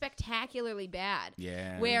is spectacularly bad.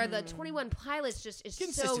 Yeah. Where the 21 Pilots just is so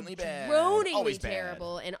Consistently bad. droningly Always bad.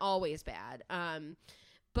 terrible and always bad.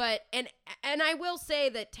 But and I will say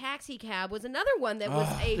that Taxi Cab was another one that was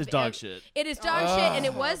It's dog shit. It is dog shit, and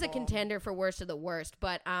it was a contender for worst of the worst.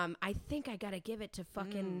 But I think I gotta give it to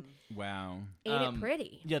fucking Wow. Ain't It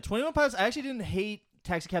Pretty. Yeah, 21 Pilots. I actually didn't hate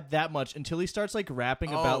Taxi Cab that much until he starts like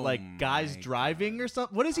rapping about like guys driving or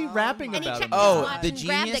something. What is he rapping And he about? checked himself? his watch the and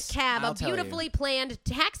grabbed genius? the cab, I'll a tell you. beautifully planned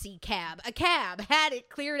taxi cab. A cab had it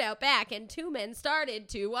cleared out back, and two men started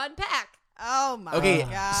to unpack. Oh, my Okay,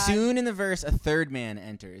 God. soon in the verse, a third man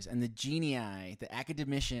enters, and the genii, the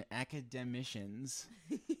academicians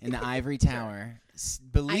in the ivory tower,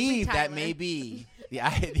 believe Ivory that Tyler. may be the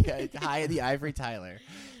ivory Tyler.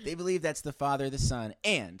 They believe that's the Father, the Son,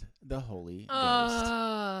 and the Holy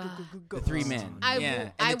Ghost. The three men.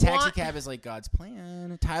 And the taxi cab is like God's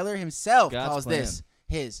plan. Tyler himself calls this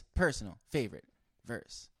his personal favorite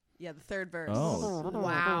verse. Yeah, the third verse. Oh,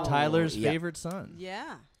 Wow. Tyler's favorite son.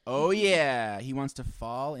 Yeah. Oh, yeah. He wants to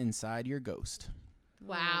fall inside your ghost.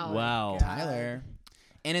 Wow. Tyler.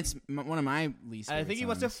 And it's one of my least favorite I think he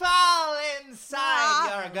wants songs. to fall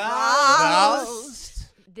inside your ghost.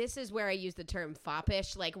 This is where I use the term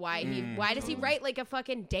foppish. Like, why does he write like a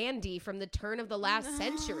fucking dandy from the turn of the last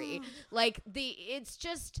century? Like, it's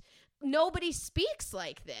just nobody speaks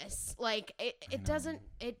like this. Like, it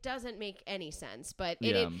doesn't make any sense. But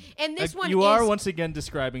and this one you are once again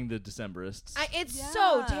describing the Decemberists. It's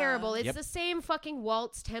so terrible. It's the same fucking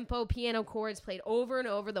waltz tempo piano chords played over and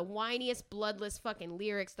over, the whiniest bloodless fucking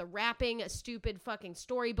lyrics, the rapping, a stupid fucking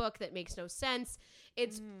storybook that makes no sense.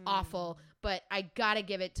 It's awful, but I gotta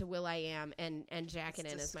give it to Will.i.am and Jack It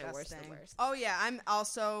In is my worst of the worst. Oh yeah, I'm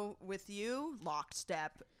also with you,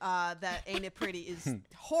 lockstep. That Ain't It Pretty is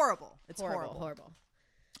horrible. It's horrible.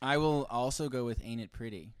 I will also go with Ain't It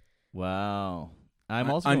Pretty. Wow. I'm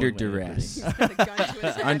also under going with Ain't It duress.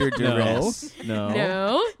 Pretty. Under duress.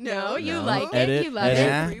 No, you like Edit, it. You love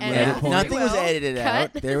edit, it. edit. Nothing was edited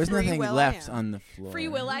out. Cut. There was Free nothing Will.i.am. left on the floor. Free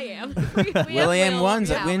Will.i.am. Will.i.am wins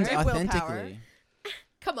power. wins Willpower. authentically.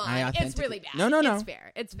 Come on, I it's authentically- really bad. No.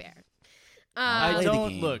 It's fair. I Play the don't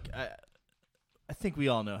game. look. I think we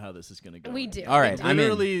all know how this is going to go. We do. All right, I'm in.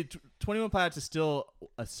 Literally, 21 Pilots is still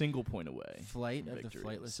a single point away. Flight from of the victory.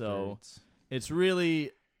 flightless So birds. it's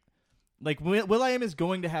really like Will.i.am is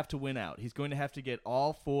going to have to win out. He's going to have to get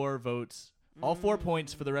all 4 votes, all 4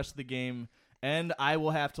 points for the rest of the game, and I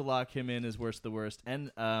will have to lock him in as worst of the worst,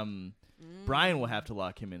 and Brian will have to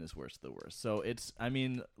lock him in as worst of the worst. So it's, I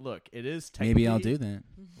mean, look, it is technically... Maybe I'll do that.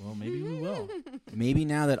 Well, maybe we will. Maybe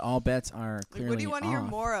now that all bets are clearly What do you want to hear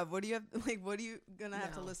off. more of? What do you have? Like, what are you gonna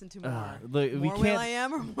have to listen to more? Look, we More can't...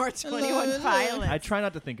 Will.i.am or more 21 Pilots? I try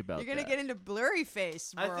not to think about You're gonna that. get into blurry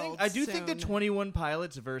face world I do think the soon. 21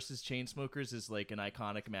 Pilots versus Chainsmokers is like an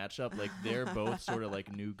iconic matchup. Like they're both sort of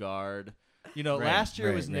like new guard. You know, Right, last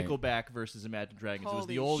year it was right. Nickelback versus Imagine Dragons. It was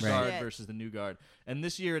the Holy old shit. guard versus the new guard. And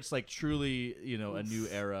this year it's like truly, you know, a new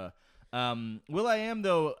era. Will.i.am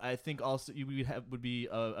though, I think also would be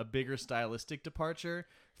a bigger stylistic departure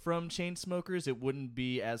from Chainsmokers. It wouldn't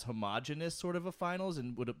be as homogenous sort of a finals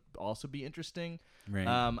and would also be interesting. Right.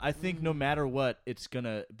 I think no matter what, it's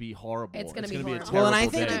gonna be horrible. It's gonna be a horrible. terrible Well, and I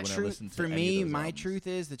think day the when I truth listen to for any me, of those my albums. truth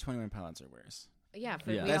is the 21 Pilots are worse. Yeah,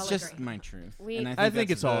 Yeah. we That's all just agree. my truth. We- I think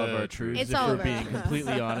that's it's all of the our truths It's if all we're of our being truths.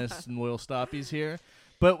 completely honest and loyal stoppies here.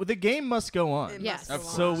 But the game must go on. It Yes. must go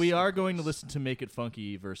So on. we are going to listen to Make It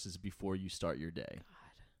Funky versus Before You Start Your Day.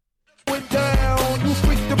 Went down, you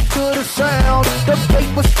freaked them to the sound. The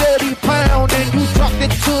paper steady pound, and you dropped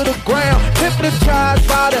it to the ground. Hypnotized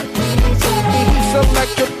by the he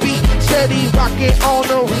select the beat, steady rocking on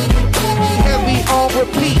the heavy on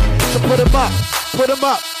repeat. So put 'em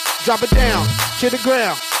up, drop it down to the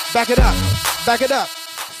ground. Back it up,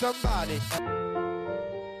 somebody.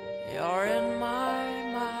 You're in my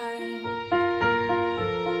mind.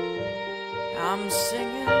 I'm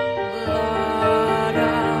singing la da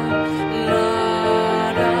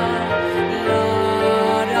la da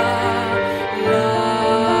la da la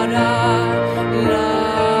da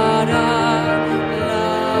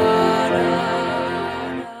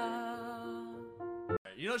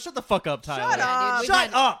You know, shut the fuck up, Tyler. Shut up.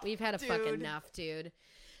 Shut up. We've had a fuck enough, dude.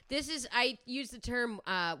 This is, I use the term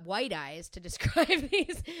white eyes to describe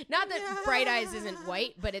these. Not that bright eyes isn't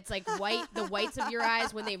white, but it's like white, the whites of your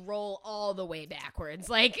eyes when they roll all the way backwards.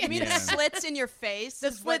 Like, You mean the slits in your face?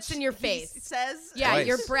 The slits in your face. It says? Yeah, Twice.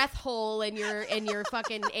 your breath hole and your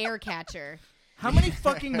fucking air catcher. How many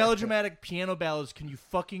fucking melodramatic piano ballads can you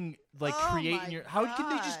fucking create my in your? How can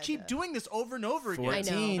they just God. keep doing this over and over again?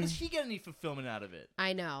 14. I know. How does he get any fulfillment out of it?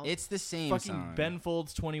 I know. It's the same Fucking song. Ben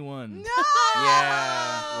Folds 21. No!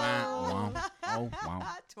 Yeah. Wow. Oh, wow.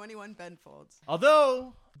 21 Ben Folds.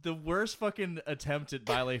 Although the worst fucking attempt at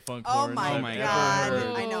ballet funk Oh horns my I've my ever God.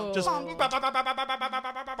 heard. I know. Just the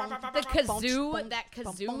kazoo, that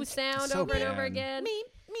kazoo sound So over and over bad. again.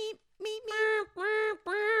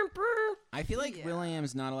 I feel like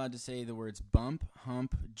Will.i.am's not allowed to say the words bump,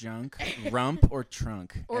 hump, junk, rump, or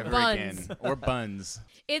trunk Or ever buns. again. Or buns.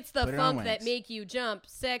 It's the Put it on funk that wax. make you jump.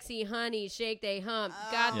 Sexy honey, shake they hump.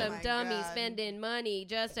 Got them my dummies God. spending money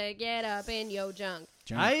just to get up in yo junk.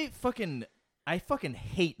 Junk. I fucking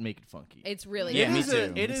hate Make It Funky. It's really Yeah, It me is too.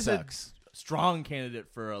 It It is sucks. a strong candidate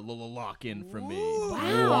for a little lock-in from me.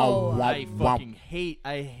 Wow. I fucking hate.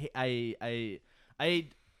 I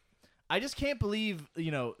just can't believe,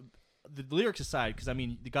 you know, the lyrics aside, because I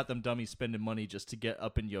mean, you got them dummies spending money just to get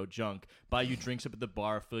up in yo junk, buy you drinks up at the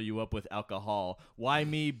bar, fill you up with alcohol. Why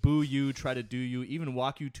me? Boo you? Try to do you? Even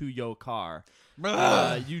walk you to yo car.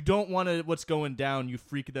 You don't want to. What's going down? You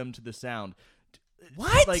freak them to the sound.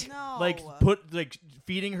 What? Like, No. like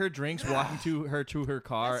feeding her drinks, walking to her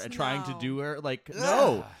car, That's and trying to no. do her like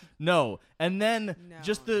no. And then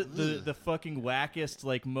just the fucking wackest,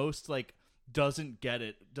 like most like doesn't get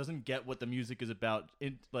what the music is about.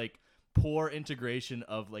 Like poor integration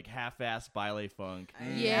of like half-ass ballet funk.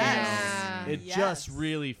 Yeah. It just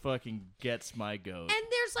really fucking gets my goat. And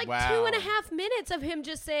there's like Wow. 2.5 minutes of him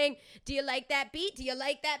just saying, "Do you like that beat? Do you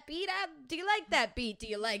like that beat? Do you like that beat? Do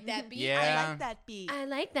you like that beat? Yeah. I like that beat. I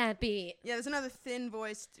like that beat." Yeah, there's another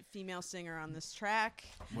thin-voiced female singer on this track.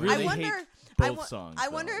 Really I wonder. hate I both songs, I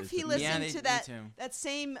though, wonder if is he the- listened Yeah, to me that too. that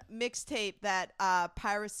same mixtape that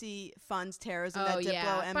Piracy Funds Terrorism, Oh, that yeah.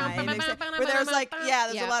 Diplo MIA mixtape, where there was like,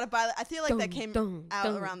 there's Yeah. a lot of I feel like that Dun, came dun, out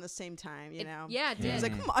dun. around the same time, you know. Yeah, it He did. was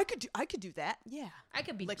like, I could do that. Yeah. I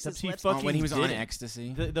could be. Licks Except his he lips. fucking when he was on did it.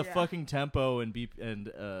 ecstasy. The Yeah. fucking tempo and beat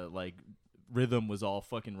and like rhythm was all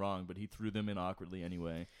fucking wrong, but he threw them in awkwardly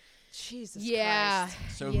anyway. Jesus Yeah.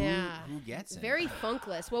 Christ. So Yeah. who gets it? Very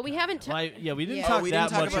funkless. Well, we haven't. Well, we didn't Yeah. talk Oh, we that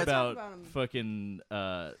didn't talk much about- about, Talk about 'em.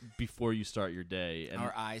 fucking before you start your day and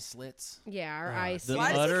Our eye slits. Yeah, our eyes. the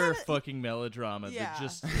Why does he utter kinda- fucking melodrama Yeah.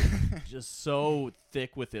 that just so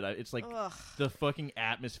thick with it. It's like Ugh. the fucking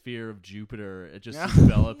atmosphere of Jupiter. It just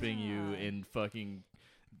enveloping you in fucking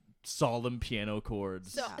solemn piano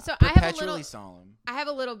chords. So I have a Perpetually little. solemn. I have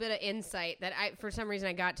a little bit of insight that for some reason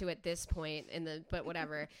I got to at this point but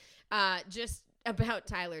whatever. Just about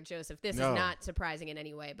Tyler Joseph. This No. is not surprising in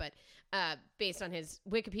any way, but based on his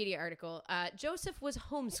Wikipedia article, Joseph was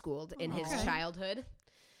homeschooled in his childhood.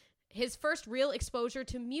 His first real exposure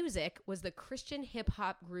to music was the Christian hip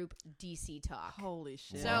hop group DC Talk. Holy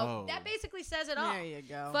shit. So Whoa. that basically says it all. There you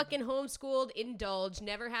go. Fucking homeschooled, indulged,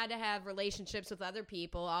 never had to have relationships with other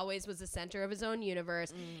people, always was the center of his own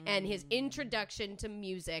universe, and his introduction to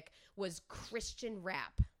music was Christian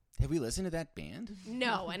rap. Have we listened to that band?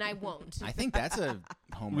 No, and I won't. I think that's a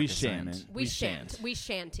homework We assignment. shan't. We shan't. We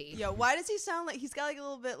shanty. Yo, why does he sound like he's got like a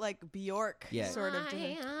little bit like Bjork Yeah. sort of?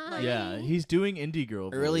 Like, Yeah, he's doing indie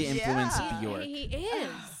girl Early voice. influence Yeah. Bjork. He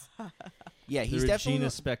is. Yeah, The he's Regina definitely.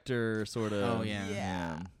 Spektor sort of. Oh, yeah.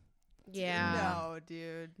 Yeah. Yeah. No,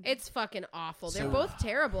 dude. It's fucking awful. They're So- both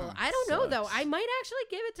terrible. I don't know, though. Sucks. I might actually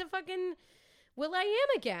give it to fucking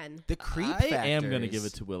Will.i.am again. The creep I factor am gonna is- give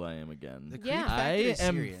it to Will.i.am again. The creep Yeah. factor I is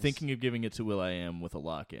am serious. thinking of giving it to Will.i.am with a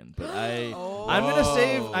lock-in, but I'm Oh.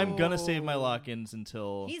 gonna save my lock-ins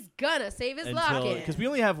until He's gonna save his lock-in. because we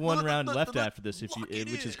only have one round left after this, which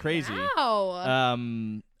is crazy. Wow.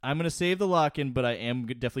 I'm gonna save the lock-in, but I am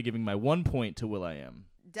definitely giving my 1 point to Will.i.am.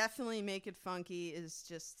 Definitely Make It Funky is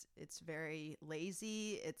just, it's very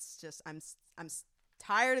lazy. It's just, I'm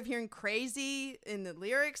tired of hearing crazy in the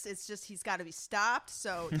lyrics. It's just, he's got to be stopped.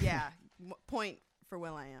 So yeah, point for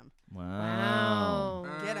Will.i.am. Wow.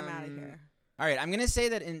 Get him out of here. All right, I'm gonna say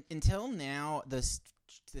that until now, the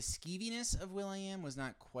skeeviness of Will.i.am was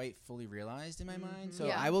not quite fully realized in my mind. So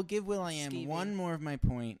Yeah. I will give Will.i.am Skeevy. one more of my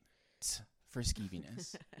points for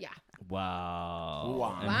skeeviness. Yeah. Wow.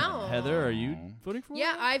 Wow. And Wow. Heather, are you voting for?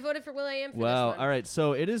 Yeah, I voted for Will.i.am for Wow. this one. All right.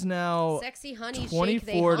 So it is now Sexy honey, shake they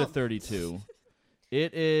 24 to hump. 32.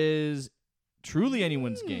 It is truly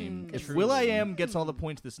anyone's game. If Will.i.am gets all the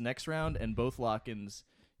points this next round and both lock-ins,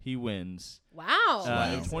 he wins.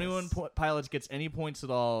 Wow. If 21 Pilots gets any points at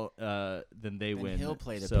all, then they win. He'll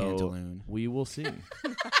play the so pantaloon. We will see.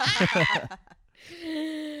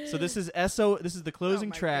 So this is the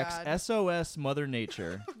closing tracks. God. SOS Mother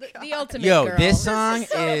Nature. The ultimate Yo, girl. this song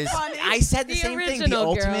so is. funny. I said the The same thing. The original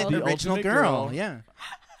ultimate girl. The original ultimate girl. girl. Yeah.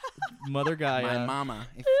 Mother Gaia. My mama.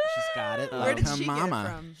 If she's got it, Where did her she get it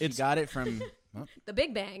mama. from? She got it from The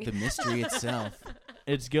Big Bang. the mystery itself.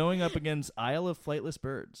 It's going up against Isle of Flightless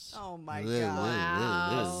Birds. Oh my Ugh,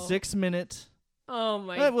 god. Wow. 6 minute. Oh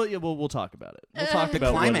my. We'll talk about it. We'll talk The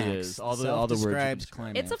about what it climax. is. All the words. you Self-described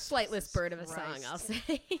describe. climax. It's a flightless bird of a song, Christ. I'll say.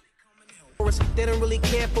 They don't really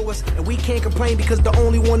care for us, and we can't complain because the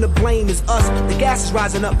only one to blame is us. The gas is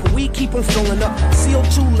rising up, but we keep on filling up.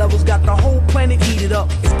 CO2 levels got the whole planet heated up.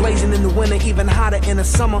 It's blazing in the winter, even hotter in the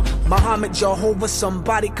summer. Muhammad, Jehovah,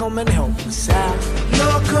 somebody come and help us out.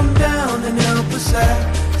 Lord, come down and help us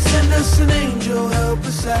out. Send us an angel, help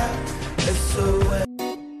us out. SOS.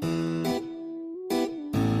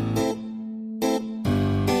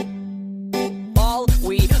 All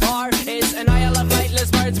we are is an isle of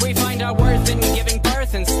flightless birds. We find our worth in giving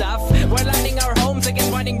birth and stuff. We're lining our homes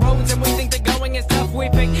against winding roads, and we think the going is tough. We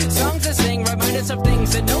pick songs to sing, remind us of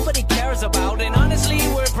things that nobody cares about. And honestly,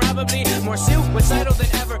 we're probably more suicidal than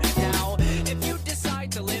ever now. If you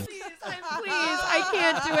decide to live. Please, I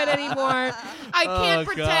can't do it anymore. I can't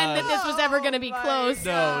pretend God. that this was ever going to be close.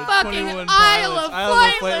 No, it's Fucking 21 Isle Pilots. of Isle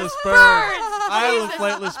of Flightless Birds. Birds. Isle of Jesus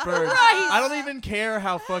Flightless Birds. Christ. I don't even care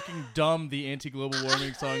how fucking dumb the anti-global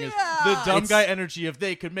warming song is. Yeah. The dumb guy energy of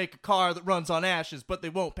they could make a car that runs on ashes, but they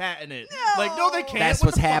won't patent it. Like, no, they can't. That's What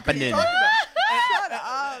what's the fuck are you happening. talking about? Shut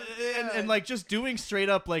up. And like just doing straight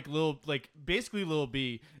up like basically Lil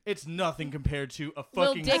B, it's nothing compared to a Lil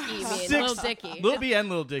fucking Dicky, you mean. Lil Dicky. Lil B and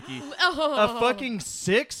Lil Dicky. Oh. A fucking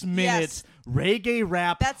 6 minute Yes. reggae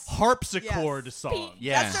rap That's- harpsichord yes. song.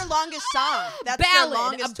 Yeah. That's their longest song. That's Ballad, their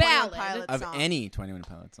longest a 21 ballad. Pilot Of song. any 21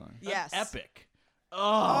 Pilot song. Yes. Epic.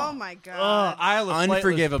 Oh my god. Isle of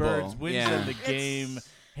Unforgivable. Flightless Birds wins Yeah. the game.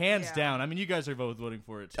 Hands yeah. down. I mean, you guys are both voting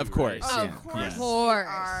for it too. Of course. right? Of Yeah. course. Yeah.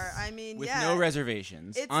 course. I mean, With yeah. no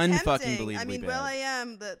reservations. It's Unfucking tempting. believably I mean, bad.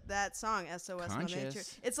 Will.i.am, that song, SOS Mother Nature.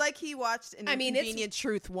 Conscious. It's like he watched An I mean, it's- Inconvenient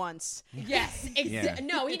Truth once. Yes. Yeah.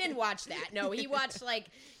 No, he didn't watch that. No, he watched like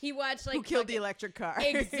Who killed the electric car?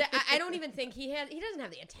 I don't even think he doesn't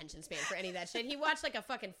have the attention span for any of that shit. He watched like a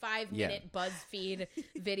fucking 5-minute BuzzFeed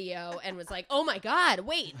video and was like, "Oh my god,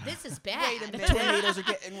 wait, this is bad." Wait a minute. Tornadoes are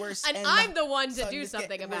getting worse. And I'm the one to do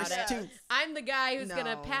something about it. worse, too. I'm the guy who's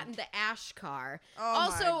gonna No. patent the ash car. Oh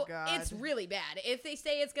also, my God. it's really bad. If they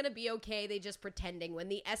say it's gonna be okay, they just pretending. When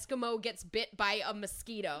the Eskimo gets bit by a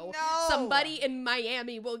mosquito, No. somebody in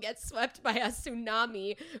Miami will get swept by a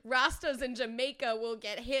tsunamis. Rastas in Jamaica will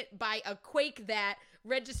get hit by a quake that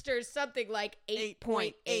registers something like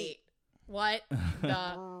 8.8. What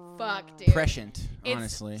the fuck, dude? prescient, It's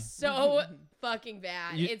honestly. so fucking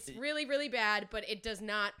bad. It's really, really bad, but it does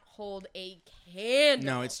not hold a candle.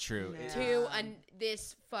 No, it's true. To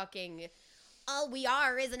this fucking. All we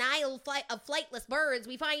are is an isle of flightless birds.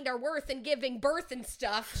 We find our worth in giving birth and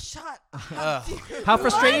stuff. Shut How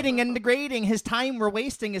frustrating and degrading. His time we're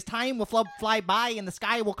wasting. His time will fly by, and the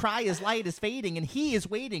sky will cry as light is fading. And he is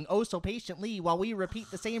waiting, oh so patiently, while we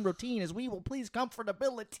repeat the same routine as we will please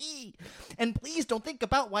comfortability. And please don't think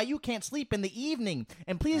about why you can't sleep in the evening.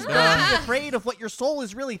 And please don't be afraid of what your soul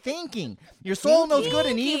is really thinking. Your soul knows good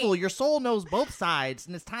and evil. Your soul knows both sides.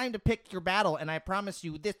 And it's time to pick your battle. And I promise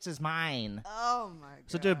you, this is mine. Oh my god.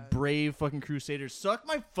 Such a brave fucking crusader. Suck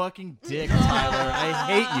my fucking dick, Tyler. I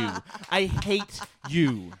hate you. I hate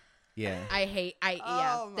you. Yeah.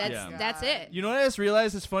 Oh my God. That's it. You know what I just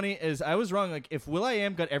realized is funny is I was wrong. Like if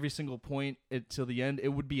Will.i.am got every single point till the end, it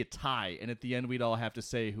would be a tie, and at the end we'd all have to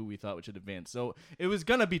say who we thought we should advance. So it was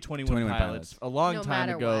gonna be 21 Pilots a long No time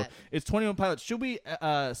matter ago. what. It's 21 Pilots. Should we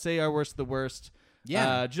say our worst, the worst?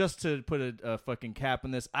 Yeah. Just to put a fucking cap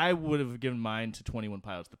on this, I would have given mine to 21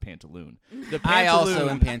 Pilots, the Pantaloon. The I also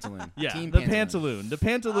am Pantaloon. Yeah, Team the Pantaloon. The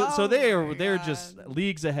Pantaloon. Oh so they're my just God.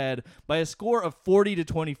 leagues ahead by a score of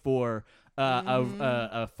 40-24.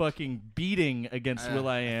 A fucking beating against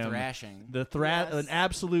Will.i.am. Thrashing. An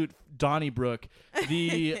absolute Donnybrook.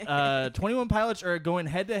 The 21 Pilots are going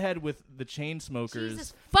head to head with the Chainsmokers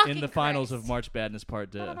Jesus fucking in the finals Christ. of March Badness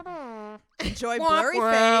Part 2. Enjoy Blurry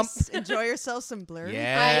Face. Enjoy yourself some Blurry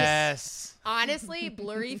Yes. Honestly,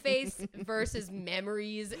 Blurry Face versus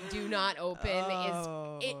Memories Do Not Open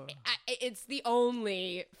Oh. it's the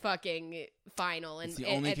only fucking final and It's the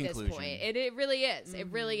only at conclusion. this point. It really is. It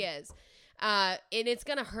really is. And it's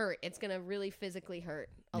gonna hurt. It's gonna really physically hurt.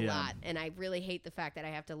 a lot, and I really hate the fact that I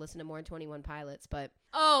have to listen to more 21 Pilots. But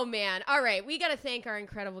oh man, all right, we got to thank our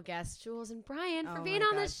incredible guests, Julez and Brian, for being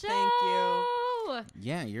on the show. Thank you.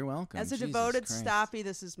 Yeah, you're welcome. As a Jesus devoted Christ. stoppie,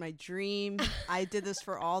 this is my dream. I did this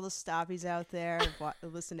for all the stoppies out there.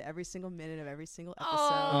 Listened to every single minute of every single episode. So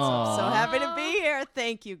I'm so happy to be here.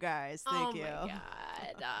 Thank you guys. Thank you. Oh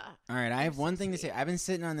my God. All right, I have one thing to say. I've been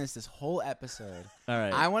sitting on this whole episode. All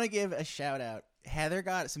right. I want to give a shout out. Heather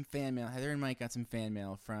got some fan mail. Heather and Mike got some fan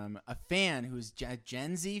mail from a fan who's a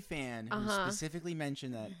Gen Z fan who specifically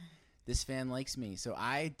mentioned that this fan likes me. So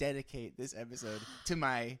I dedicate this episode to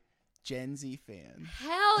my Gen Z fan.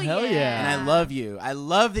 Hell yeah. And I love you. I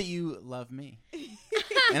love that you love me.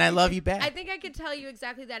 And I love you back. I think I could tell you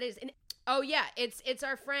exactly that is. And, oh yeah, it's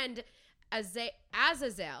our friend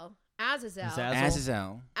Azazel.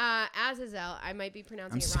 Azazel. I might be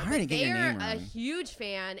pronouncing it wrong. I'm sorry to get your name They're a wrong. huge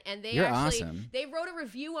fan, and You're awesome. They wrote a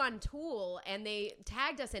review on Tool, and they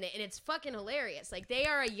tagged us in it, and it's fucking hilarious. Like, they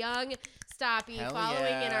are a young stoppie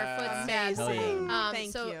following in our footsteps. Amazing.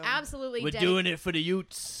 Thank so you. absolutely, We're doing it for the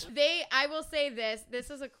Utes. I will say this. This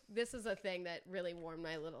is a thing that really warmed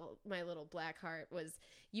my little black heart. Was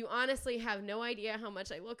you honestly have no idea how much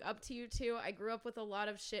I look up to you two. I grew up with a lot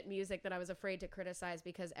of shit music that I was afraid to criticize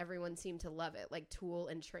because everyone seemed to love it, like Tool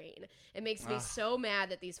and Train. It makes me so mad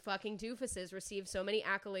that these fucking doofuses receive so many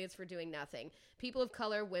accolades for doing nothing. People of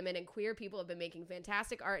color, women, and queer people have been making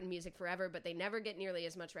fantastic art and music forever, but they never get nearly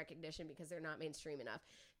as much recognition because they're not mainstream enough.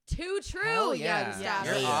 Too true, Hell young yeah. stuff.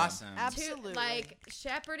 You're awesome. Absolutely. Like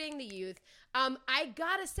shepherding the youth. I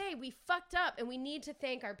gotta say, we fucked up, and we need to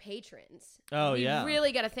thank our patrons. Oh, we yeah.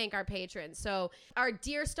 really gotta thank our patrons. So our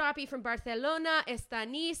dear stoppie from Barcelona,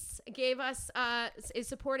 Estanis, gave us is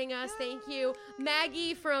supporting us. Thank you,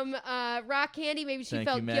 Maggie from Rock Candy. Maybe she Thank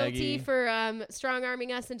felt you, guilty Maggie. for strong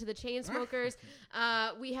arming us into the chain smokers.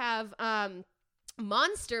 We have.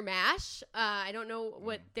 Monster Mash. I don't know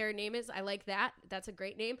what their name is. I like that. That's a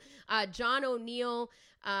great name. John O'Neill.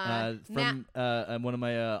 From one of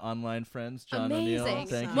my online friends, John O'Neill. Amazing.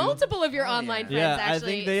 Thank you. Multiple of your online friends, Yeah, actually. I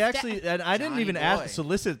think they actually, and I didn't Johnny even boy.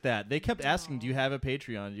 solicit that. They kept asking, "Do you have a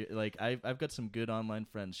Patreon?" Like, I've got some good online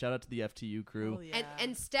friends. Shout out to the FTU crew. Oh, yeah.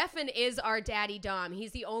 And Stefan is our daddy Dom.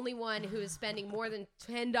 He's the only one who is spending more than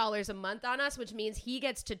 $10 a month on us, which means he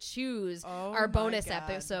gets to choose our bonus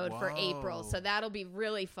episode for April. So that'll be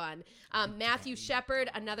really fun. Matthew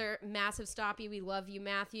Shepard, another massive stoppie. We love you,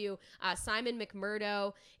 Matthew. Simon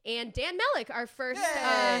McMurdo and Dan Mellick, our first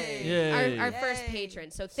our first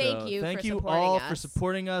patron. So thank you for supporting all us. for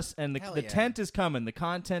supporting us. And the tent is coming. The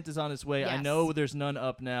content is on its way. I Yes. know there's none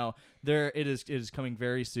up now. It is coming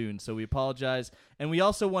very soon. So we apologize. And we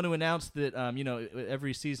also want to announce that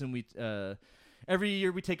every season every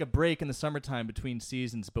year we take a break in the summertime between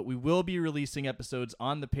seasons, but we will be releasing episodes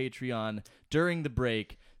on the Patreon during the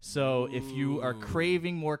break. So if you are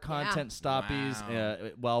craving more content stoppies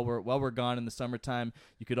while we're gone in the summertime,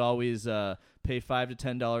 you could always pay $5 to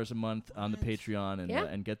 $10 a month on the Patreon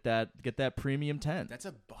and get that premium tent. That's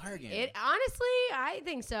a bargain. Honestly, I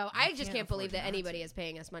think so. I just can't believe that anybody is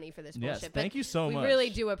paying us money for this bullshit. Yes, but thank you so much. We really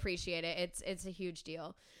do appreciate it. It's a huge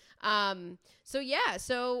deal. So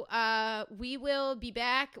we will be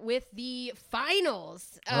back with the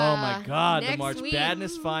finals. Oh my God, the next March week.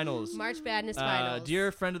 Badness finals. March Badness finals.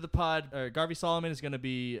 Dear friend of the pod, Garvey Solomon is going to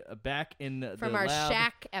be back in from the our lab.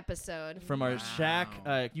 Shack episode. From our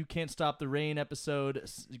Shack, You Can't Stop the Rain episode.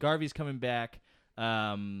 Garvey's coming back,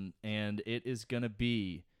 and it is going to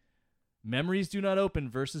be Memories Do Not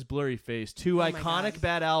Open versus Blurry Face, two iconic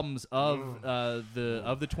bad albums of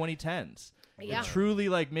the 2010s. Yeah. Truly,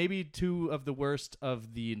 like, maybe two of the worst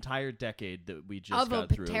of the entire decade that we just got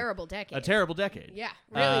through. A terrible decade. A terrible decade. Yeah,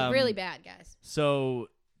 really, really bad, guys. So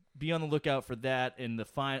be on the lookout for that in the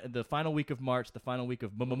final week of March, the final week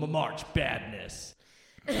of March Badness.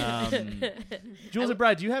 Julez and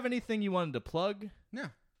Bride, do you have anything you wanted to plug? No.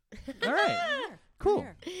 All right. Cool.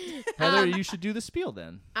 Heather, you should do the spiel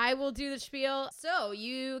then. I will do the spiel. So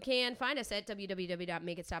you can find us at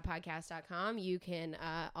www.makeitstoppodcast.com. You can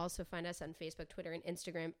also find us on Facebook, Twitter, and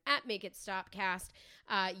Instagram at MakeItStopCast.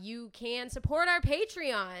 You can support our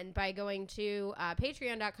Patreon by going to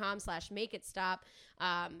patreon.com/MakeItStop.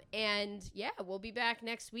 And yeah, we'll be back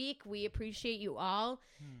next week. We appreciate you all.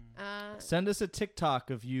 Send us a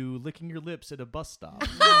TikTok of you licking your lips at a bus stop.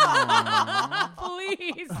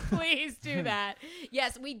 Please do that.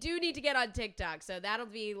 Yes, we do need to get on TikTok, so that'll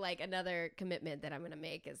be like another commitment that I'm going to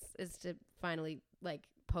make is to finally like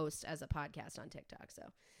post as a podcast on TikTok. So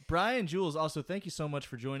Brian, Julez, also thank you so much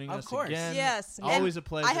for joining us again. Yes. Always a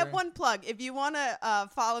pleasure. I have one plug. If you want to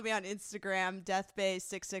follow me on Instagram,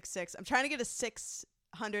 deathbay666. I'm trying to get a 6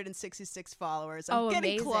 166 followers. I'm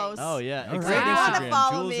getting amazing. close. Oh, yeah. If you Great want to Instagram.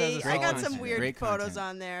 follow Julez has me, a I got solid some Instagram. weird Great photos content.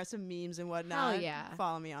 on there, some memes and whatnot. Hell yeah.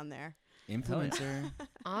 Follow me on there. Influencer.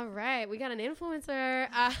 All right, we got an influencer.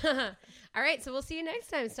 All right, so we'll see you next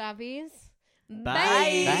time, Stoppies.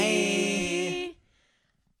 Bye. Bye.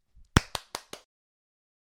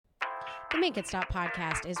 The Make It Stop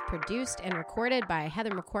podcast is produced and recorded by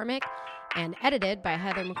Heather McCormick and edited by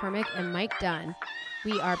Heather McCormick and Mike Dunn.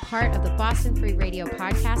 We are part of the Boston Free Radio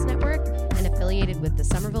Podcast Network and affiliated with the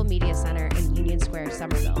Somerville Media Center in Union Square,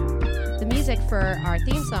 Somerville. The music for our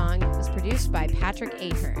theme song was produced by Patrick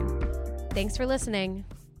Ahern. Thanks for listening.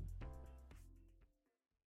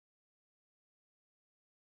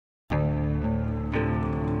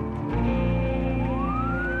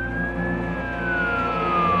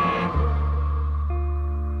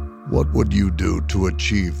 What would you do to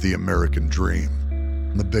achieve the American dream?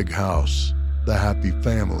 The big house, the happy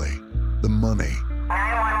family, the money.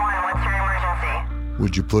 911, what's your emergency?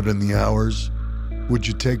 Would you put in the hours? Would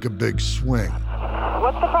you take a big swing?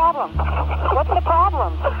 What's the problem? What's the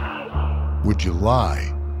problem? Would you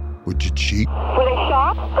lie? Would you cheat? Were they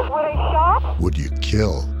shot? Were they shot? Would you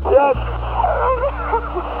kill? Yes.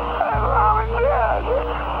 My mom is dead.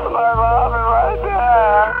 My mom is right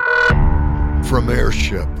there. From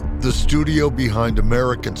Airship, the studio behind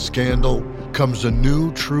American Scandal, comes a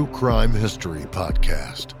new true crime history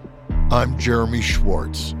podcast. I'm Jeremy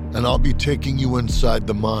Schwartz, and I'll be taking you inside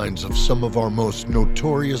the minds of some of our most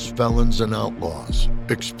notorious felons and outlaws,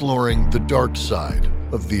 exploring the dark side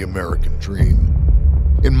of the American dream.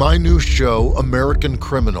 In my new show, American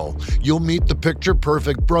Criminal, you'll meet the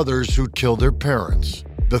picture-perfect brothers who'd kill their parents,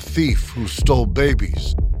 the thief who stole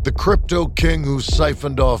babies, the crypto king who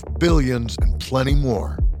siphoned off billions, and plenty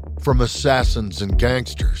more. From assassins and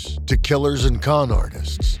gangsters to killers and con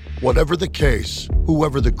artists. Whatever the case,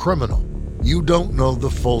 whoever the criminal, you don't know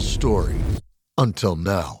the full story. Until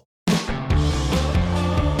now.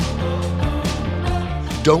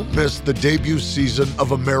 Don't miss the debut season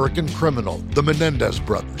of American Criminal, The Menendez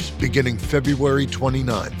Brothers, beginning February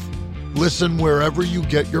 29th. Listen wherever you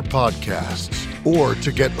get your podcasts, or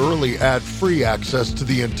to get early ad-free access to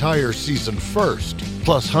the entire season first,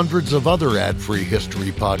 plus hundreds of other ad-free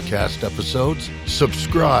history podcast episodes,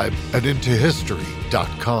 subscribe at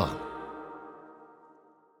intohistory.com.